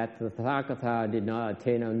thought that the Tathagata did not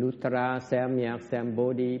attain Anuttara Samyak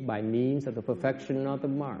Sambodhi by means of the perfection of the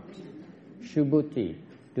marks. Subhuti,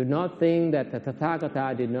 do not think that the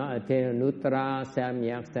Tathagata did not attain Anuttara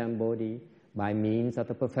Samyak Sambodhi by means of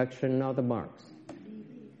the perfection of the marks.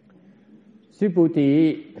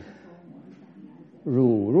 Subhuti,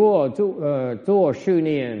 汝若作是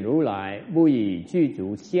念如来不以具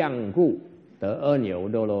足相故得阿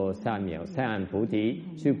耨多罗三藐三菩提。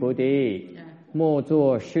须菩提，莫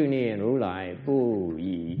作是念如来不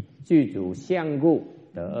以具足相故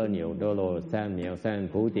得阿耨多罗三藐三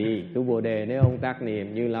菩提. Tu Bồ Đề, nếu ông tác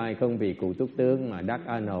niệm Như Lai không vì cụ túc tướng mà đắc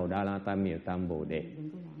A Nầu Đa La Tam Miệu Tam Bồ Đề.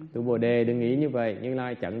 Tu Bồ Đề đừng nghĩ như vậy, Như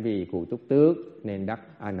Lai chẳng vì cụ túc tướng nên đắc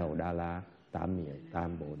A Nầu Đa La Tam Miệu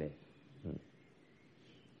Tam Bồ Đề.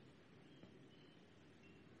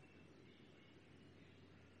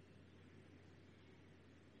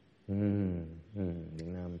 Việt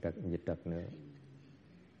Nam dịch trật nữa.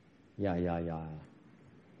 Dạ.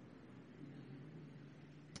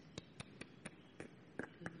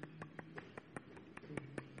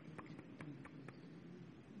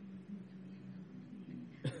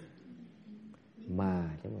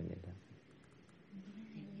 Mà chứ mình vậy thôi.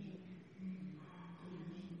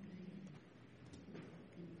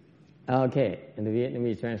 Okay, and the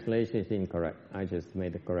Vietnamese translation is incorrect. I just made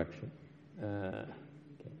the correction.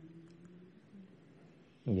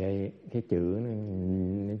 Vậy cái chữ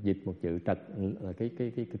nó dịch một chữ trật là cái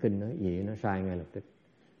kinh nó gì nó sai ngay lập tức.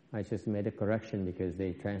 I just made a correction because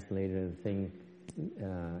they translated the thing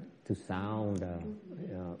to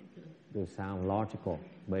sound logical,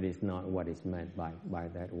 but it's not what is meant by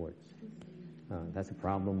that words. That's a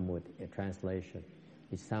problem with a translation.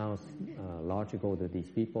 It sounds logical to these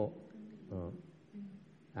people,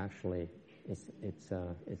 actually it's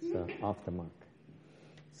off the mark.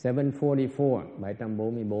 744,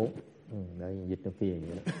 744. Đây dịch nó phiền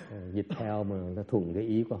vậy đó. Dịch theo mà nó thuận cái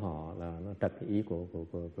ý của họ là nó trật cái ý của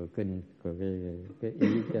kinh, của cái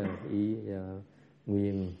ý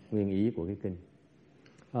nguyên ý của cái kinh.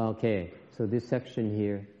 Okay, so this section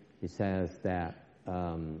here it says that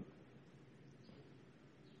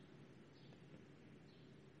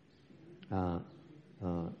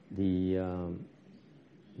the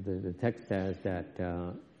text says that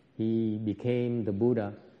he became the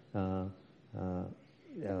Buddha.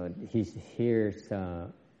 He's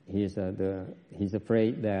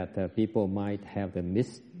afraid that people might have the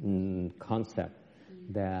misconcept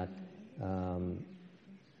that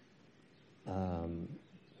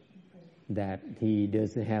that he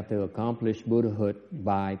doesn't have to accomplish Buddhahood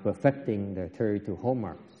by perfecting the 32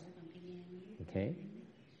 hallmarks. Okay.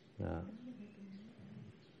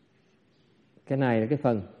 Cái này là cái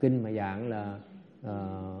phần kinh mà giảng là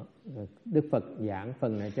Đức Phật giảng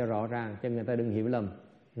phần này cho rõ ràng, cho người ta đừng hiểu lầm.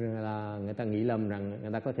 Là người ta nghĩ lầm rằng,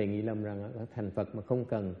 người ta có thể nghĩ lầm rằng thành Phật mà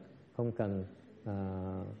không cần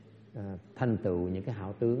thành tựu những cái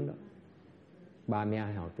hảo tướng đó,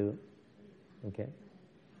 32 hảo tướng. Okay.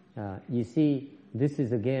 You see, this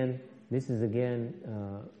is again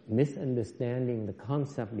misunderstanding the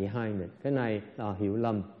concept behind it. Cái này là hiểu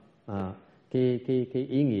lầm cái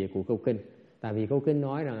ý nghĩa của câu kinh. Tại vì câu kinh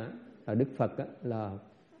nói rằng là Đức Phật là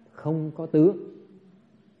không có tướng.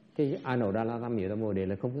 Cái Anodala Tam Miệu Tam Bồ Đề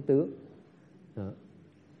là không có tướng.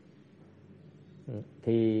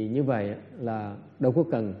 Thì như vậy là đâu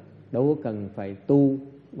có cần phải tu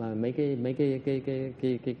mà mấy cái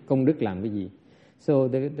công đức làm cái gì. So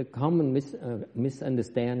the common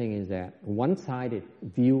misunderstanding is that one-sided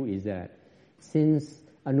view is that since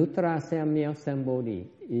Anuttara Samya Sambodhi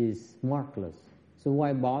is markless, so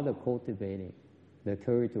why bother cultivating the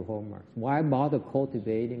 32 hallmarks? Why bother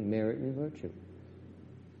cultivating merit and virtue?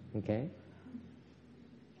 Okay?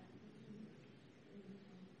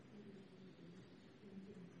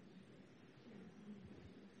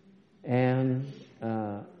 And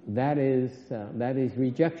that is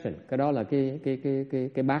rejection. Cái đó là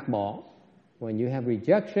cái bác bỏ. When you have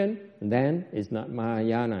rejection, then it's not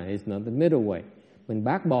Mahayana, it's not the middle way. Mình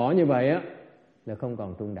bác bỏ như vậy á là không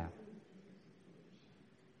còn trung đạo.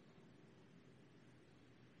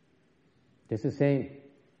 Just the same,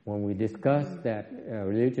 when we discussed that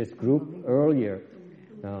religious group earlier,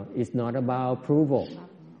 it's not about approval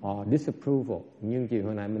or disapproval. Nhưng chuyện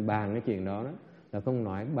hồi nãy mình bàn cái chuyện đó là không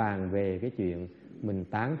nói bàn về cái chuyện mình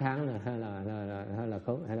tán thán hay là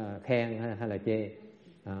khen hay là chê.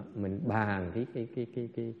 Mình bàn thì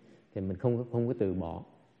mình không có từ bỏ,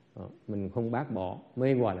 mình không bác bỏ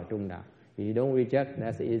mới gọi là trung đạo. You don't reject,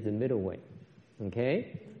 that is the middle way. Okay?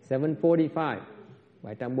 745,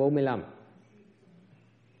 745.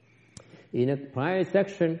 In a prior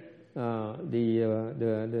section,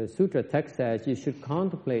 the sutra text says you should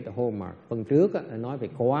contemplate the hallmark. Phần trước là nói về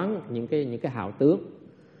quán những cái hảo tướng.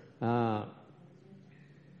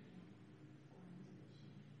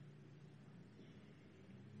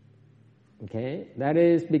 Okay, that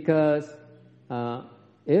is because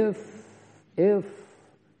if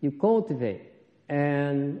you cultivate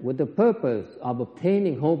and with the purpose of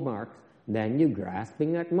obtaining hallmarks, then you're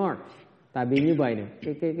grasping at marks. Tại vì như vậy này,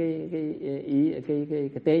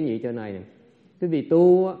 cái tế nhị chỗ này này, cái vị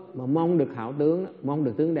tu mà mong được hảo tướng, mong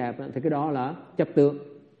được tướng đẹp thì cái đó là chấp tướng,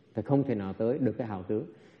 thì không thể nào tới được cái hảo tướng.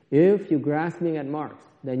 If you're grasping at marks,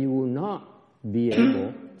 then you will not be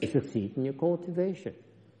able to succeed in your cultivation.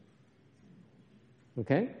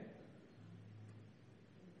 Okay?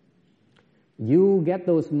 You get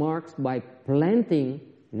those marks by planting,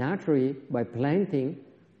 naturally, by planting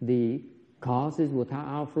the causes without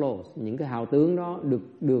outflows. Những cái hào tướng đó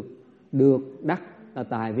được đắc là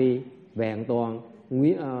tại vì vẹn toàn,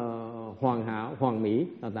 hoàn hảo, hoàn mỹ,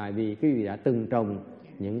 là tại vì quý vị đã từng trồng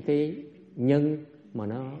những cái nhân mà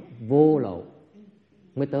nó vô lậu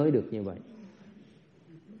mới tới được như vậy.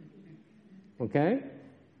 Okay?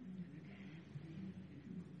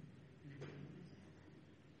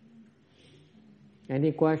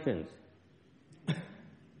 Any questions?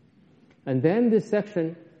 And then this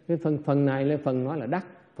section, cái phần này là phần nói là đắc,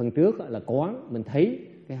 phần trước là quán, mình thấy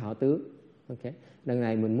cái hảo tướng. Okay. Lần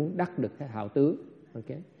này mình muốn đắc được cái hảo tướng.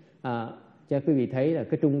 Okay. Cho quý vị thấy là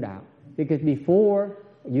cái trung đạo. Because before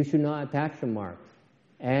you should not attach the mark.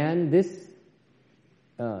 And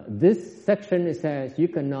this section it says you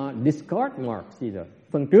cannot discard marks either.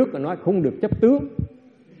 Phần trước là nói không được chấp tướng.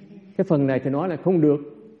 Cái phần này thì nói là không được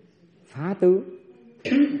phá tướng.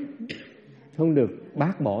 Không được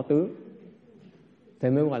bác bỏ tướng. Thế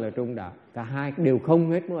mới gọi là trung đạo. Cả hai đều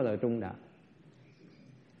không hết mới gọi là trung đạo.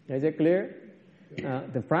 Is it clear?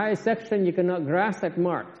 The prior section you cannot grasp at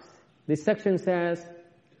marks. This section says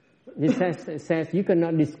you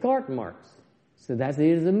cannot discard marks. So that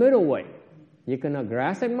is the middle way. You cannot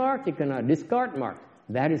grasp at marks, you cannot discard marks.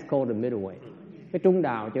 That is called the middle way. Cái trung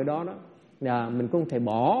đạo chỗ đó là mình không thể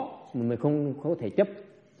bỏ, mà mình không có thể chấp,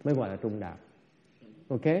 mới gọi là trung đạo.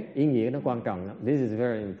 Okay? Ý nghĩa nó quan trọng lắm. This is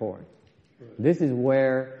very important. This is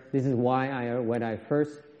why when I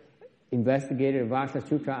first investigated Vajra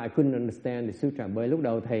Sutra, I couldn't understand the sutra. Bởi lúc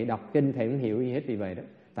đầu thầy đọc kinh thầy không hiểu gì hết vì vậy đó.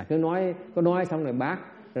 Tại cứ nói xong rồi bác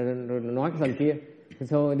rồi nói cái phần kia.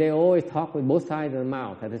 So they always talk with both sides of the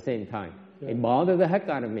mouth at the same time. It bothered the heck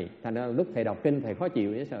out of me. Thành ra lúc thầy đọc kinh thầy khó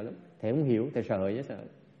chịu dễ sợ lắm. Thầy không hiểu, thầy sợ dễ sợ.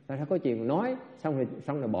 Tại sao có chuyện nói xong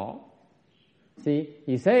rồi bỏ. See,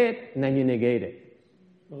 you say it and then you negate it.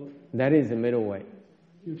 That is the middle way.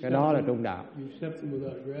 Cái đó là trung đạo. You accept them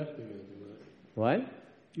without grasping at them, right? What?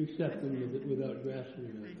 You accept them without grasping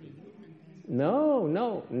at them. No,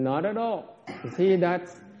 not at all. You see,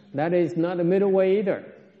 that is not the middle way either.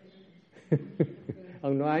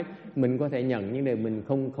 Ông nói mình có thể nhận nhưng để mình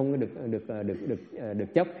không có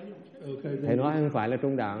được chấp. Okay, thầy nói không phải là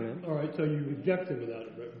trung đạo nữa. All right, so you reject them without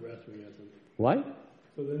grasping at them. What?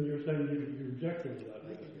 So then you're saying you reject them without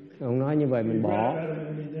grasping. Ông nói như vậy mình bỏ.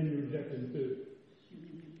 Then you reject them too.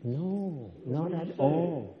 No, not at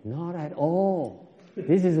all. Not at all.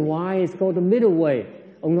 This is why it's called the middle way.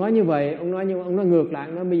 Ông nói như vậy, ông nói ngược lại,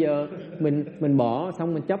 ông nói bây giờ mình bỏ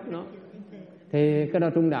xong mình chấp nó. Thì cái đó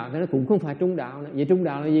trung đạo, thì nó cũng không phải trung đạo nữa. Vậy trung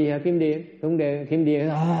đạo là gì hả Kim Điền? Kim Điền,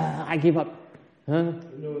 I give up. Hả?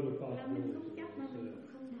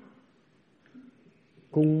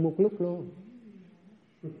 Cùng một lúc luôn.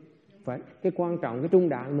 Phải, cái quan trọng, cái trung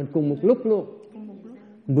đạo mình cùng một lúc luôn.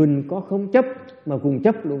 Mình có không chấp mà cùng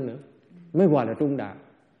chấp luôn nữa. Mới gọi là trung đạo.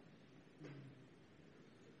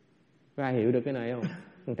 Có ai hiểu được cái này không?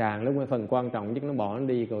 Thằng Tràng lúc mà phần quan trọng nhất nó bỏ nó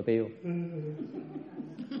đi cầu tiêu.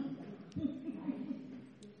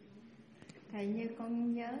 Thầy như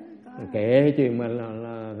con nhớ có kể cái chuyện mà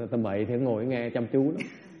là tầm bậy thì ngồi nghe chăm chú lắm.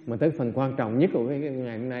 Mà tới phần quan trọng nhất của cái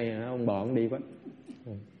ngày hôm nay ông bỏ ông đi quá.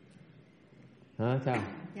 Hả sao?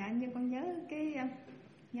 Dạ như con nhớ cái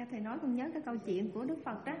nghe thầy nói con nhớ cái câu chuyện của Đức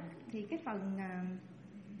Phật đó, thì cái phần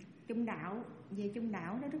trung đạo, về trung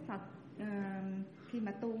đạo đó Đức Phật khi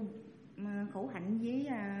mà tu khổ hạnh với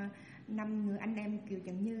 5 người anh em Kiều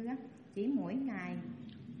Trần Như á, chỉ mỗi ngày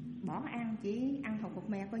bỏ ăn, chỉ ăn hột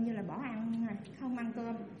mè, coi như là bỏ ăn, không ăn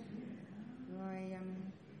cơm. Rồi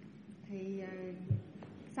thì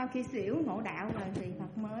sau khi xỉu ngộ đạo rồi thì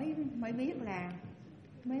Phật mới biết là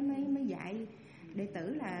mới dạy đệ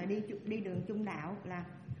tử là đi đường trung đạo. Là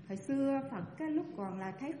hồi xưa Phật cái lúc còn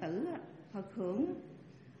là thái tử, Phật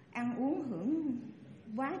ăn uống hưởng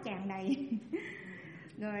quá tràn đầy.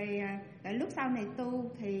 Rồi lúc sau này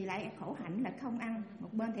tu thì lại khổ hạnh là không ăn. Một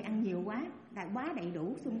bên thì ăn nhiều quá, là quá đầy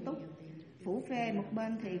đủ sung túc, phủ phê. Một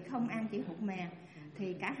bên thì không ăn, chỉ hột mè.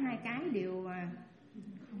 Thì cả hai cái đều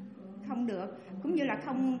không được. Cũng như là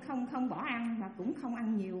không bỏ ăn mà cũng không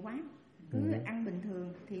ăn nhiều quá, cứ ăn bình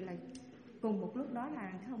thường. Thì là cùng một lúc đó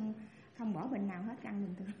là không bỏ bệnh nào hết, ăn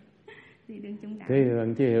bình thường. Thì đừng trung đạo. Thế thì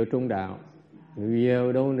vẫn chưa hiểu trung đạo.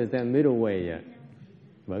 You don't understand middle way yet.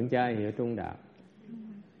 Vẫn chưa hiểu trung đạo.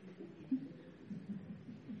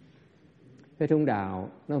 Cái trung đạo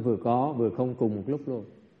nó vừa có vừa không cùng một lúc luôn,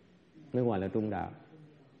 mới gọi là trung đạo.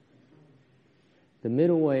 The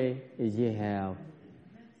middle way is you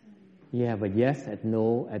have a yes and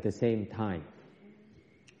no at the same time.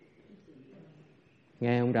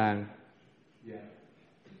 Nghe không Tràng?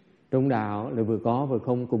 Trung đạo là vừa có vừa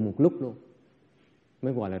không cùng một lúc luôn,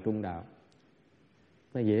 mới gọi là trung đạo.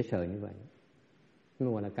 Nó dễ sợ như vậy, mới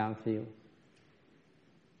gọi là cao siêu.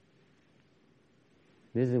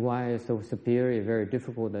 This is why it's so superior, very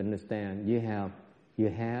difficult to understand.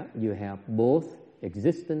 You have both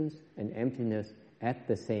existence and emptiness at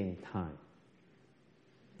the same time.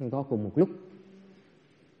 Nó có cùng một lúc,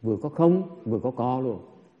 vừa có không, vừa có luôn,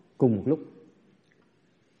 cùng một lúc.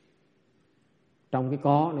 Trong cái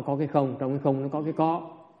có nó có cái không, trong cái không nó có cái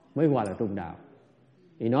có, mới gọi là trung đạo.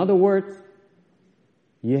 In other words,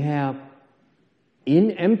 you have in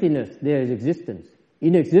emptiness there is existence.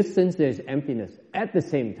 In existence there is emptiness at the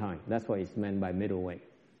same time. That's what it's meant by middle way.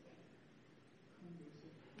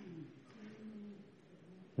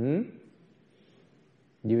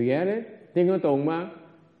 You get it? Tiếng có tùng mà.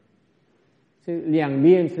 Sự两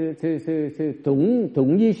边是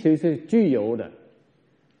同一是具有的，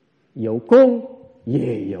有空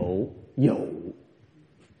也有有，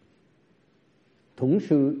同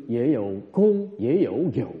时也有空也有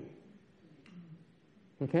有。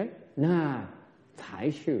Okay? 那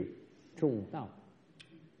才是中道。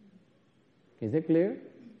Is it clear?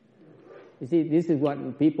 You see, this is what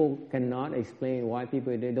people cannot explain why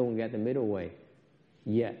people they don't get the middle way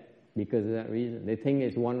yet, because of that reason. They think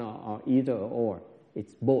it's one or either or.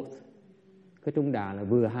 It's both. Cái trung đạo là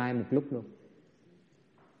vừa hai một lúc luôn.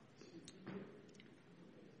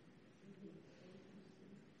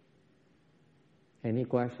 Any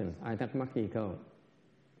questions? Ai thắc mắc gì không?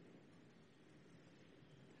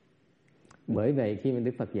 Bởi vậy khi mà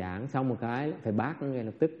Đức Phật giảng xong một cái phải bác nó ngay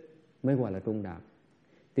lập tức mới gọi là trung đạo.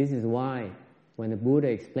 This is why when the Buddha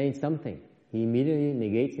explains something, he immediately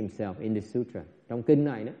negates himself in the sutra. Trong kinh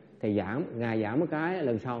này đó, ngài giảng một cái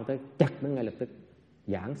lần sau tới chặt nó ngay lập tức.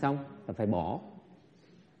 Giảng xong là phải bỏ.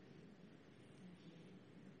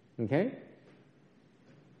 Okay?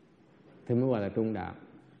 Thì mới gọi là trung đạo.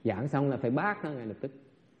 Giảng xong là phải bác nó ngay lập tức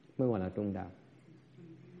mới gọi là trung đạo.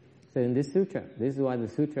 So in this sutra, this is why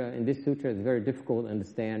in this sutra is very difficult to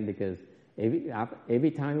understand, because every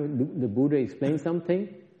time the Buddha explains something,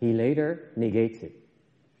 he later negates it.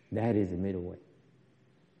 That is the middle way.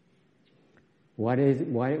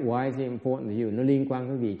 Why is it important to you? Nó liên quan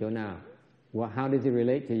cái gì chỗ nào? How does it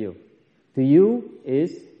relate to you? To you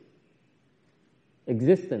is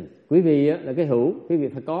existence. Quý vị là cái hữu, quý vị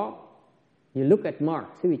phải có. You look at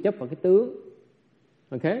marks, quý vị chấp vào cái tướng.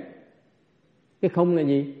 Okay? Cái không là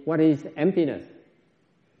gì? What is emptiness?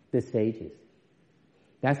 The sages.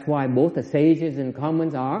 That's why both the sages and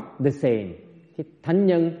commons are the same. Cái thánh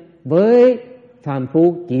nhân với phàm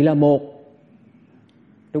phu chỉ là một.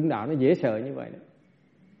 Trung đạo nó dễ sợ như vậy đó.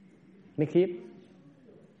 Nó khiếp.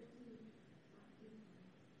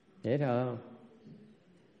 Dễ sợ không?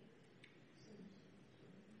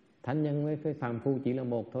 Thánh nhân với phàm phu chỉ là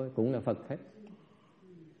một thôi, cũng là Phật hết.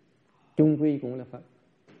 Chung quy cũng là Phật.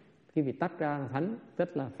 Khi vì tách ra là thánh,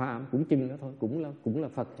 tức là phàm cũng chừng đó thôi, cũng là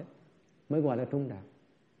Phật hết. Mới gọi là trung đạo.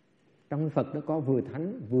 Trong Phật nó có vừa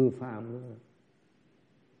thánh vừa phàm luôn.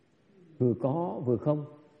 Vừa có vừa không.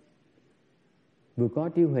 Vừa có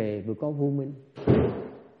trí huệ vừa có vô minh.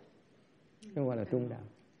 Nó gọi là trung đạo.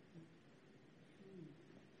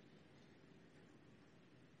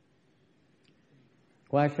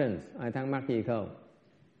 Questions? Ai thắc mắc gì không?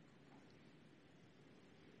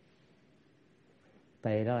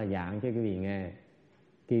 Đây đó là giảng cho quý vị nghe.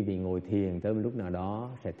 Quý vị ngồi thiền tới một lúc nào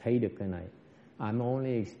đó sẽ thấy được cái này. I'm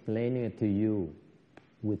only explaining it to you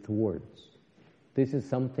with words. This is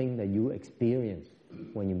something that you experience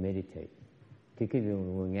when you meditate. Khi quý vị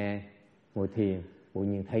ngồi nghe, ngồi thiền, tự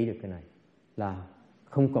nhiên thấy được cái này. Là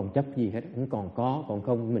không còn chấp gì hết, không còn có, còn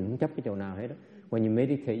không, mình không chấp cái chỗ nào hết đó. When you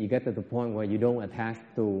meditate, you get to the point where you don't attach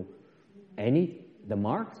to the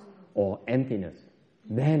marks or emptiness.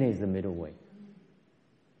 That is the middle way.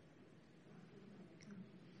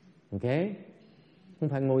 Okay? Không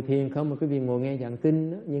phải ngồi thiền không mà quý vị ngồi nghe giảng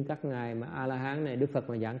kinh đó, nhưng các ngài mà A-la-hán này, Đức Phật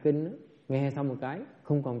mà giảng kinh đó, nghe xong một cái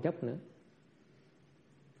không còn chấp nữa.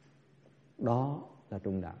 Đó là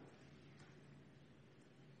trung đạo.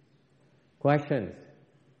 Questions?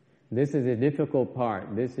 This is the difficult part.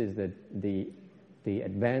 This is the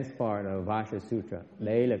advanced part of Vajra Sutra.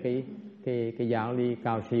 Đây là cái giáo lý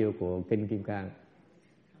cao siêu của kinh Kim Cang.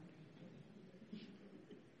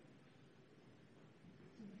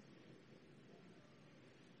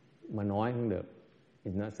 Mà nói không được.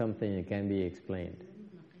 It's not something that can be explained.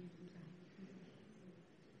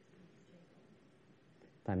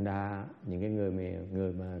 Thành ra những cái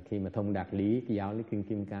người mà khi mà thông đạt lý cái giáo lý kinh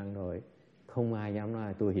Kim Cang rồi, không ai dám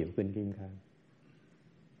nói tôi hiểu kinh Kim Cang.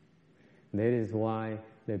 That is why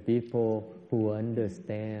the people who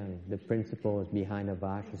understand the principles behind the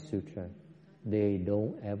Vajra Sutra, they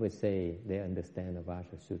don't ever say they understand the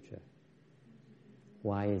Vajra Sutra.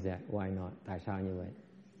 Why is that? Why not? Tại sao như vậy?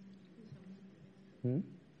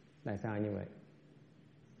 Tại sao như vậy?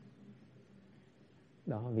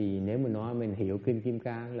 Đó, vì nếu mình nói mình hiểu kinh Kim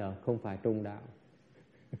Cang là không phải trung đạo.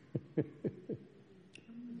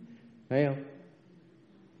 Thấy không?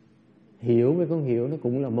 Hiểu với không hiểu nó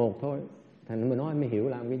cũng là một thôi. Thành mình nói mình hiểu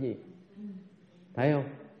làm cái gì? Thấy không?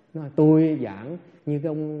 Nói tôi giảng như cái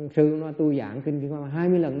ông sư nói tôi giảng kinh Kim Cang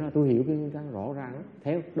 20 lần nói tôi hiểu kinh Kim Cang rõ ràng đó.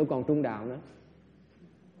 Thấy không? Đâu còn trung đạo nữa.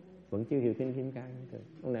 Vẫn chưa hiểu kinh Kim Cang.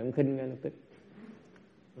 Ông này ông khinh ngay lập tức.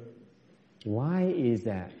 Why is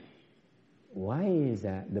that? Why is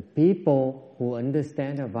that the people who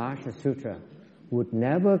understand the Vajra Sutra would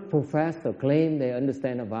never profess or claim they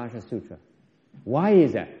understand the Vajra Sutra? Why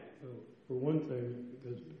is that? For one thing,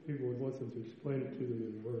 because people would want them to explain it to them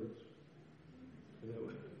in words. And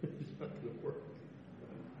that it's not going to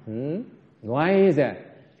work. Why is that?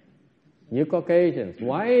 You Caucasians,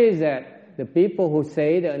 why is that the people who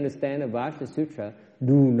say they understand the Vajra Sutra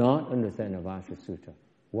do not understand the Vajra Sutra.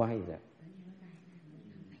 Why is that?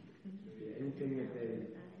 Anything that they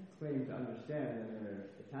claim to understand, and they're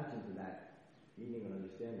attaching to that meaning and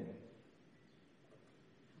understanding.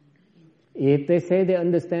 If they say they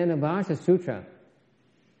understand the Vajra Sutra,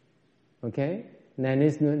 okay, then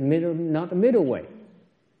it's not a middle way.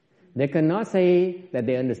 They cannot say that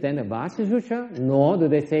they understand the Vajra Sutra, nor can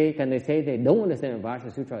they say they don't understand the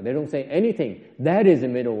Vajra Sutra. They don't say anything. That is the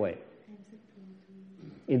middle way.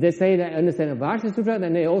 If they say they understand the Vajra Sutra,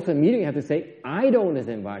 then they also immediately have to say, I don't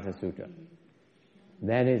understand Vajra Sutra.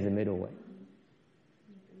 That is the middle way.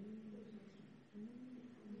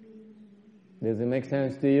 Does it make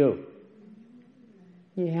sense to you?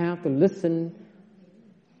 You have to listen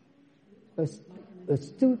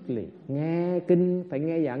astutely. Nghe kinh, phải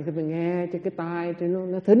nghe giảng thì phải nghe cho cái tai cho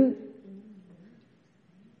nó thính.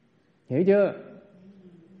 Hiểu chưa?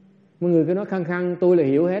 Mọi người cứ nói khăng khăng tôi là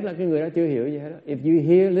hiểu hết, là cái người đó chưa hiểu gì hết. If you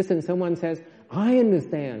hear, listen, someone says, I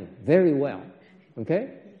understand very well. Okay?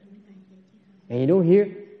 And you don't hear,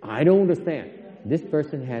 I don't understand. This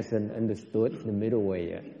person hasn't understood the middle way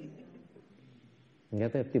yet. Người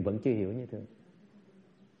ta thì vẫn chưa hiểu như thế.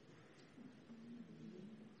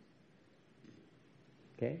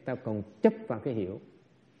 Okay? Ta còn chấp vào cái hiểu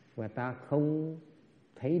và ta không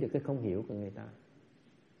thấy được cái không hiểu của người ta.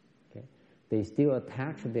 Okay? They still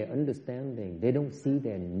attach to their understanding. They don't see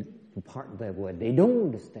their part of their word. They don't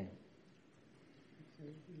understand.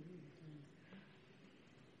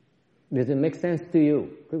 Does it make sense to you?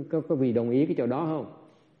 Có vị đồng ý cái chỗ đó không?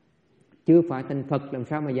 Chưa phải thành Phật làm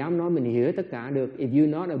sao mà dám nói mình hiểu tất cả được. If you're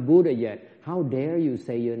not a Buddha yet, how dare you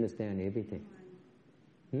say you understand everything?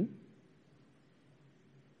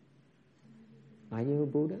 Are you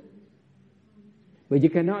a Buddha? But you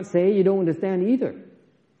cannot say you don't understand either.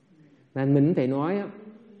 Là mình thể nói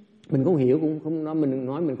mình không hiểu cũng không nói, mình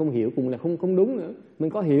nói mình không hiểu cũng là không đúng nữa. Mình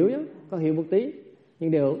có hiểu chứ, có hiểu một tí.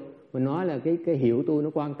 Nhưng điều mình nói là cái hiểu tôi nó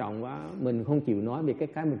quan trọng quá, mình không chịu nói về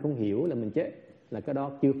cái mình không hiểu là mình chết, là cái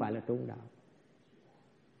đó chưa phải là trung đạo.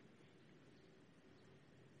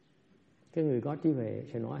 Cái người có trí huệ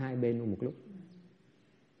sẽ nói hai bên một lúc.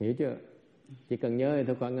 Hiểu chưa? Chỉ cần nhớ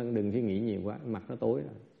thôi, con đừng suy nghĩ nhiều quá, mặt nó tối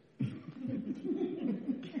rồi.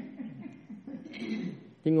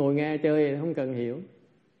 Chỉ ngồi nghe chơi không cần hiểu.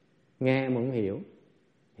 Nghe mà không hiểu,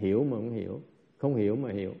 hiểu mà không hiểu, không hiểu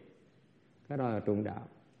mà hiểu. Cái đó là trung đạo.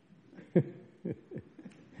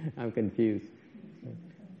 I'm confused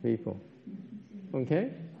people. Okay?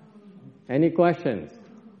 Any questions?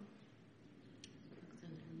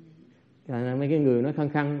 Là mấy cái người nói khăng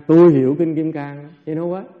khăng tôi hiểu kinh Kim Cang, you know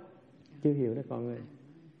what? Chưa hiểu đó con ơi.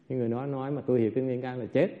 Những người nói mà tôi hiểu kinh Kim Cang là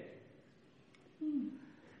chết.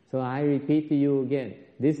 So I repeat to you again.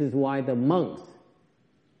 This is why the monks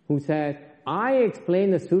who said, I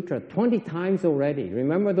explained the sutra 20 times already.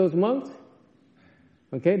 Remember those monks?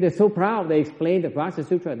 Okay, they're so proud they explained the Vajra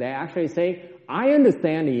Sutra. They actually say, I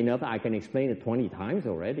understand it enough, I can explain it 20 times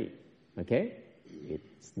already. Okay?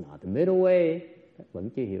 It's not the middle way. Vẫn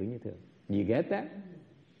chưa hiểu như thường. You get that?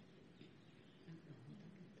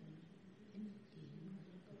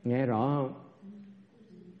 Nghe rõ không?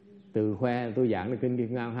 Từ khoe tôi giảng được kinh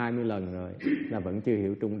Kim Cang 20 lần rồi, là vẫn chưa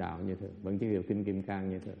hiểu trung đạo như thường, vẫn chưa hiểu kinh Kim Cang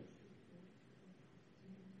như thường.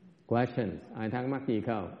 Questions? Ai thắc mắc gì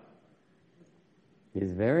không?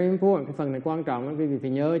 It's very important. Cái phần này quan trọng lắm, quý vị phải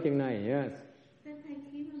nhớ chuyện này. Yes. Thầy,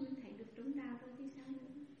 khi mà mình thấy được trung đạo rồi thì sao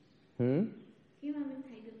nữa? Khi mà mình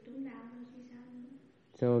thấy được trung đạo rồi thì sao nữa?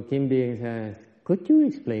 So Kim Biên says, could you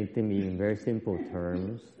explain to me in very simple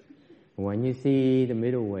terms? When you see the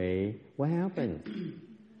middle way, what happens?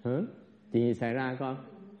 Chuyện gì xảy ra con?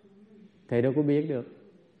 Thầy đâu có biết được.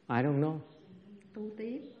 I don't know. Tu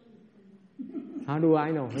tiếp. How do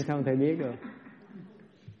I know? Sao thầy biết được?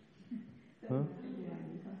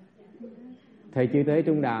 Thầy chưa tới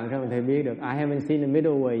trung đạo sao mà thầy biết được? I haven't seen the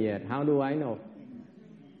middle way yet. How do I know?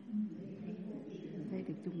 Thấy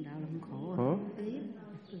được trung đạo là không khổ.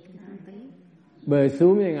 Bơi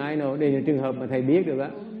xuống thì ai know? Đây là trường hợp mà thầy biết được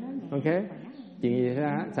á. Ok? Chuyện gì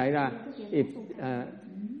xảy ra? If,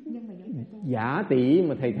 giả tỷ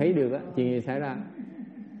mà thầy thấy được á, chuyện gì xảy ra?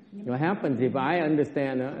 What happens if I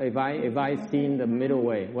understand? If I seen the middle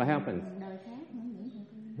way, what happens?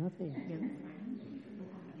 Nothing.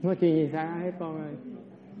 Nó chuyện gì xảy ra hết con ơi?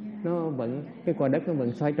 Nó vẫn cái quả đất nó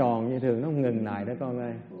vẫn xoay tròn như thường, nó không ngừng lại đó con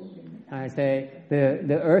ơi. I say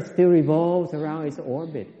the earth still revolves around its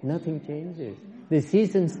orbit. Nothing changes. The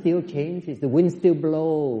season still changes. The wind still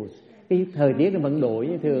blows. Cái thời tiết nó vẫn đổi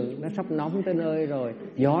như thường, nó sắp nóng tới nơi rồi,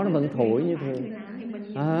 gió nó vẫn thổi như thường.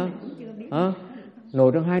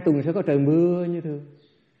 Rồi trong 2 tuần sẽ có trời mưa như thường.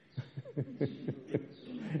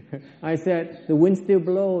 I said, the wind still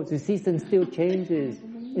blows, the season still changes.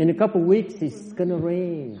 In a couple of weeks, it's gonna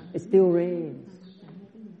rain. It still rains.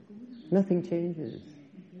 Nothing changes.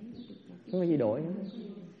 Không có gì đổi hết.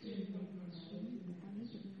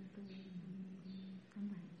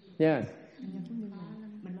 Yes.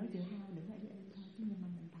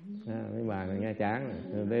 Mấy bà này nghe chán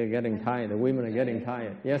rồi. They're getting tired. The women are getting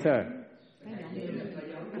tired. Yes, sir.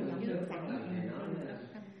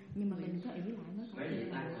 Nhưng mà mình có ý lại nó mấy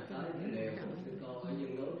vị tăng mà tới cái liều sư cô ở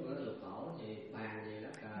dương núi của lục tổ thì bàn về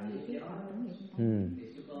lá cờ với gió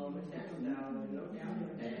thì sư cô mới sáng hôm sau nấu cháo cho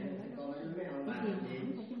trẻ. Sư cô nói mấy ông bàn làm gì?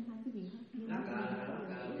 Lá cờ là lá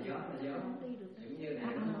cờ, gió là gió. Cũng như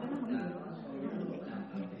này nó có con gió lúc đập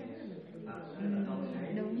thôi thì Phật nói là tôi thấy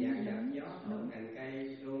dạng dật gió thổi cành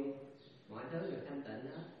cây rung mọi thứ là thanh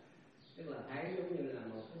tịnh hết. Tức là thấy giống như là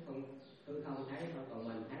một cái không hư không thấy thôi, còn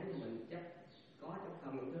mình thấy mình chắc có trong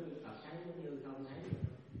không những thứ Phật thấy giống như không thấy,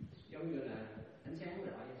 giống như là ánh sáng rồi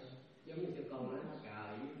vậy thôi. Giống như sư cô nói lá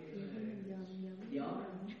cờ với cái gió.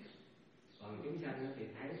 Còn chúng sanh thì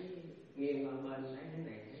thấy nghiêng qua bên, thấy cái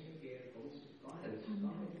này thấy cái kia, cũng có hình, có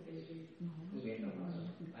cái công việc trong đó rồi.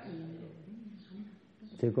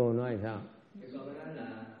 Sư cô nói sao? Sư cô nói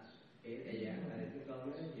là kỹ thầy giảng là sư cô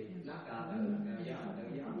nói gì lá cờ tự gió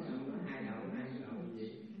mấy ông nói hai đầu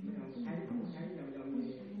gì mấy ông thấy không thấy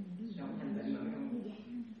trong thanh tịnh mà mấy ông suy nghĩ,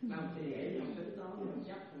 mấy ông tính toán, mấy ông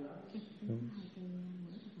chấp không đó.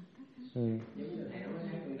 Giống như thầy nói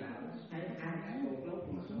thấy con đạo thấy hai cái cùng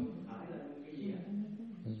lúc mà không khởi lên cái gì hết.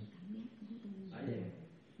 Phải vậy.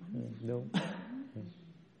 Đúng.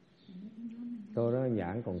 Tôi đó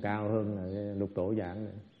giảng còn cao hơn là lục tổ giảng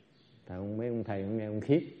nữa. Tại mấy ông thầy ông nghe ông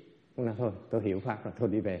khiếp. Ông nói thôi tôi hiểu pháp rồi, thôi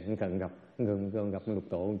đi về, không cần gặp lục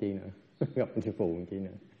tổ ông chi nữa. Gặp sư phụ ông chi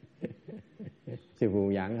nữa. Sư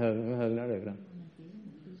phụ giảng hơn đó được đâu.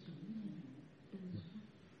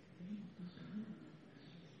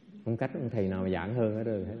 Không cách ông thầy nào mà giảng hơn hết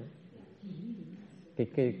được hết.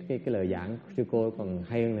 Cái lời giảng của sư cô còn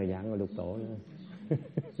hay hơn lời giảng của lục tổ nữa.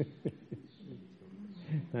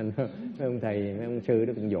 Nên mấy ông thầy, mấy ông sư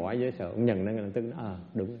đó cũng giỏi dễ sợ. Ông nhận nó tức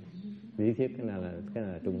đúng. Lý thuyết cái này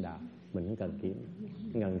là trung đạo. Mình không cần kiếm,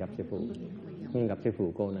 không cần gặp sư phụ. Nhưng gặp sư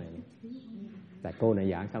phụ cô này, tại cô này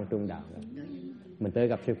giảng xong trung đạo rồi. Mình tới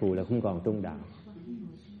gặp sư phụ là không còn trung đạo.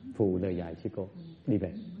 Phụ lời dạy sư cô, đi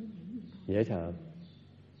về. Dễ sợ.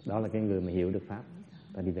 Đó là cái người mà hiểu được pháp.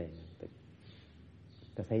 Ta đi về,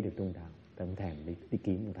 ta thấy được trung đạo, ta không thèm đi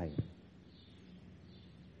kiếm một thầy.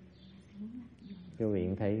 Quý vị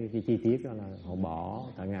thấy cái chi tiết đó là họ bỏ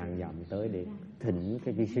cả ngàn dặm tới để thỉnh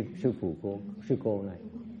cái sư phụ sư cô này.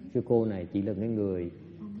 Sư cô này chỉ là cái người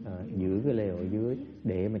giữ cái lều ở dưới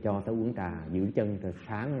để mà cho ta uống trà, giữ chân rồi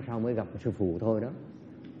sáng sau mới gặp sư phụ thôi đó.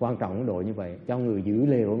 Quan trọng cái độ như vậy, cho người giữ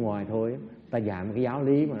lều ở ngoài thôi, ta giảm cái giáo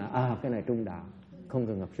lý mà là cái này trung đạo, không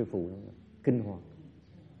cần gặp sư phụ nữa. Kinh hoàng.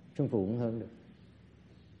 Sư phụ cũng hơn được.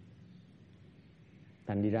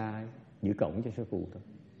 Thành đi ra giữ cổng cho sư phụ thôi.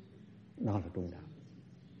 Đó là trung đạo.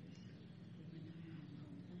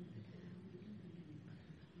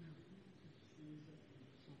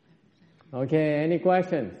 Okay, any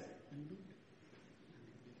questions?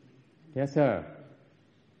 Yes, sir.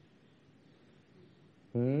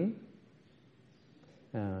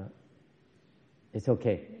 It's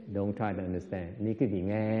okay. Don't try to understand. Nếu quý vị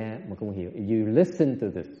nghe mà không hiểu, you listen to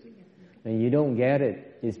this and you don't get it,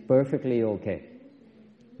 it's perfectly okay.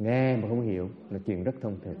 Nghe mà không hiểu là chuyện rất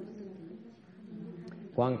thông thường.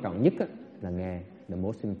 Quan trọng nhất là nghe. The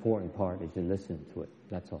most important part is to listen to it.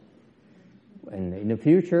 That's all. And in the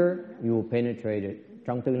future, you will penetrate it.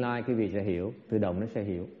 Trong tương lai quý vị sẽ hiểu, tự động nó sẽ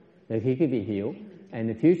hiểu. Để khi quý vị hiểu, and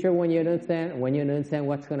in the future when you understand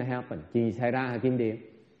what's going to happen, chuyện gì xảy ra hả Kim Điền?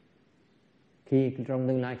 Khi trong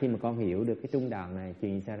tương lai khi mà con hiểu được cái trung đạo này,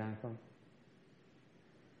 chuyện gì xảy ra con?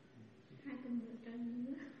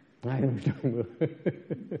 Hai tuần trăng mưa.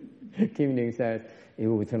 Kim Điền says it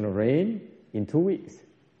will rain in 2 weeks.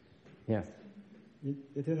 Yes.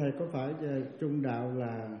 Thưa thầy, có phải trung đạo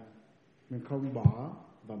là mình không bỏ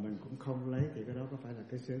và mình cũng không lấy, thì cái đó có phải là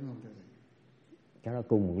cái sướng không thưa thầy? Cái đó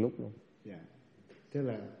cùng một lúc luôn. Dạ. Tức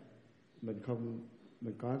là mình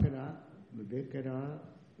có cái đó, mình biết cái đó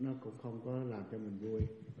nó cũng không có làm cho mình vui,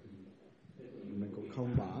 mình cũng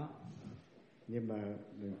không bỏ, nhưng mà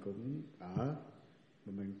mình cũng ở,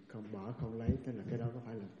 mà mình không bỏ không lấy, tức là cái đó có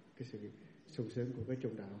phải là cái sự sung sướng của cái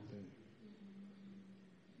trung đạo không thưa?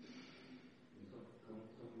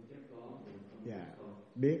 Dạ,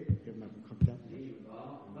 biết nhưng mà cũng không chấp. Ví dụ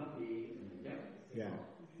có pháp đi mình chấp. Dạ.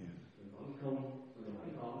 Mình có không, mình phải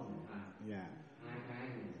có mình thành. Dạ. Hai cái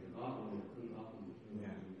mình có không được, không có không được.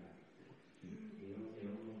 Dạ. Thì nó sẽ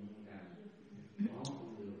không càng có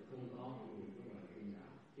không được.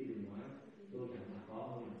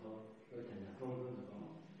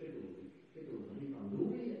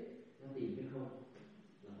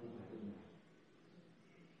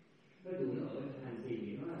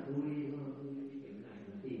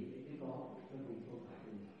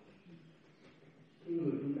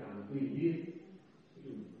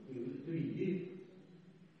 tùy duyên.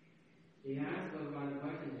 He asked about the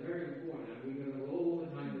question, very important. And we're going to go over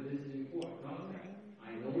time, but this is important concept.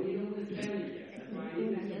 I know you don't understand it yet. That's why I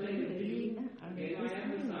need to explain it to you. Again, I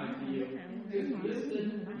emphasize to you, just listen,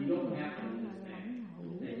 you don't have to understand.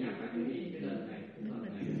 Để nhắc lại quý vị, cái lần này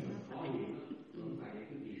khó hiểu, không phải để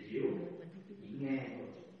quý vị hiểu, chỉ nghe thôi.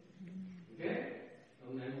 Okay?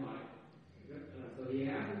 Ông này hỏi. So he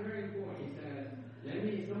asked a very important. He said, let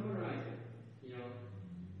me summarize it. You know,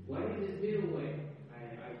 what is this middle way?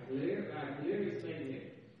 I clearly explained to him.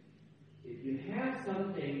 If you have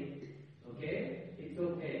something, okay, it's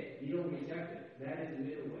okay. You don't reject it. That is the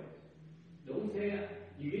middle way. Don't say,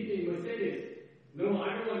 you give me Mercedes. No, I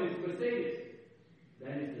don't want this Mercedes.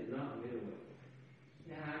 That is not the middle way.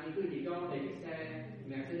 Như quý vị cho thầy chiếc xe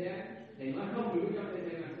Mercedes, thầy nói không, đừng cho thầy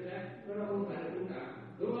xe Mercedes. Đó không phải là đúng cả.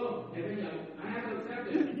 Đúng không? Thầy phải nhận, I have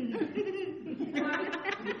accepted.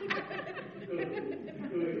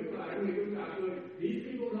 Cười lúc lại. These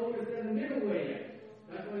people don't understand the middle way yet.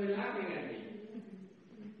 That's why they're laughing at me.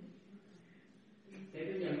 Thầy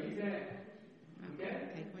phải nhận chiếc xe. Okay?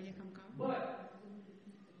 Thầy coi như không có.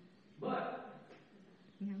 But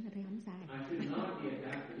thầy không sai. I should not be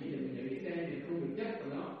attached. Ý là mình nhận chiếc xe thì không được chấp vào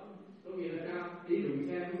nó. Có nghĩa là sao? Ý đụng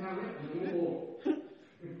xe không sao hết, mình không có buồn.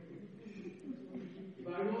 If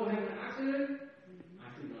I will have an accident, I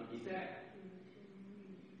should not be sad.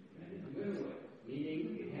 That is the middle way. Meaning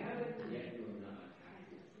you have it, yet you are not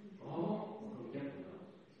attached. Không chấp vào nó.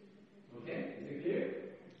 Okay? Is it clear?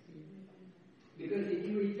 Because if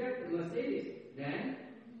you reject the Mercedes, then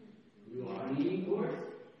you are leaning towards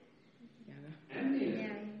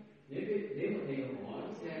emptiness. Nếu mà thầy hỏi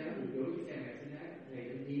cái xe đó, mình đối cái xe Mercedes, thầy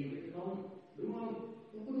đừng đi với cái không, đúng không?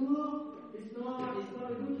 Không có được. It's not a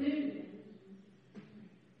good thing.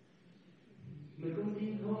 Mình không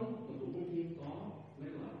tin không, mà cũng không tin có, mới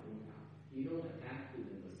gọi là không thảo. You don't attach to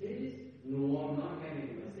the Mercedes, nor not having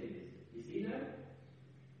a Mercedes. You see that?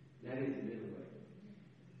 That is the middle way.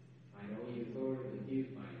 I know you're thoroughly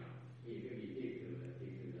confused by now. You can be take to the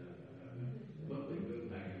book and go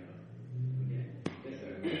back. Okay? Yes,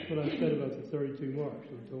 sir. That's what I said about the 32 marks.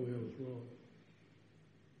 They told me I was wrong.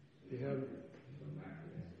 You have. Come back to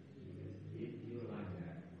that. If you're like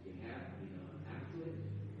that, you have to be attached to it,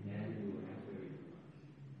 and you will have 32 marks.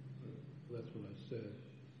 That's what I said.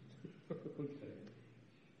 Okay.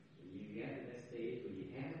 You get to that stage where you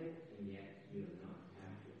have it, and yet you're not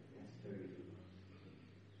attached to it. That's 32 marks.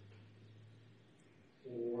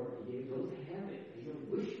 Or you don't have it, you don't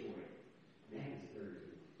wish for it. That is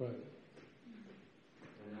 32. Right.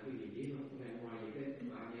 Là quý vị biết không? Ngày ngoài những cái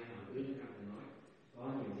bà nhà họ ước nó nói có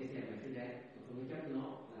những cái xe Mercedes mà không chấp nó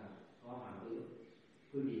là có họ ước.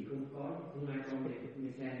 Quý vị không ai trong cái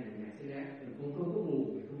xe Mercedes, mình không có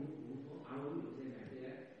buồn, mình không có áo ước của xe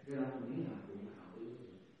Mercedes, cái đó cũng là áo ước.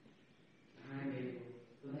 Hai bên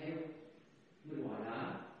có thấy không? Mới gọi là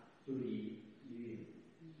quý vị duyên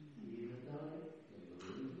không tới, mình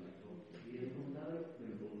cũng như vậy thôi. Duyên không tới,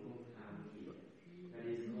 mình cũng không tham gì. That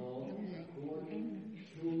is all according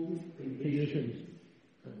to conditions.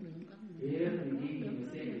 If you give me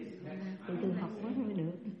Mercedes, Từ từ học quá thôi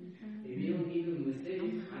được. If you don't give me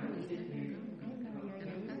Mercedes, I don't sit here.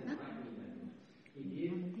 Mình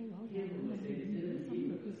thấy rõ ràng mình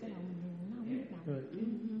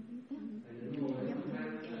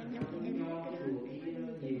sống được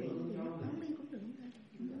thì cái đầu mình nó không biết đọc.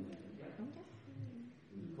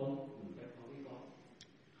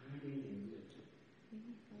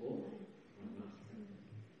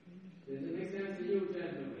 Does it make sense to you,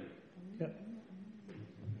 gentlemen? Yep.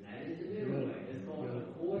 That is the middle way. That's called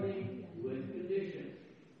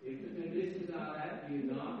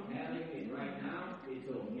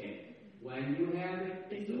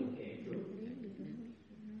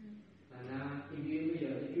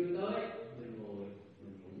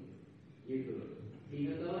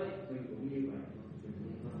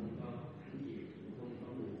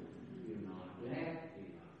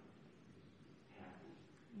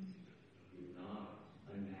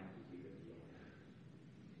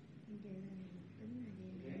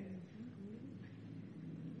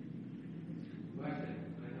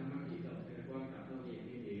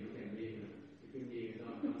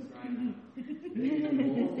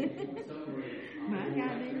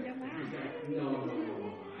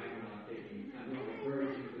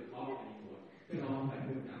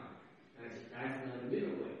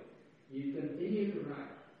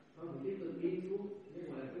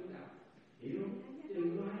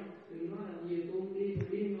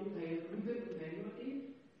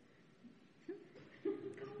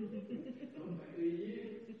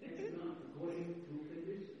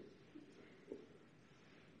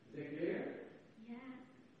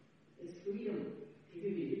freedom. Khi quý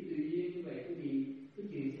vị biết tùy duyên như vậy, quý vị cái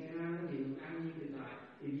chuyện xảy ra quý vị an nhiên tự tại.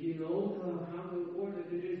 If you know how to afford the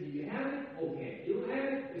conditions, you have it, okay. You don't have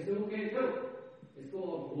it, it's okay too. It's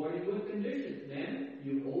called according with conditions. Then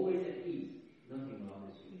you always at peace. Nothing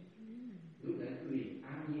bothers you. Lúc đấy quý vị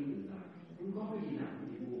an nhiên tự tại, không có cái gì làm quý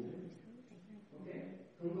vị buồn. Okay,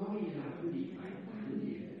 không có cái gì làm quý vị phải làm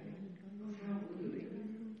gì hết. Sao cũng được.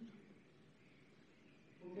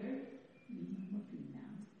 Okay.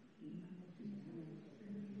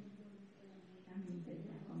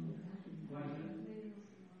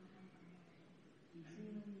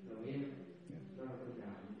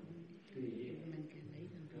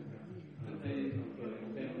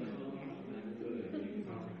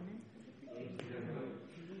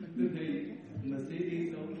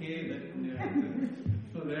 Mercedes okay, but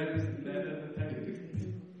for them it's better to take it.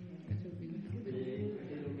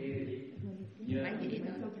 Yeah.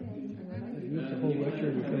 Use the whole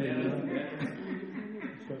lecture to come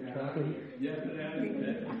start talking. Yeah, I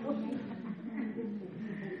agree.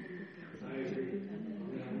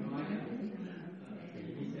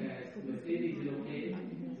 He says Mercedes is okay, but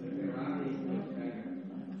Ferrari is much better.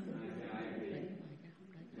 I agree.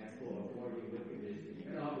 That's for according with conditions.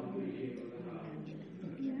 Cái đó cũng tùy duyên của nó vào.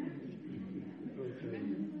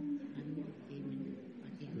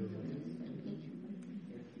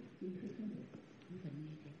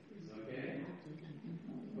 Okay.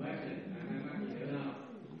 Question.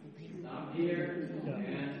 Stop here and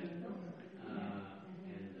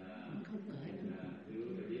do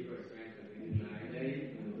the deeper strength of the nine days.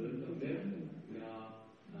 Mình hướng tổng tiếp cho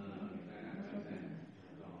người ta đã sẵn sàng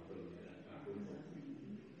còn thường là pháp cuối cùng.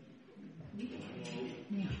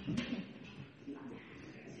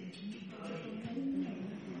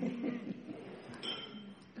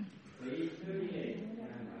 Page 38.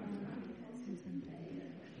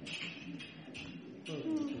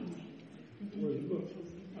 Where's the book?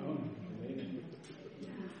 Oh,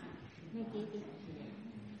 Nghe chị